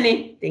භූමිවලමනේ.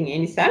 ඉතින් ඒ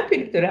නිසා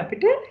පිළිතුර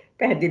අපිට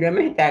පැහැදිලිවම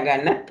හිතා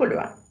ගන්නත්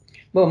පුළුවන්.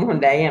 බොහොම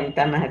හොඳයි අමිත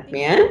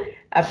මහත්මිය.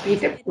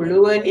 අපිට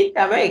පුළුවනි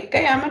තව එක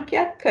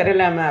යමකයක්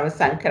කරලාම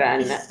අවසන්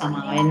කරන්න.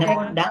 සමා වෙන්න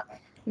පොඩ්ඩක්.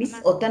 මිස්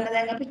ඔතන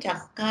දැන් අපි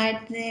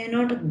චක්කායතනය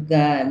වෙනකොට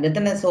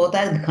මෙතන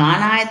සෝතා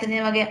ඝාන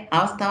ආයතනය වගේ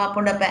අවස්ථාවක්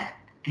පොඩ්ඩක්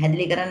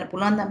පැහැදිලි කරන්න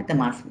පුළුවන්ද අපිට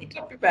මාස්මිට?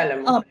 අපි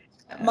බලමු.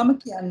 මම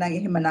කියන්නම්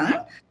එහෙමනම්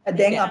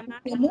දැන් අපි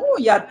කියමු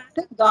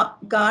යත්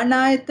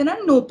ගානායතන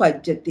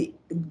නූපජ්ජති.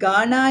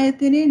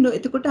 ගානායතනේ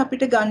එතකොට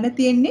අපිට ගන්න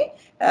තියෙන්නේ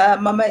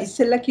මම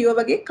ඉස්සෙල්ලා කිව්වා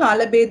වගේ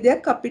කාල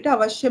ભેදයක් අපිට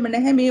අවශ්‍යම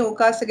නැහැ මේ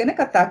ඕකාස ගැන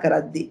කතා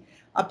කරද්දී.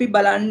 අපි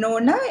බලන්න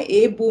ඕන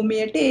ඒ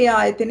භූමියට ඒ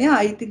ආයතනය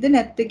අයිතිද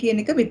නැත්ද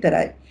කියන එක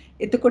විතරයි.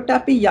 එතකොට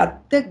අපි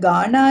යත්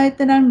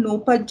ගානායතනං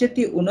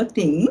නූපජ්ජති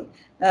උනොතින්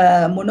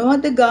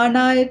මොනවද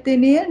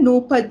ගානායතනය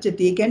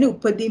නූපජ්ජති? ඒ කියන්නේ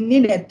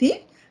උපදින්නේ නැති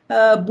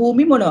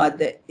භූමි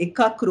මොනවද?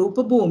 එකක් රූප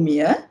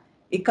භූමිය,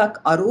 එකක්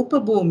අරූප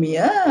භූමිය.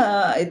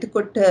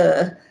 එතකොට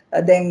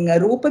දැන්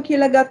රූප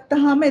කියලා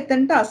ගත්තාම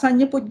එතනට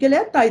අසඤ්ඤ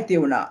පුද්ගලයාත්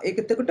අයිති වුණා. ඒක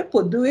එතකොට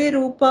පොදුවේ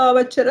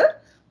රූපාවචර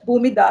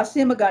භූමි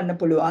 16ම ගන්න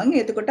පුළුවන්.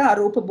 එතකොට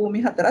අරූප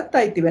භූමි 4ත්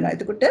අයිති වෙනවා.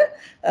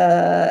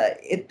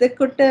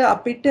 එතකොට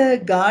අපිට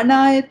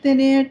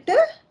ගානායතනයට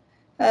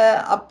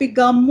අපි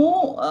ගම්මු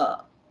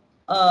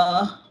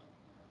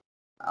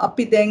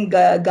අපි දැන්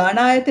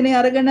ගානායතනය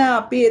අරගෙන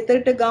අපි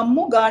එතනට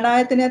ගම්මු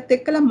ගානායතනයත්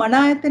එක්කලා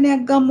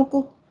මනායතනයක්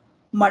ගම්මුකෝ.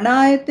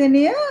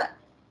 මනායතනය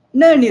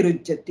න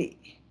නිරුජ්ජති.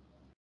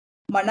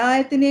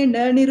 මනායතනය න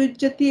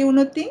නිරුජ්ජති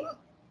වුණොතින්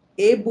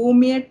ඒ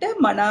භූමියට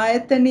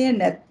මනායතනය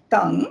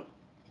නැත්තම්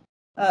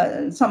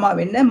සමා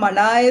වෙන්න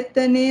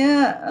මනායතනය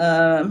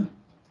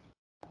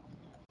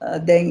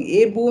දැන්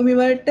ඒ භූමි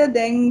වලට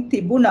දැන්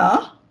තිබුණා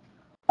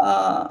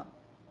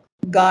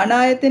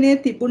ගානායතනයේ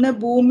තිබුණ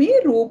භූමි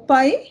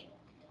රූපයි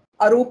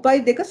අරූපයි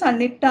දෙක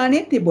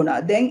සන්නිට්ඨානයේ තිබුණා.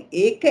 දැන්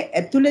ඒක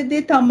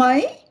ඇතුළේදී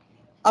තමයි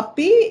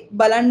අපි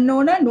බලන්න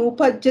ඕන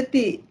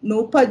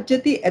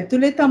නූපජ්ජති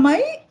ඇතුළේ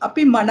තමයි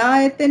අපි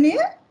මනායතනය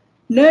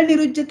න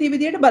නිරුජ්ජති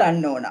විදියට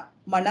බලන්න ඕන.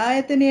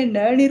 මනායතනය න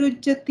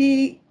නිරුජ්ජති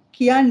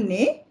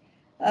කියන්නේ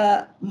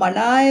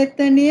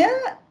මනායතනය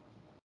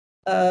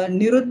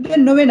නිරුද්ධ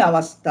නොවන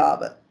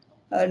අවස්ථාව.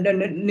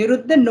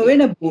 නිරුද්ධ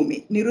නොවන භූමි.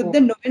 නිරුද්ධ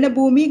නොවන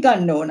භූමි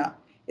ගන්න ඕන.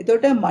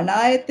 එතකොට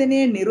මනායතනය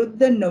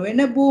නිරුද්ධ නොවන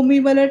භූමි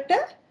වලට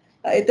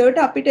එතකොට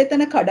අපිට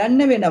එතන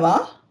කඩන්න වෙනවා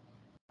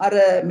අර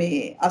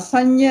මේ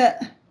අසඤ්ඤ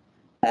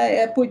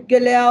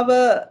පුද්ගලයාව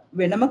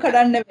වෙනම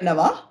කඩන්න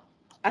වෙනවා.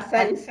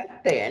 අසඤ්ඤ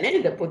සත්‍යය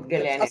නේද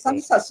පුද්ගලයා නේ.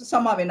 අසඤ්ඤ සස්ස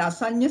සම වෙන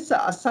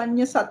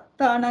අසඤ්ඤ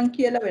සත්තානං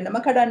කියලා වෙනම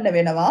කඩන්න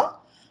වෙනවා.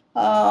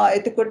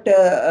 එතකොට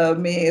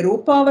මේ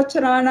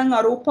රූපාවචරාණං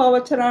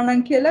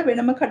අරූපාවචරාණං කියලා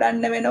වෙනම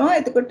කඩන්න වෙනවා.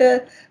 එතකොට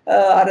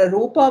අර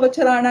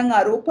රූපාවචරාණං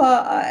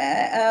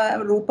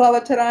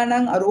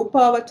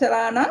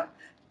අරූපාවචරාණං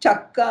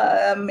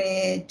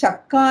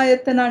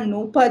චක්කායතනං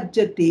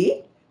නූපජ්ජති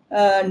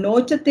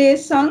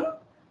නෝචතේසං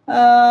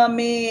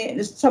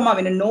මේ සම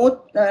වෙන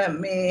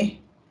මේ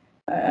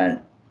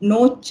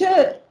නෝච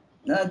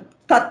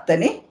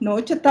තත්තනේ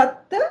නෝච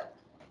තත්ත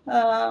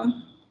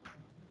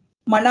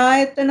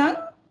මනායතනං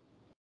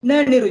න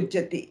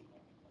නිරුජ්ජති.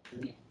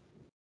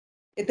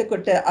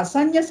 එතකොට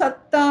අසඤ්ඤ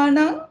සත්තානං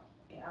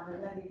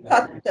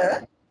තත්ත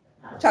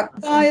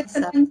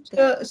චක්කායතනංච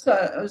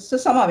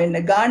සම වෙන්න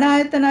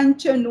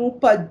ගානායතනංච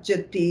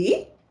නූපජ්ජති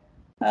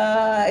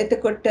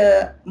එතකොට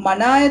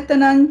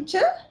මනායතනංච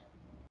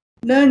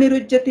න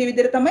නිරුජ්ජති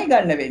විදිහට තමයි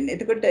ගන්න වෙන්නේ.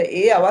 එතකොට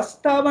ඒ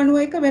අවස්ථාව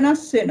අනුව එක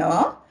වෙනස්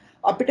වෙනවා.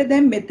 අපිට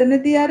දැන්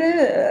මෙතනදී අර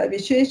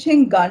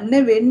විශේෂයෙන්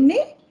ගන්න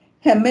වෙන්නේ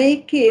හැම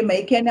එකේම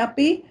ඒ කියන්නේ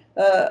අපි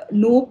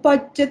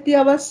නූපජ්ජති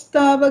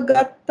අවස්ථාව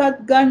ගත්තත්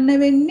ගන්න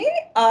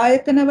වෙන්නේ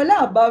ආයතනවල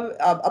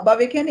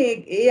අභව කියන්නේ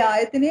ඒ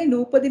ආයතනයේ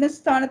නූපදින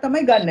ස්ථාන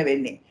තමයි ගන්න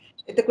වෙන්නේ.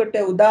 එතකොට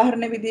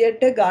උදාහරණ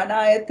විදියට ගාන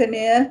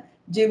ආයතනය,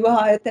 ජීව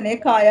ආයතනය,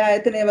 කාය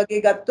ආයතනය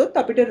වගේ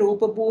ගත්තොත් අපිට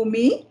රූප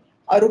භූමි,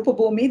 අරූප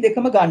භූමි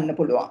දෙකම ගන්න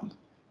පුළුවන්.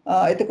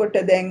 එතකොට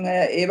දැන්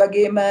ඒ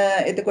වගේම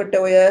එතකොට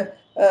ඔය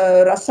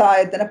රස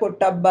ආයතන,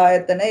 පොට්ටබ්බ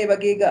ආයතන, ඒ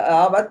වගේ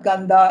ආවත්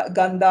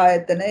ගන්ධ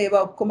ආයතන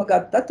ඒවා ඔක්කොම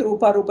ගත්තත්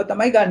රූපාරූප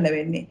තමයි ගන්න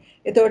වෙන්නේ.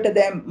 එතකොට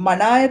දැන්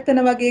මන ආයතන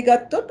වගේ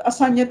ගත්තොත්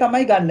අසඤ්ඤ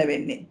තමයි ගන්න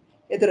වෙන්නේ.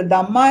 එතකොට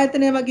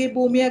ධම්මායතන වගේ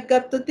භූමියක්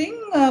ගත්තොත්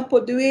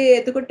පොදුවේ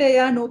එතකොට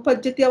එයා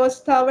නූපජ්ජති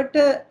අවස්ථාවට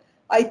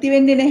අයිති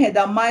වෙන්නේ නැහැ.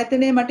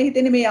 ධම්මායතනේ මට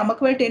හිතෙන්නේ මේ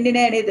යමක වලට එන්නේ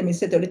නැහැ නේද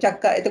මිස්?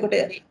 එතකොට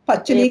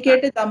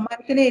පච්චනීකයට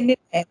ධම්මායතනේ එන්නේ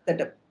නැහැ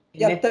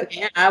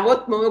ඇත්තට.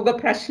 ආවොත් මොකද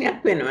ප්‍රශ්නයක්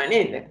වෙනවා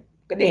නේද?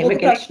 මොකද එහෙම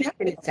කෙනෙක්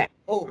නිසා.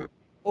 ඔව්.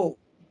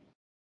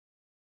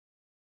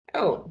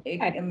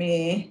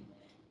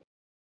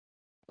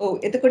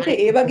 එතකොට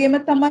ඒ වගේම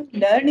තමයි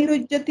න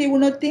නිරුජ්ජති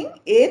වුණොත්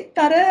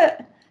ඒත් අර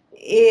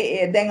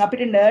දැන්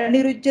අපිට න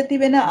නිරුජ්ජති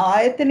වෙන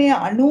ආයතනය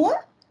අනුව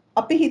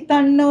අපි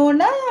හිතන්න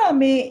ඕන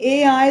මේ ඒ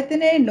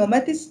ආයතනයේ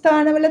නොමැති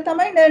ස්ථානවල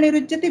තමයි න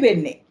නිරුජ්ජති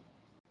වෙන්නේ.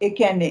 ඒ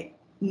කියන්නේ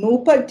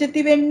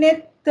නූපජ්ජති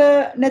වෙන්නේත්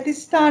නැති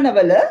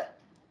ස්ථානවල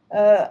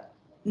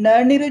න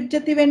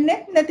නිරුජ්ජති වෙන්නේ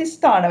නැති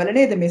ස්ථානවල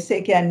නේද මිස්?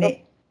 ඒ කියන්නේ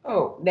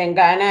ඔව් දැන්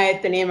ගාන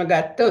ආයතනයම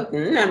ගත්තොත්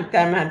නම්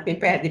තමයි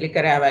පැහැදිලි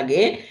කරා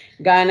වගේ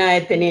ගාන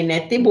ආයතනේ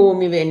නැති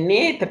භූමි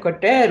වෙන්නේ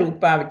එතකොට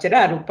රූපාවචර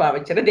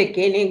අරූපාවචර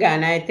දෙකේනේ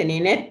ගාන ආයතනේ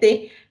නැත්තේ.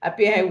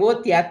 අපි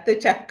හැවොත් යත්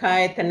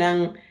චක්කායතනං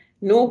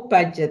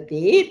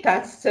නූපජ්ජති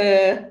තස්ස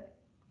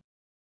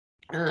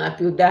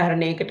අපි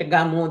උදාහරණයකට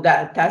ගමු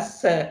තස්ස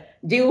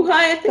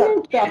ජීවආයතන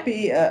අපි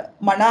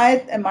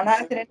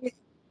මනායතනේ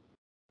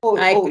ඔව්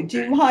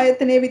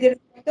ජීවආයතනේ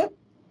විදිහට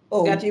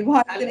ඔව්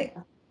ජීවආයතනේ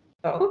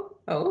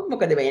ඔව්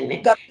මොකද වෙන්නේ?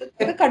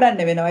 ගත්තොත්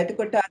කඩන්න වෙනවා.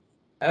 එතකොට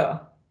ඔව්.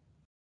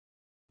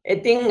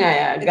 ඉතින්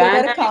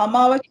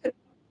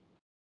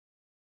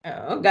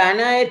ගාන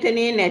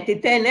ආයතනේ නැති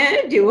තැන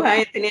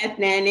ජීවආයතනයක්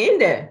නෑ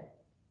නේද?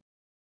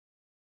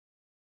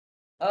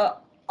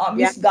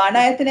 මිස් ගාන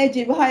ආයතනය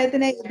ජීව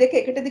ආයතනය දෙක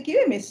එකටද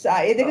කිව්වේ මිස්?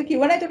 ඒ දෙක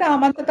කිව්වනේ එතකොට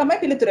ආමන්ත තමයි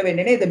පිළිතුර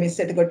වෙන්නේ නේද මිස්?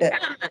 එතකොට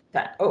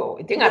ඔව්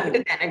ඉතින්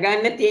අපිට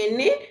දැනගන්න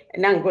තියෙන්නේ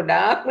නම්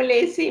ගොඩාක්ම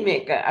ලේසි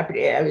මේක.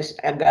 අපිට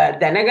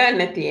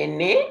දැනගන්න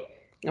තියෙන්නේ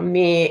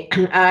මේ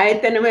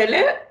ආයතනවල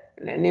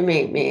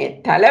නෙමෙයි මේ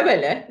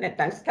තලවල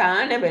නැත්නම්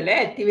ස්ථානවල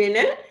ඇති වෙන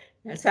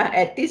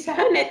ඇති සහ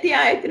නැති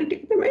ආයතන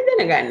ටික තමයි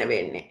දැනගන්න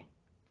වෙන්නේ.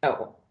 ඔව්.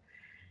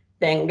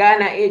 දැන්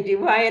ගාන ඒ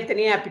ජීව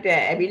ආයතනය අපිට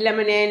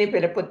ඇවිල්ලාම නෑනේ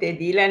පෙළ පොතේ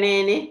දීලා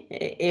නෑනේ.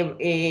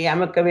 ඒ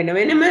යමක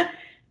වෙනම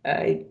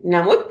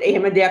නමුත්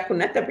එහෙම දෙයක්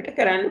වුණත් අපිට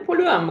කරන්න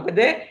පුළුවන්. මොකද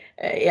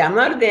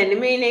යමර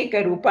දැනෙන්නේ ඒක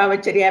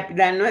රූපාවචරය අපි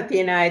දන්නවා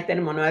තියෙන ආයතන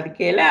මොනවද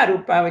කියලා,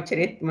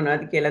 අරූපාවචරෙත්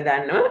මොනවද කියලා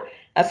දන්නවා.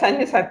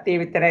 අසඤ්ඤ සත්‍ය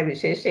විතරයි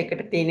විශේෂ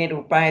එකට තියෙන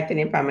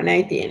රූපායතනේ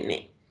පමණයි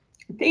තියෙන්නේ.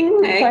 ඉතින්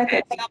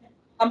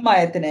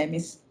ධම්මායතනය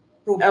මිස්.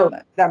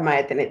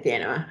 ධම්මායතනේ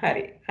තියෙනවා.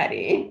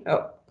 හරි.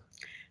 ඔව්.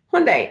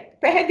 හොඳයි.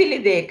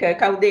 පැහැදිලි දෙයක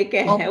කවුද ඒක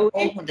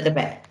ඇහුවේ? හොඳට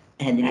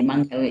පැහැදිලි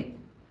මං ඇහුවේ.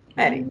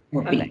 හරි.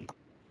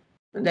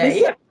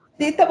 හොඳයි.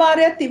 දීත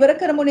වාරයත් ඉවර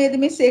කරමු නේද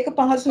මිස්? ඒක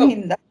පහසු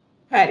හින්දා.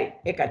 හරි.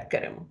 ඒකත්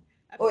කරමු.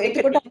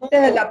 එතකොට අපිට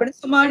ලබන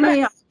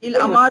සමානයේ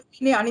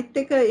අමාරුනේ අනිත්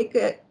එක ඒක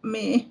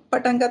මේ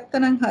පටන්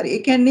ගත්තා නම් හරි.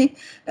 ඒ කියන්නේ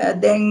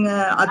දැන්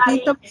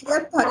අතීත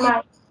පියත් හරි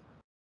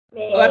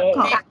මේ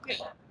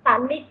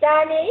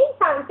සම්විධානයේ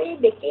සංසේ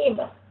දෙකේම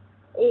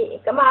ඒ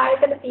එකම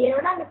ආයතන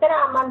තියෙනවා නම් මෙතන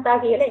ආමන්තා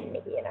කියලා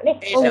එන්නේ කියලානේ.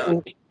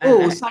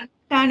 ඔව්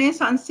සංවිධානයේ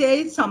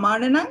සංසයයි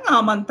සමාන නම්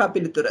ආමන්තා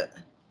පිළිතුර.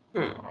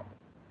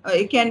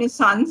 ඒ කියන්නේ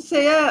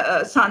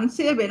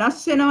සංසය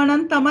වෙනස් වෙනවා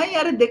නම් තමයි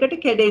අර දෙකට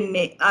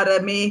කැඩෙන්නේ. අර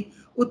මේ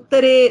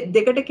උත්තරේ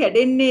දෙකට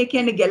කැඩෙන්නේ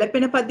කියන්නේ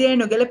ගැළපෙන පදයයි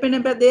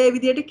නොගැළපෙන පදයයි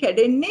විදිහට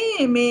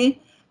කැඩෙන්නේ මේ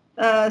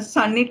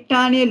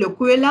සන්නිට්ඨානයේ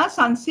ලොකු වෙලා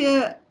සංසය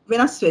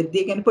වෙනස්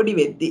වෙද්දී කියන්නේ පොඩි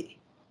වෙද්දී.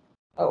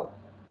 ඔව්.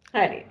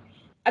 හරි.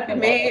 අපි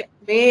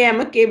මේ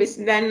යමකේ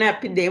විසඳන්න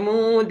අපි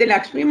දෙමුද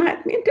ලක්ෂ්මී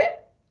මහත්මියට?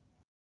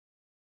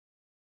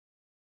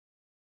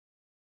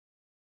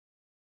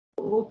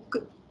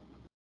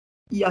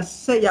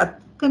 යස්ස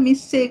යත්ක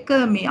මිස් එක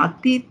මේ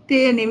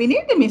අතීතයේ නෙවෙයි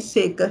නේද මිස්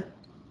එක?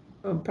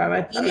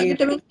 පවතින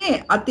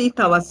වෙන්නේ අතීත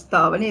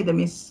අවස්ථාව නේද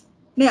මිස්?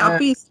 නේ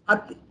අපි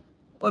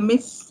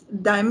මිස්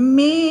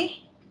ධම්මේ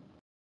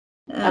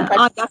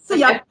යස්ස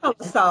යත්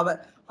අවස්ථාව.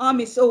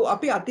 මිස් ඔව්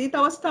අපි අතීත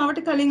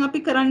අවස්ථාවට කලින් අපි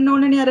කරන්න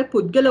ඕනනේ අර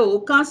පුද්ගල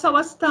ඕකාස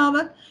අවස්ථාව.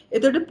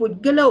 එතකොට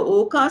පුද්ගල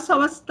ඕකාස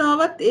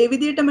අවස්ථාවත් ඒ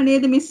විදිහටම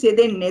නේද මිස්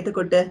යෙදෙන්නේ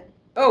එතකොට?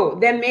 ඔව්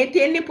දැන් මේ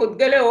තියෙන්නේ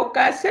පුද්ගල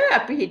ඕකාස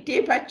අපි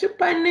හිතියේ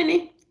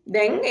පච්චුප්පන්නනේ.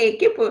 දැන්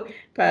ඒකේ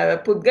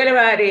පුද්ගල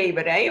වාරය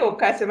ඉවරයි,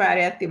 ඕකාස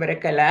වාරයත් ඉවර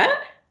කළා.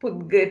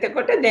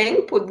 එතකොට දැන්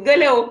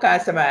පුද්ගල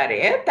ඕකාස වාරය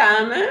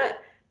තාම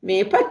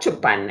මේ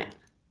පච්චුප්පන්න.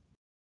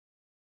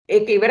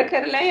 ඒක ඉවර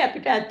කරලායි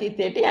අපිට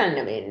අතීතයට යන්න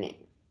වෙන්නේ.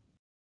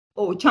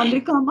 ඔව්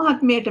චන්ද්‍රිකා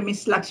මහත්මියට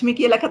මිස් ලක්ෂ්මී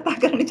කියලා කතා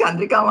කරන්නේ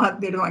චන්ද්‍රිකා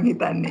මහත්මියට මං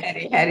හිතන්නේ.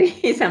 හරි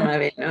සම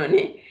වෙන්න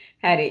ඕනේ.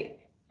 හරි.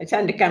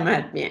 චන්ද්‍රිකා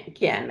මහත්මිය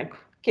කියන්න.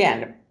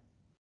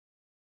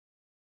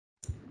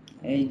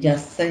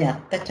 යස්ස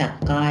යත්ත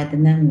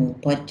චක්කායතන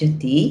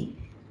නූපජ්ජති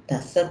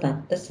තස්ස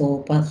තත්ත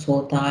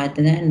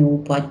සෝතායතන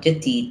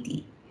නූපජ්ජතිති.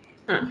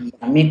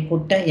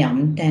 යමෙකුට යම්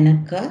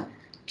තැනක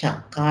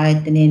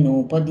චක්කායතනේ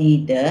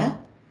නූපදීද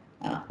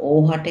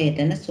ඕහට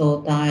එතන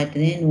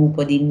සෝතායතනේ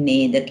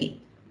නූපදින්නේද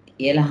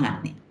කියලා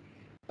අහන්නේ.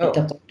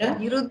 එතකොට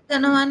නිරුද්ධ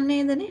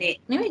නොවන්නේද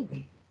නෙවෙයි.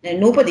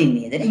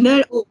 නූපදින්නේද න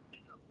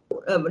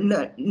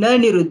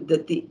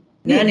නිරුද්ධති.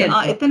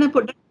 එතන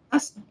පොඩ්ඩක්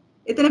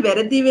එතන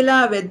වැරදි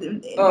වෙලා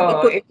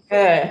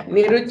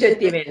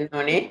නිරුච්ඡති වෙන්න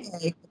ඕනේ.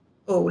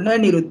 ඔව් න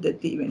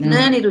නිරුද්ධති වෙන්න.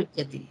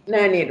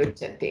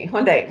 නිරුච්ඡති.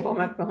 හොඳයි.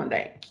 කොහොමත්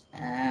හොඳයි.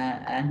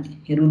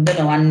 නිරුද්ධ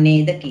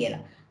නොවන්නේද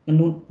කියලා.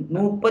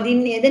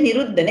 නූපදින්නේද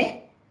නිරුද්ධනේ?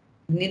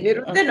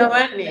 නිරුද්ධ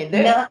නොවන්නේද?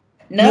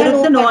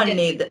 නිරුද්ධ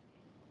නොවන්නේද?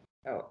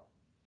 ඔව්.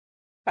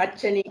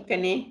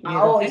 පච්චනිකනේ.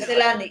 ඔව්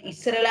ඉස්සරලා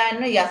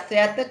යන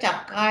යස්සයත්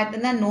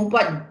චක්කායතන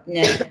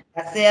නූපඥ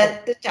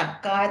යස්සයත්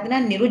චක්කායතන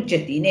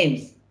නිරුද්ධති නේ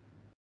මිස්.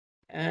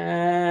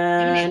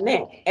 නේ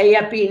ඇයි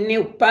අපි ඉන්නේ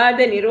උපාද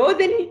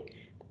නිරෝධනේ.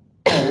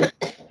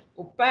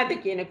 උපාද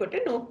කියනකොට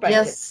නූපජ්ජති.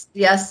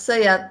 යස්ස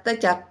යත්ත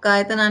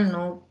චක්කායතන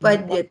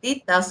නූපජ්ජති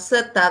තස්ස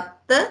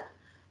තත්ත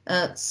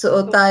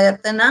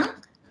සෝතායතනං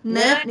න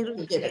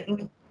නිරුද්ධති.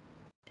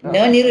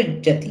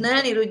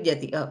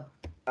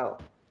 ඔව්.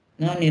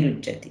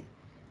 නිරුද්ධති.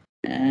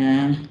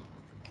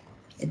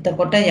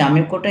 එතකොට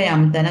යමෙකුට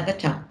යම් තැනක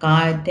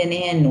චක්කායතනය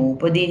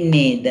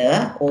නූපදින්නේද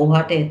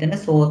ඕහට එතන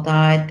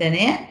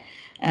සෝතායතනය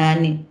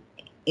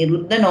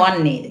නිරුද්ධ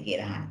නොවන්නේද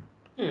කියලා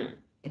අහන්නේ.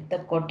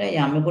 එතකොට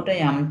යමෙකුට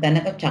යම්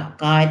තැනක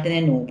චක්කායතනය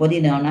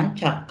නූපදිනවා නම්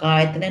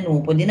චක්කායතන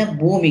නූපදින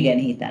භූමි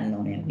ගැන හිතන්න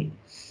ඕනේ අපි.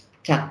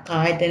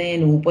 චක්කායතනයේ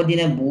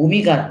නූපදින භූමි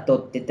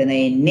ගත්තොත් එතන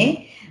එන්නේ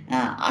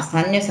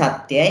අසඤ්ඤ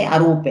සත්‍යයයි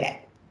අරූපයයි.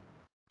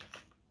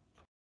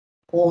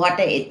 ඕහට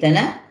එතන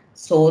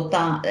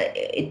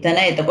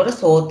එතකොට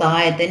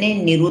සෝතායතනේ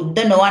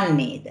නිරුද්ධ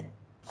නොවන්නේද?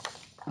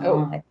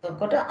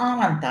 එතකොට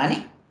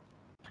ආමන්තානේ.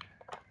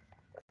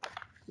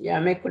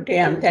 යමෙකුට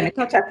යම් තැනක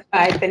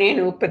චක්කායතනේ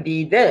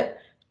නූපදීද?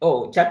 ඔව්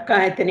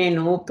චක්කායතනේ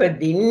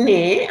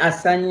නූපදින්නේ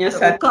අසඤ්ඤ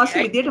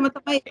සත්‍යයි විදියටම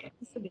තමයි.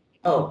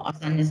 ඔව්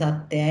අසඤ්ඤ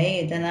සත්‍යයයි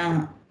එතන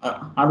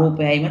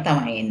අරූපයයිම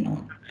තමයි එන්න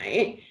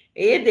ඕනේ.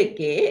 ඒ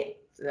දෙකේ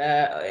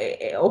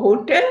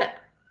ඕහට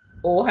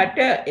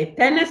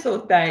එතන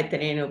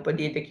සෝතායතනේ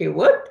උපදීත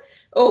කිව්වොත්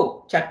ඔව්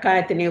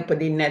චක්කායතනේ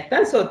උපදින්න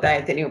නැත්නම්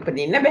සෝතායතනේ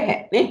උපදින්න බෑ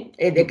නේ.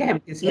 ඒ දෙක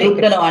හැමතිස්සෙම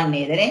නිරුද්ධ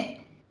නොවන්නේද නේ?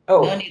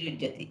 ඔව්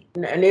නිරුද්ධති.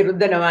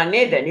 නිරුද්ධ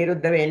නොවන්නේද?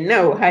 නිරුද්ධ වෙන්න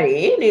ඔව් හරි.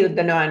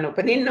 නිරුද්ධ නොවන්න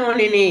උපදින්න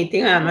ඕනේ නේ.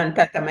 ඉතින් ආමන්ත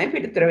තමයි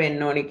පිටතර වෙන්න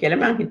ඕනේ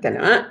කියලා මම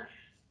හිතනවා.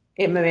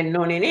 එහෙම වෙන්න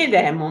ඕනේ නේද?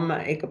 හැමෝම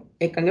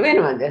එකඟ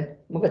වෙනවද?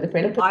 මොකද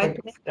පෙළ පොතේ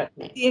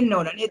තියෙන්න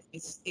ඕන නේද?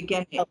 ඒ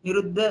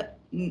කියන්නේ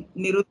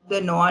නිරුද්ධ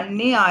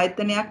නොවන්නේ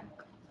ආයතනයක්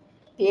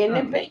තියෙන්න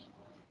බෑ.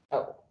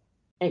 ඔව්.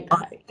 ඒක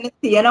හරි.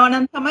 තියෙනවා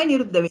නම් තමයි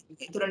නිරුද්ධ වෙන්නේ.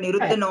 ඒතර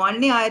නිරුද්ධ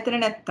නොවන්නේ ආයතන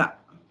නැත්තම්.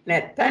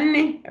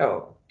 නැත්තන්නේ. ඔව්.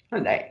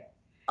 හොඳයි.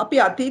 අපි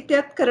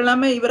අතීතයත්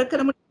කරලම ඉවර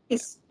කරමු.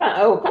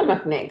 ඔව්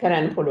කමක් නැහැ.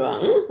 කරන්න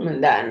පුළුවන්. මම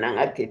දාන්නම්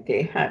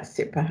අතීතේ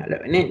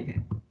 415 නේද?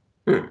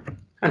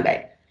 හොඳයි.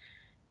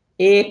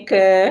 ඒකත්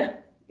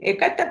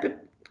අපි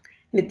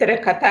නිතර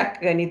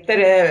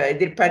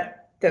ඉදිරිපත්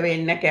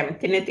වෙන්න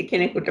කැමති නැති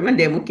කෙනෙකුටම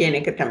දෙමු කියන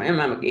එක තමයි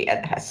මමගේ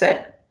අදහස.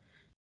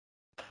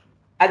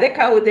 අද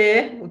කවුද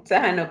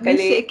උත්සාහ නොකළේ?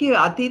 මේකේ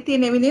අතීතයේ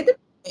නෙවෙයි නේද?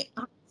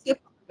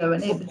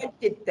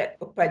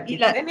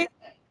 උපජ්ජිතනේ.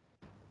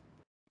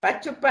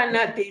 පච්චුප්පන්න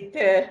අතීත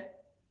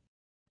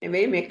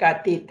නෙවෙයි මේක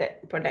අතීත.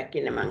 පොඩක්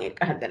ඉන්න මම ඒක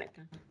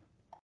හදනකම්.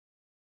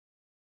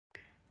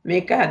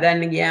 මේක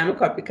හදන්න ගියාම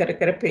කොපි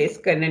කර පේස්ට්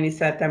කරන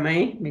නිසා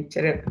තමයි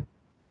මෙච්චර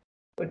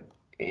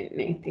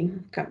එන්නේ. ඉතින්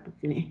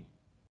කප්පුනේ.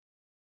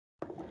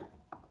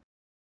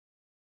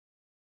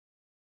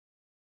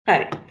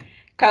 හරි.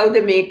 කවුද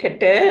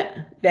මේකට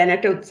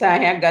දැනට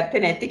උත්සාහයක්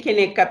ගත්තේ නැති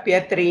කෙනෙක් අපි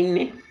අතර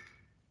ඉන්නේ?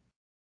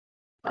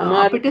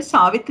 අපිට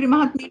සාවිත්‍රි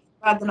මහත්මියට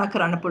ආරාධනා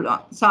කරන්න පුළුවන්.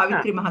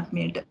 සාවිත්‍රි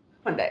මහත්මියට.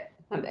 හොඳයි.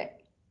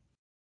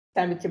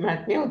 සාවිත්‍රි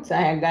මහත්මිය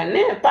උත්සාහයක් ගන්න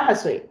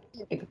පහසුයි.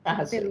 ඒක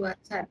පහසුයි.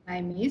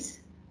 සර්ණයි මිස්.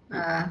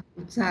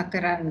 උත්සාහ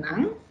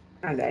කරන්නම්.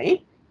 හොඳයි.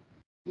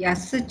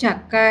 යස්ස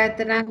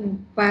චක්කායතන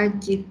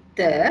උපජ්ජිත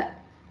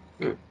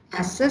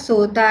අස්ස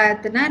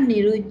සෝතායතන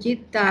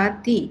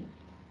නිරුජ්ජිතාති.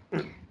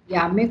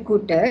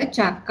 යමෙකුට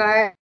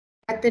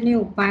චක්කායතනෙ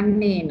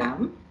උපන්නේ නම්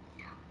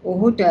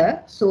ඔහුට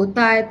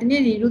සෝතායතනෙ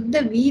නිරුද්ධ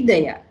වීදය.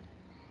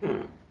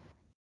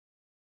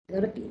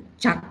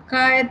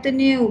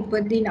 චක්කායතනෙ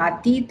උපදින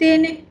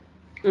අතීතේනේ.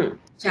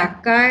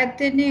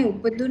 චක්කායතනෙ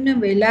උපදුන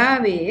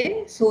වෙලාවේ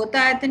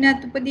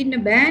සෝතායතනයත් උපදින්න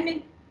බෑනේ.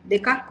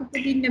 දෙකක්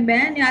උපදින්න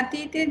බෑනේ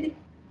අතීතයේදී.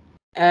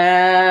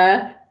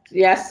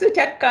 යස්ස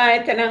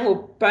චක්කායතනං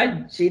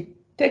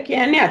උප්පජ්ජිත්ත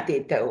කියන්නේ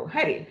අතීත වූ.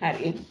 හරි.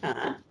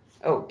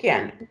 ඔව්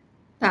කියන්නේ.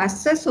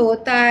 තස්ස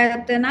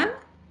සෝතායතනං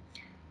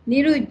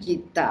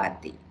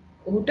නිරුජ්ජිත්තාති.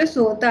 ඔහුට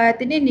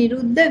සෝතායතනේ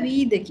නිරුද්ධ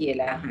වීද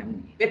කියලා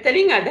අහන්නේ.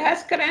 මෙතනින්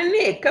අදහස්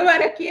කරන්නේ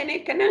එකවර කියන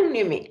එක නම්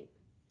නෙමෙයි.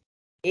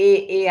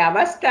 ඒ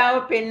අවස්ථාව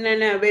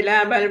පෙන්නන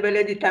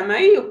වෙලාවල්වලදී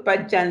තමයි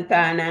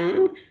උපජ්ජන්තානං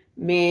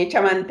මේ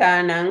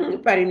චමන්තානං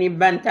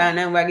පරිනිබ්බන්තානං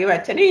වගේ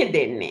වචනේ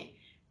දෙන්නේ.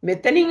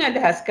 මෙතනින්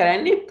අදහස්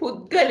කරන්නේ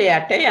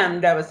පුද්ගලයාට යම්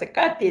දවසක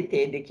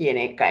අතීතයේද කියන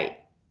එකයි.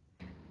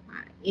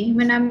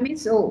 එහෙමනම්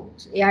මිස්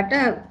එයාට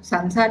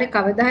සංසාරේ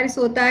කවදා හරි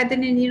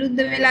සෝතායතනේ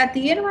නිරුද්ධ වෙලා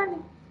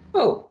තියෙනවනේ.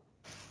 ඔව්.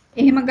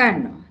 එහෙම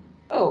ගන්නවා.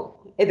 ඔව්.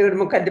 එතකොට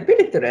මොකද්ද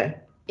පිළිතුර?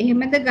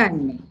 එහෙමද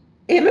ගන්නෙ?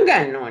 එහෙම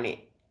ගන්න ඕනේ.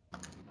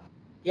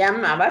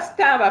 යම්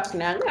අවස්ථාවක්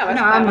නම්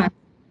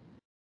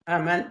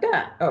අමන්ත.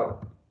 ඔව්.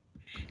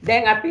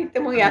 දැන් අපි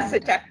හිතමු යස්ස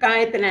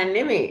චක්කායතන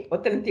නෙමෙයි.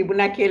 ඔතන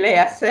තිබුණා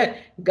කියලා යස්ස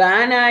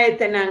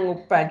ගානායතනං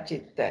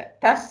උප්පජ්ජිත්ත.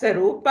 තස්ස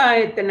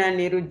රූපායතන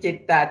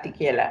නිරුජ්ජිත්තාති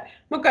කියලා.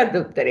 මොකද්ද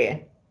උත්තරය?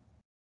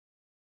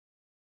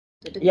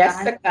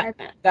 යස්ස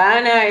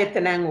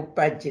ගානායතනං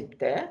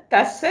උප්පජ්ජිත්ත.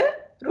 තස්ස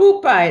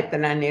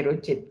රූපායතන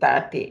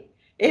නිරුජ්ජිත්තාති.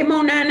 එහෙම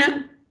වුණා නම්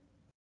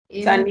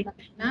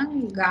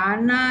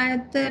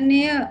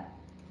ගානායතනය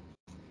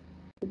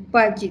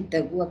උපජ්ජිත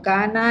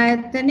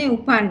ගානායතනේ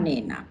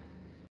උපන්නේ නම්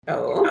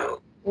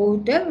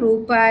ඔහුට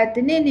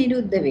රූපායතනේ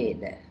නිරුද්ධ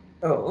වේද?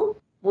 ඔව්.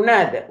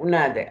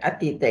 උනාද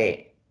අතීතයේ.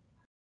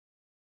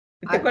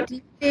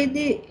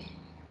 අතීතයේදී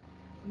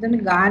දැන්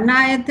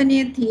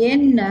ගානායතනේ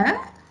තියෙන්න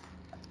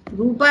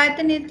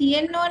රූපායතනේ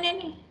තියෙන්න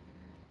ඕනේනේ.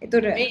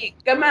 ඒතර මේ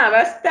එකම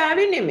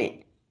අවස්ථාවේ නෙමෙයි.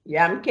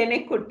 යම්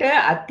කෙනෙකුට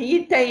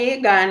අතීතයේ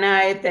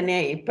ගානායතනය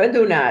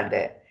ඉපදුනාද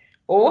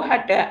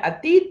ඕහට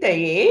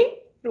අතීතයේ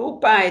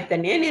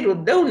රූපායතනය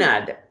නිරුද්ධ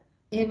වුණාද?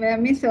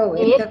 එහෙම මිසෝ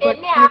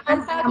එතකොට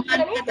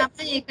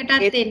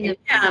ඒකටත් එන්නේ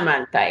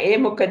ආමන්තා. ඒ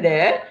මොකද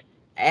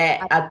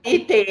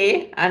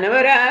අතීතයේ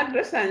අනවරාග්‍ර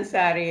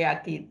සංසාරයේ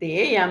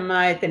අතීතයේ යම්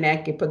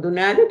ආයතනයක්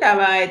ඉපදුනාද තව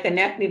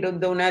ආයතනයක්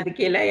නිරුද්ධ වුණාද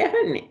කියලා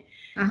යහන්නේ.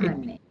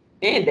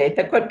 නේද?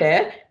 එතකොට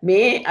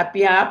මේ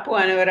අපි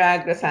ආපු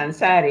අනවරාග්‍ර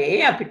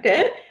සංසාරයේ අපිට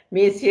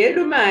මේ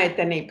සියලුම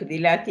ආයතන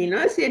ඉපදිලා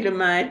තිනවා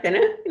සියලුම ආයතන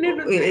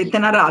නිරුද්ධ.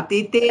 එතන අර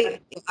අතීතයේ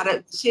අර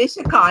විශේෂ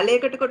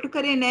කාලයකට කොටු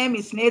කරේ නෑ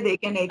මිස් නේද? ඒ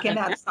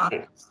කියන්නේ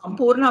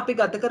සම්පූර්ණ අපි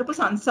ගත කරපු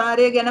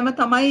සංසාරය ගැනම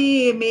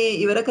තමයි මේ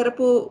ඉවර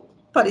කරපු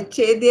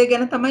පරිච්ඡේදය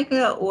ගැන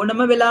තමයි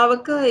ඕනම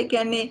වෙලාවක ඒ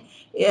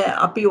කියන්නේ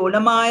අපි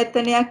ඕනම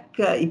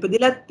ආයතනයක්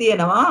ඉපදිලත්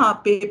තියෙනවා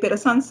අපේ පෙර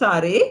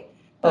සංසාරේ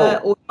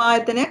ඕනම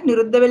ආයතනයක්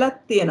නිරුද්ධ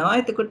වෙලත් තියෙනවා.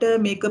 එතකොට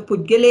මේක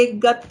පුද්ගලයෙක්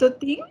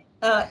ගත්තොත්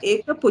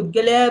ඒක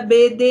පුද්ගලයා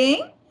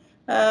ભેදයෙන්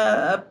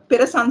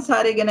පෙර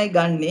සංසාරය ගැනයි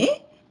ගන්නෙ.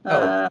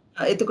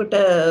 එතකොට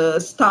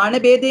ස්ථාන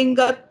ભેදයෙන්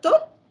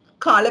ගත්තොත්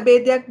කාල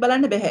ભેදයක්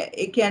බලන්න බෑ.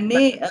 ඒ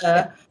කියන්නේ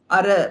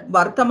අර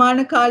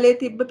වර්තමාන කාලයේ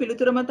තිබ්බ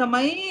පිළිතුරම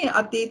තමයි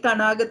අතීත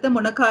අනාගත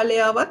මොන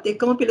කාලයාවත්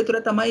එකම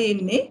පිළිතුර තමයි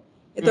එන්නේ.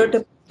 එතකොට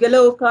පුද්ගල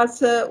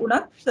ඕකාස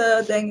උනත්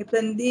දැන්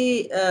එතෙන්දී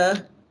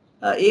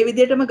ඒ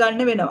විදිහටම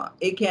ගන්න වෙනවා.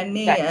 ඒ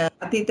කියන්නේ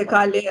අතීත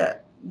කාලය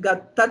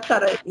ගත්තත්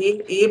අර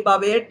ඒ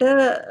භවයට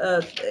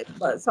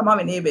සම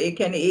වෙන්නේ. ඒ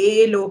කියන්නේ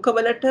ඒ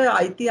ලෝකවලට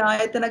අයිති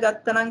ආයතන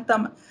ගත්තනම්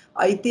තමයි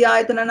අයිති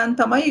ආයතන නම්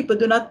තමයි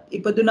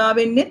ඉපදුනා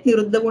වෙන්නේ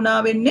නිරුද්ධ වුණා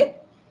වෙන්නේ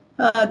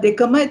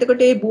දෙකම.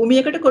 එතකොට ඒ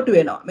භූමියකට කොටු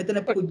වෙනවා.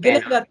 මෙතන පුද්ගල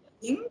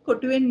ගතියින්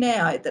කොටු වෙන්නේ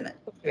නැහැ ආයතන.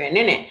 කොටු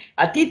වෙන්නේ නැහැ.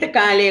 අතීත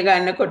කාලය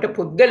ගන්නකොට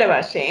පුද්ගල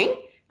වශයෙන්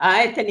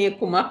ආයතනයේ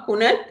කුමක්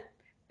වුණත්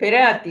පෙර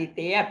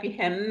අතීතයේ අපි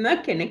හැම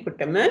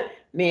කෙනෙකුටම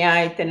මේ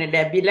ආයතන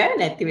ලැබිලා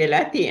නැති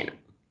වෙලා තියෙනවා.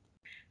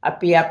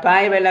 අපි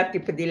අපාය වෙලක්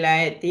ඉපදිලා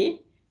ඇති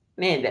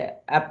නේද?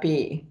 අපි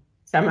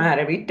සමහර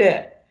විට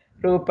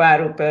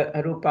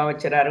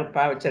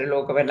රූපාවචර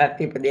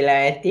ලෝකවලත් ඉපදිලා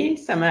ඇති.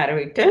 සමහර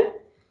විට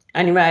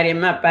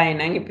අනිවාර්යයෙන්ම අපාය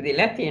නම්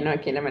ඉපදිලා තියෙනවා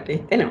කියලා මට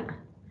හිතෙනවා.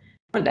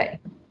 හොඳයි.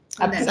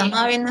 අපි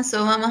සමා වෙන්න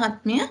සෝම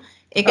මහත්මිය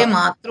ඒකේ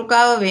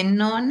මාතෘකාව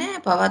වෙන්න ඕනේ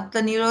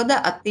පවත්ත නිරෝධ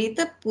අතීත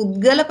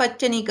පුද්ගල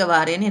පච්චනීක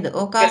වාරය නේද?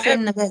 ඕකාස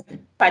වෙන්න බෑ.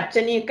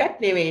 පච්චනීකත්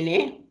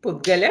නෙවෙයිනේ.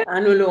 පුද්ගල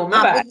අනුලෝම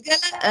වාරය.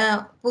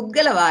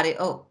 පුද්ගල වාරය.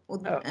 ඔව්.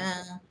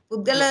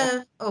 පුද්ගල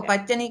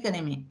පච්චනීක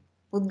නෙමෙයි.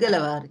 පුද්ගල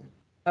වාරය.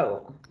 ඔව්.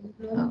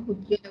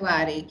 පුද්ගල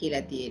වාරය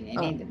කියලා තියෙන්නේ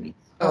නේද මේ?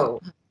 ඔව්.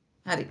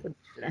 හරි.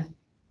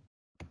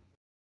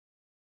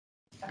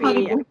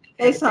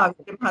 ඒ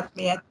සාවිත්‍රි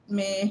මහත්මිය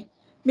මේ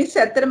මිස්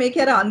ඇත්තට මේක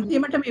අර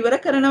අන්තිමටම ඉවර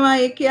කරනවා.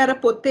 ඒකේ අර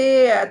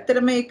පොතේ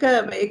ඇත්තටම ඒක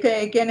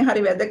ඒ කියන්නේ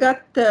හරි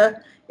වැදගත්.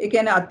 ඒ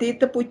කියන්නේ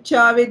අතීත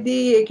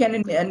පුච්චාවේදී ඒ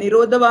කියන්නේ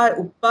නිරෝධ වාර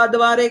උත්පාද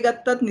වාරය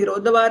ගත්තත්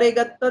නිරෝධ වාරය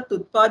ගත්තත්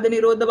උත්පාද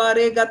නිරෝධ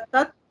වාරය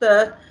ගත්තත්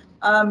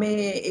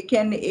මේ ඒ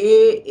කියන්නේ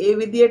ඒ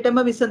විදියටම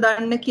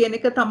විසඳන්න කියන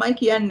එක තමයි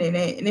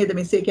කියන්නේ නේද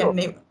මිස්? ඒ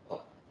කියන්නේ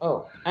ඔව්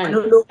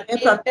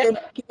අනුලෝමයේ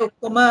ප්‍රත්‍යක්ෂ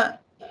ඔක්කොම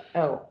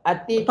ඔව්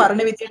අතීත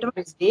පරණ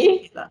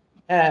විදියටම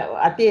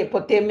අතී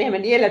පොතේ මෙහෙම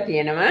ලියලා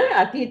තියෙනවා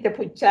අතීත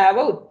පුච්චාව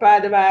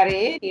උත්පාද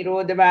වාරයේ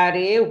නිරෝධ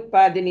වාරයේ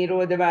උත්පාද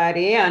නිරෝධ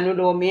වාරයේ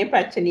අනුලෝමයේ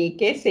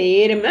පච්චනීකේ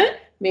සේරම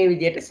මේ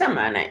විදියට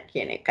සමානයි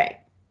කියන එකයි.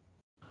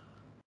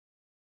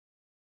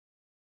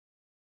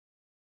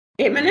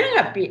 එහෙමනම්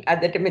අපි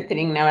අදට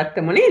මෙතනින්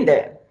නවත්තමු නේද?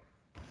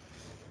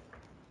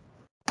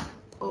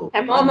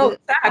 හැමෝම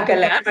උත්සාහ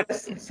කළා මට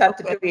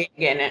සතුටු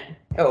වෙගෙන.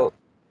 ඔව්.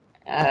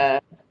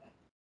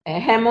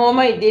 හැමෝම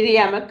ඉදිරි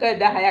යමක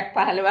 10ක්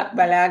 15ක්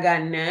බලා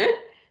ගන්න.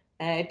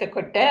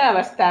 එතකොට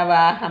අවස්ථාව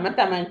ආවම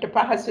Tamanට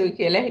පහසුයි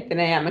කියලා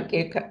හිතන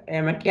යමකයක්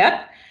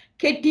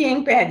කෙටියෙන්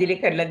පැහැදිලි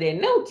කරලා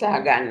දෙන්න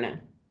උත්සාහ ගන්න.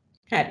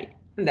 හරි.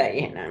 හොඳයි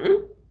එහෙනම්.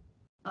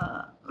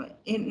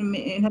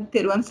 එහෙනම්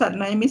තෙරුවන්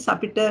සරණයි මිස්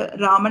අපිට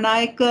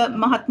රාමනායක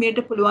මහත්මියට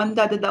පුළුවන් ද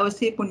අද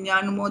දවසේ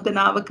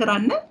පුණ්‍යානුමෝදනාව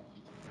කරන්න?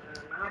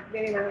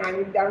 මහත්මිය මම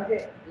අනිත්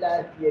දවසේ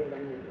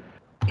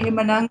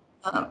එහෙමනම්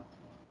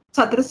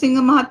සතරසිංහ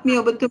මහත්මිය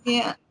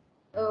ඔබතුමිය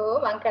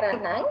ඔව් මම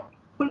කරන්නම්.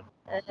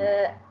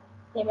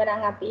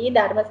 එහෙමනම් අපි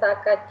ධර්ම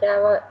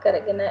සාකච්ඡාව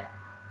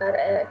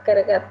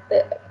කරගත්ත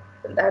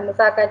ධර්ම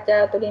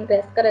සාකච්ඡාව තුළින්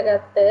රැස්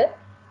කරගත්ත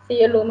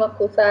සියලුම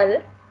කුසල්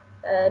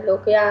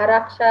ලෝකය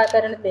ආරක්ෂා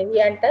කරන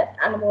දෙවියන්ට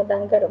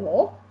අනුමෝදන් කරමු.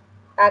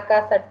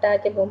 ආකාසට්ටා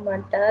ච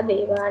බුම්මට්ටා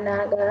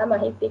දේවානාගා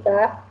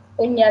මහිත්‍තිකා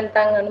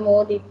පුඤ්ඤන්තං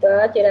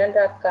අනුමෝදිත්වා චිරන්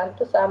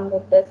රක්칸තු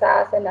සම්බුද්ධ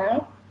ශාසනං.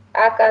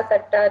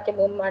 ආකාසට්ටා ච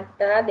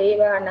බුම්මට්ටා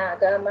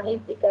දේවානාගා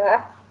මහිත්‍තිකා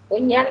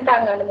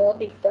පුඤ්ඤන්තං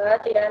අනුමෝදිත්වා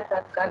චිරන්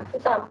රක්칸තු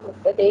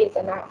සම්බුද්ධ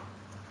දේශනං.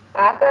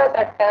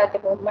 ආකාසට්ටා ච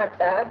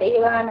බුම්මට්ටා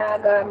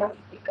දේවානාගා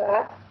මහිත්‍තිකා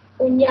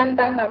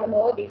පුඤ්ඤන්තං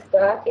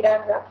අනුමෝදිත්වා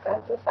චිරන්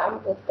රක්칸තු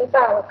සම්බුද්ධ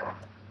ශාවකං.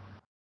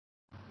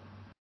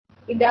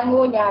 ඉදං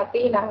හෝ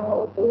ඥාතිනං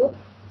හෝතු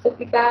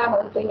සුඛිතා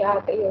හොන්තු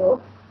ඥාතයෝ.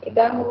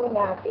 ඉදං හෝ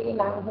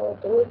ඥාතිනං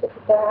හෝතු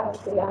සුඛිතා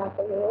හොන්තු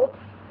ඥාතයෝ.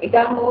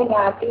 ඉදං හෝ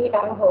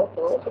ඥාතිනං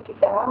හෝතු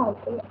සුඛිතා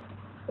හොන්තු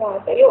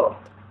ඥාතයෝ.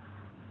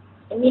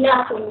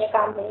 ඉමිනා පුඤ්ඤ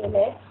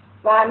කම්මේන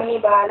වාමේ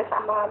බාල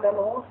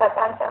සමාගමෝ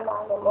සතං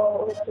සමාගමෝ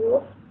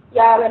හෝතු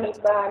යාව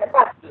නිබ්බාන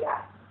පත්තිය.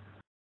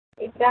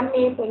 ඉදම්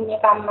මේ පුඤ්ඤ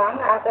කම්මං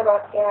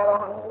ආසවක්ඛ්‍යා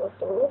වහං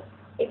හෝතු.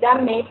 ඉදම්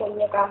මේ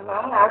පුඤ්ඤ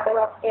කම්මං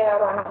ආසවක්ඛ්‍යා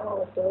වහං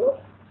හෝතු.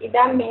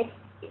 ඉදම්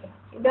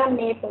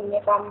මේ පුඤ්ඤ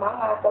කම්මං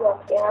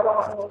ආසවක්ඛ්‍යා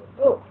වහං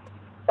හෝතු.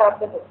 සබ්බ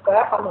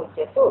දුක්ඛ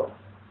පමුච්චතු.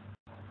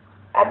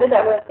 අද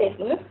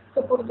දවසේදී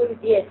සුපුරුදු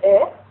විදියට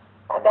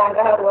අද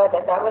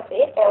අඟහරුවාදා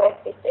දවසේ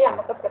පැවැත්වෙච්ච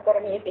යමක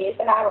ප්‍රකරණයේ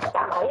දේශනාවක්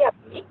තමයි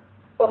අපි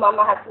සෝම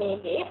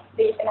මහත්මියගේ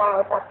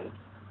දේශනාවට අපි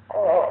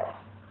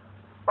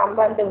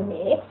සම්බන්ධ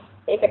වුණේ.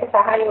 ඒකට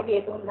සහයෝගය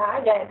දුන්නා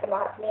ජයන්ත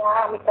මහත්මයා,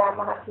 අමිතා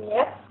මහත්මිය,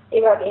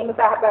 ඒ වගේම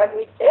සහභාගී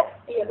වෙච්ච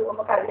සියලුම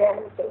කල්යාණ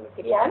මිත්‍ර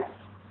මිත්‍රයන්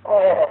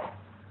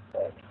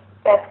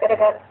පැස්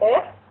කරගත්ත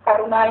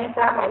කරුණාවෙන් සහ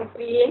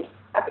මෛත්‍රියෙන්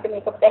අපිට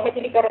මේක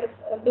පැහැදිලි කර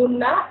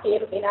දුන්නා.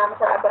 සියලු දෙනාම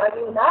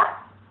සහභාගී වුණා.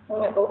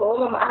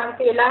 බොහෝම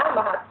මහන්සි වෙලා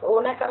මහත්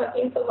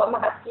ඕනකමකින් සෝම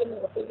මහත්මිය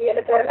මේක පිළිවෙල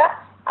කරලා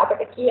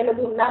අපිට කියලා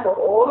දුන්නා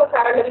බොහෝම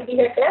සරල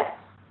විදිහට.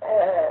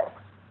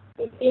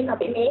 ඉතින්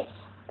අපි මේ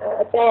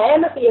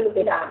සෑම සියලු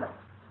දෙනාම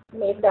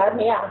මේ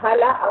ධර්මය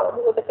අහලා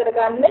අවබෝධ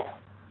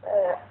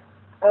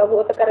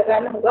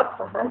කරගන්න හුඟක්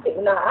මහන්සි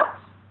වුණා.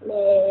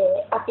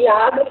 මේ අපි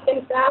ආගමික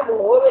නිසා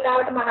බොහෝ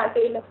වෙලාවට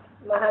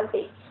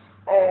මහන්සි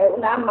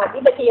උනා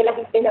මදිද කියලා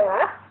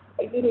හිතෙනවා.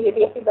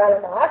 ඉදිරියේදී අපි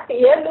බලනවා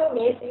සියලු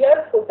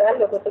කුසල්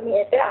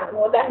ඔබතුමියට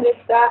අනුමෝදන්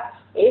වෙත්තා.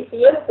 ඒ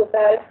සියලු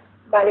කුසල්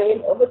බලයෙන්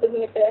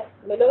ඔබතුමියට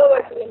මෙලොව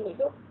වශයෙන්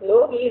නිදුක්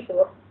නිරෝගී සුව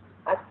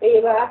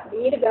අත්වේවා,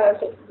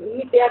 දීර්ඝායු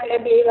ජීවිතයක්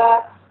ලැබේවා,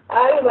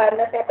 ආයු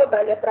වර්ණ සැප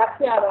බල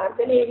ප්‍රඥා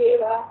වර්ධනය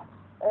වේවා.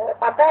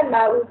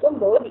 පතන්නා උතුම්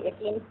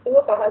බෝධියකින් සුව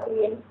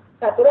පහසුවෙන්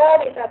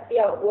චතුරාර්ය සත්‍ය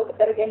අවබෝධ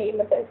කර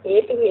ගැනීමට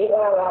හේතු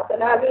වේවා,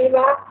 වාසනාව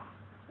වේවා.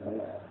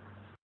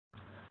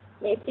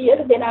 මේ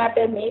සියලු දෙනාට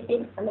මේ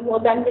පින්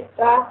අනුමෝදන්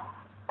වෙත්වා.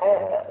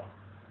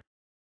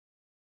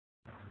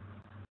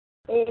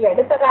 මේ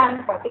වැඩසටහන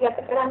ප්‍රතිගත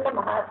කරන්න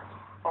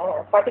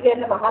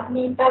පටිගන්න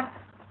මහත්මීන්ටත්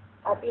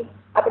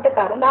අපිට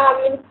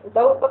කරුණාවෙන් උදව්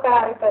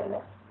උපකාර කරන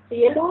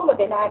සියලුම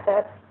දෙනාට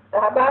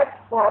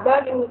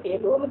සහභාගී වූ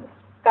සියලුම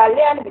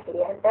කල්යාණ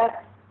මිත්‍රයන්ට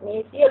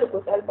මේ සියලු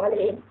කුසල්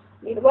බලයෙන්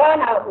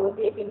නිර්වාණ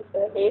අවබෝධයේ පිණිස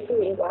හේතු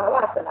වේවා,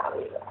 වාසනාව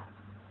වේවා.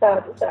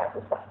 සාදු සාදු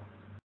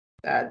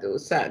සාදු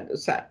සාදු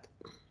සාදු.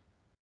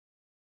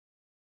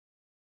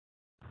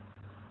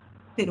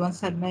 තෙරුවන්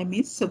සරණයි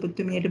මිස්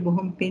ඔබතුමියට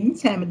බොහොම පින්.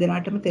 සෑම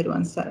දිනකටම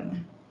තෙරුවන් සරණයි.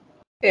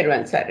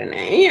 තෙරුවන්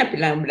සරණයි. අපි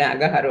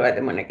ළඟ හරුවද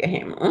මොන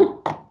ගහෙමු.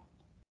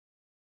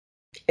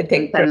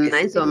 එතෙක්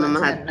සරණයි සෝම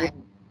මහත්මිය.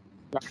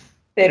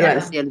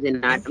 තෙරුවන් සියලු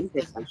දෙනාටම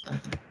තෙරුවන්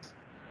සරණයි.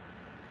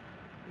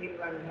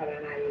 නිර්වාණ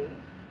ධරණයි.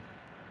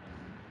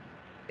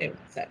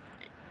 තෙරුවන්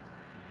සරණයි.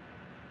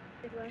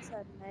 තෙරුවන්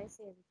සරණයි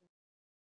සියලු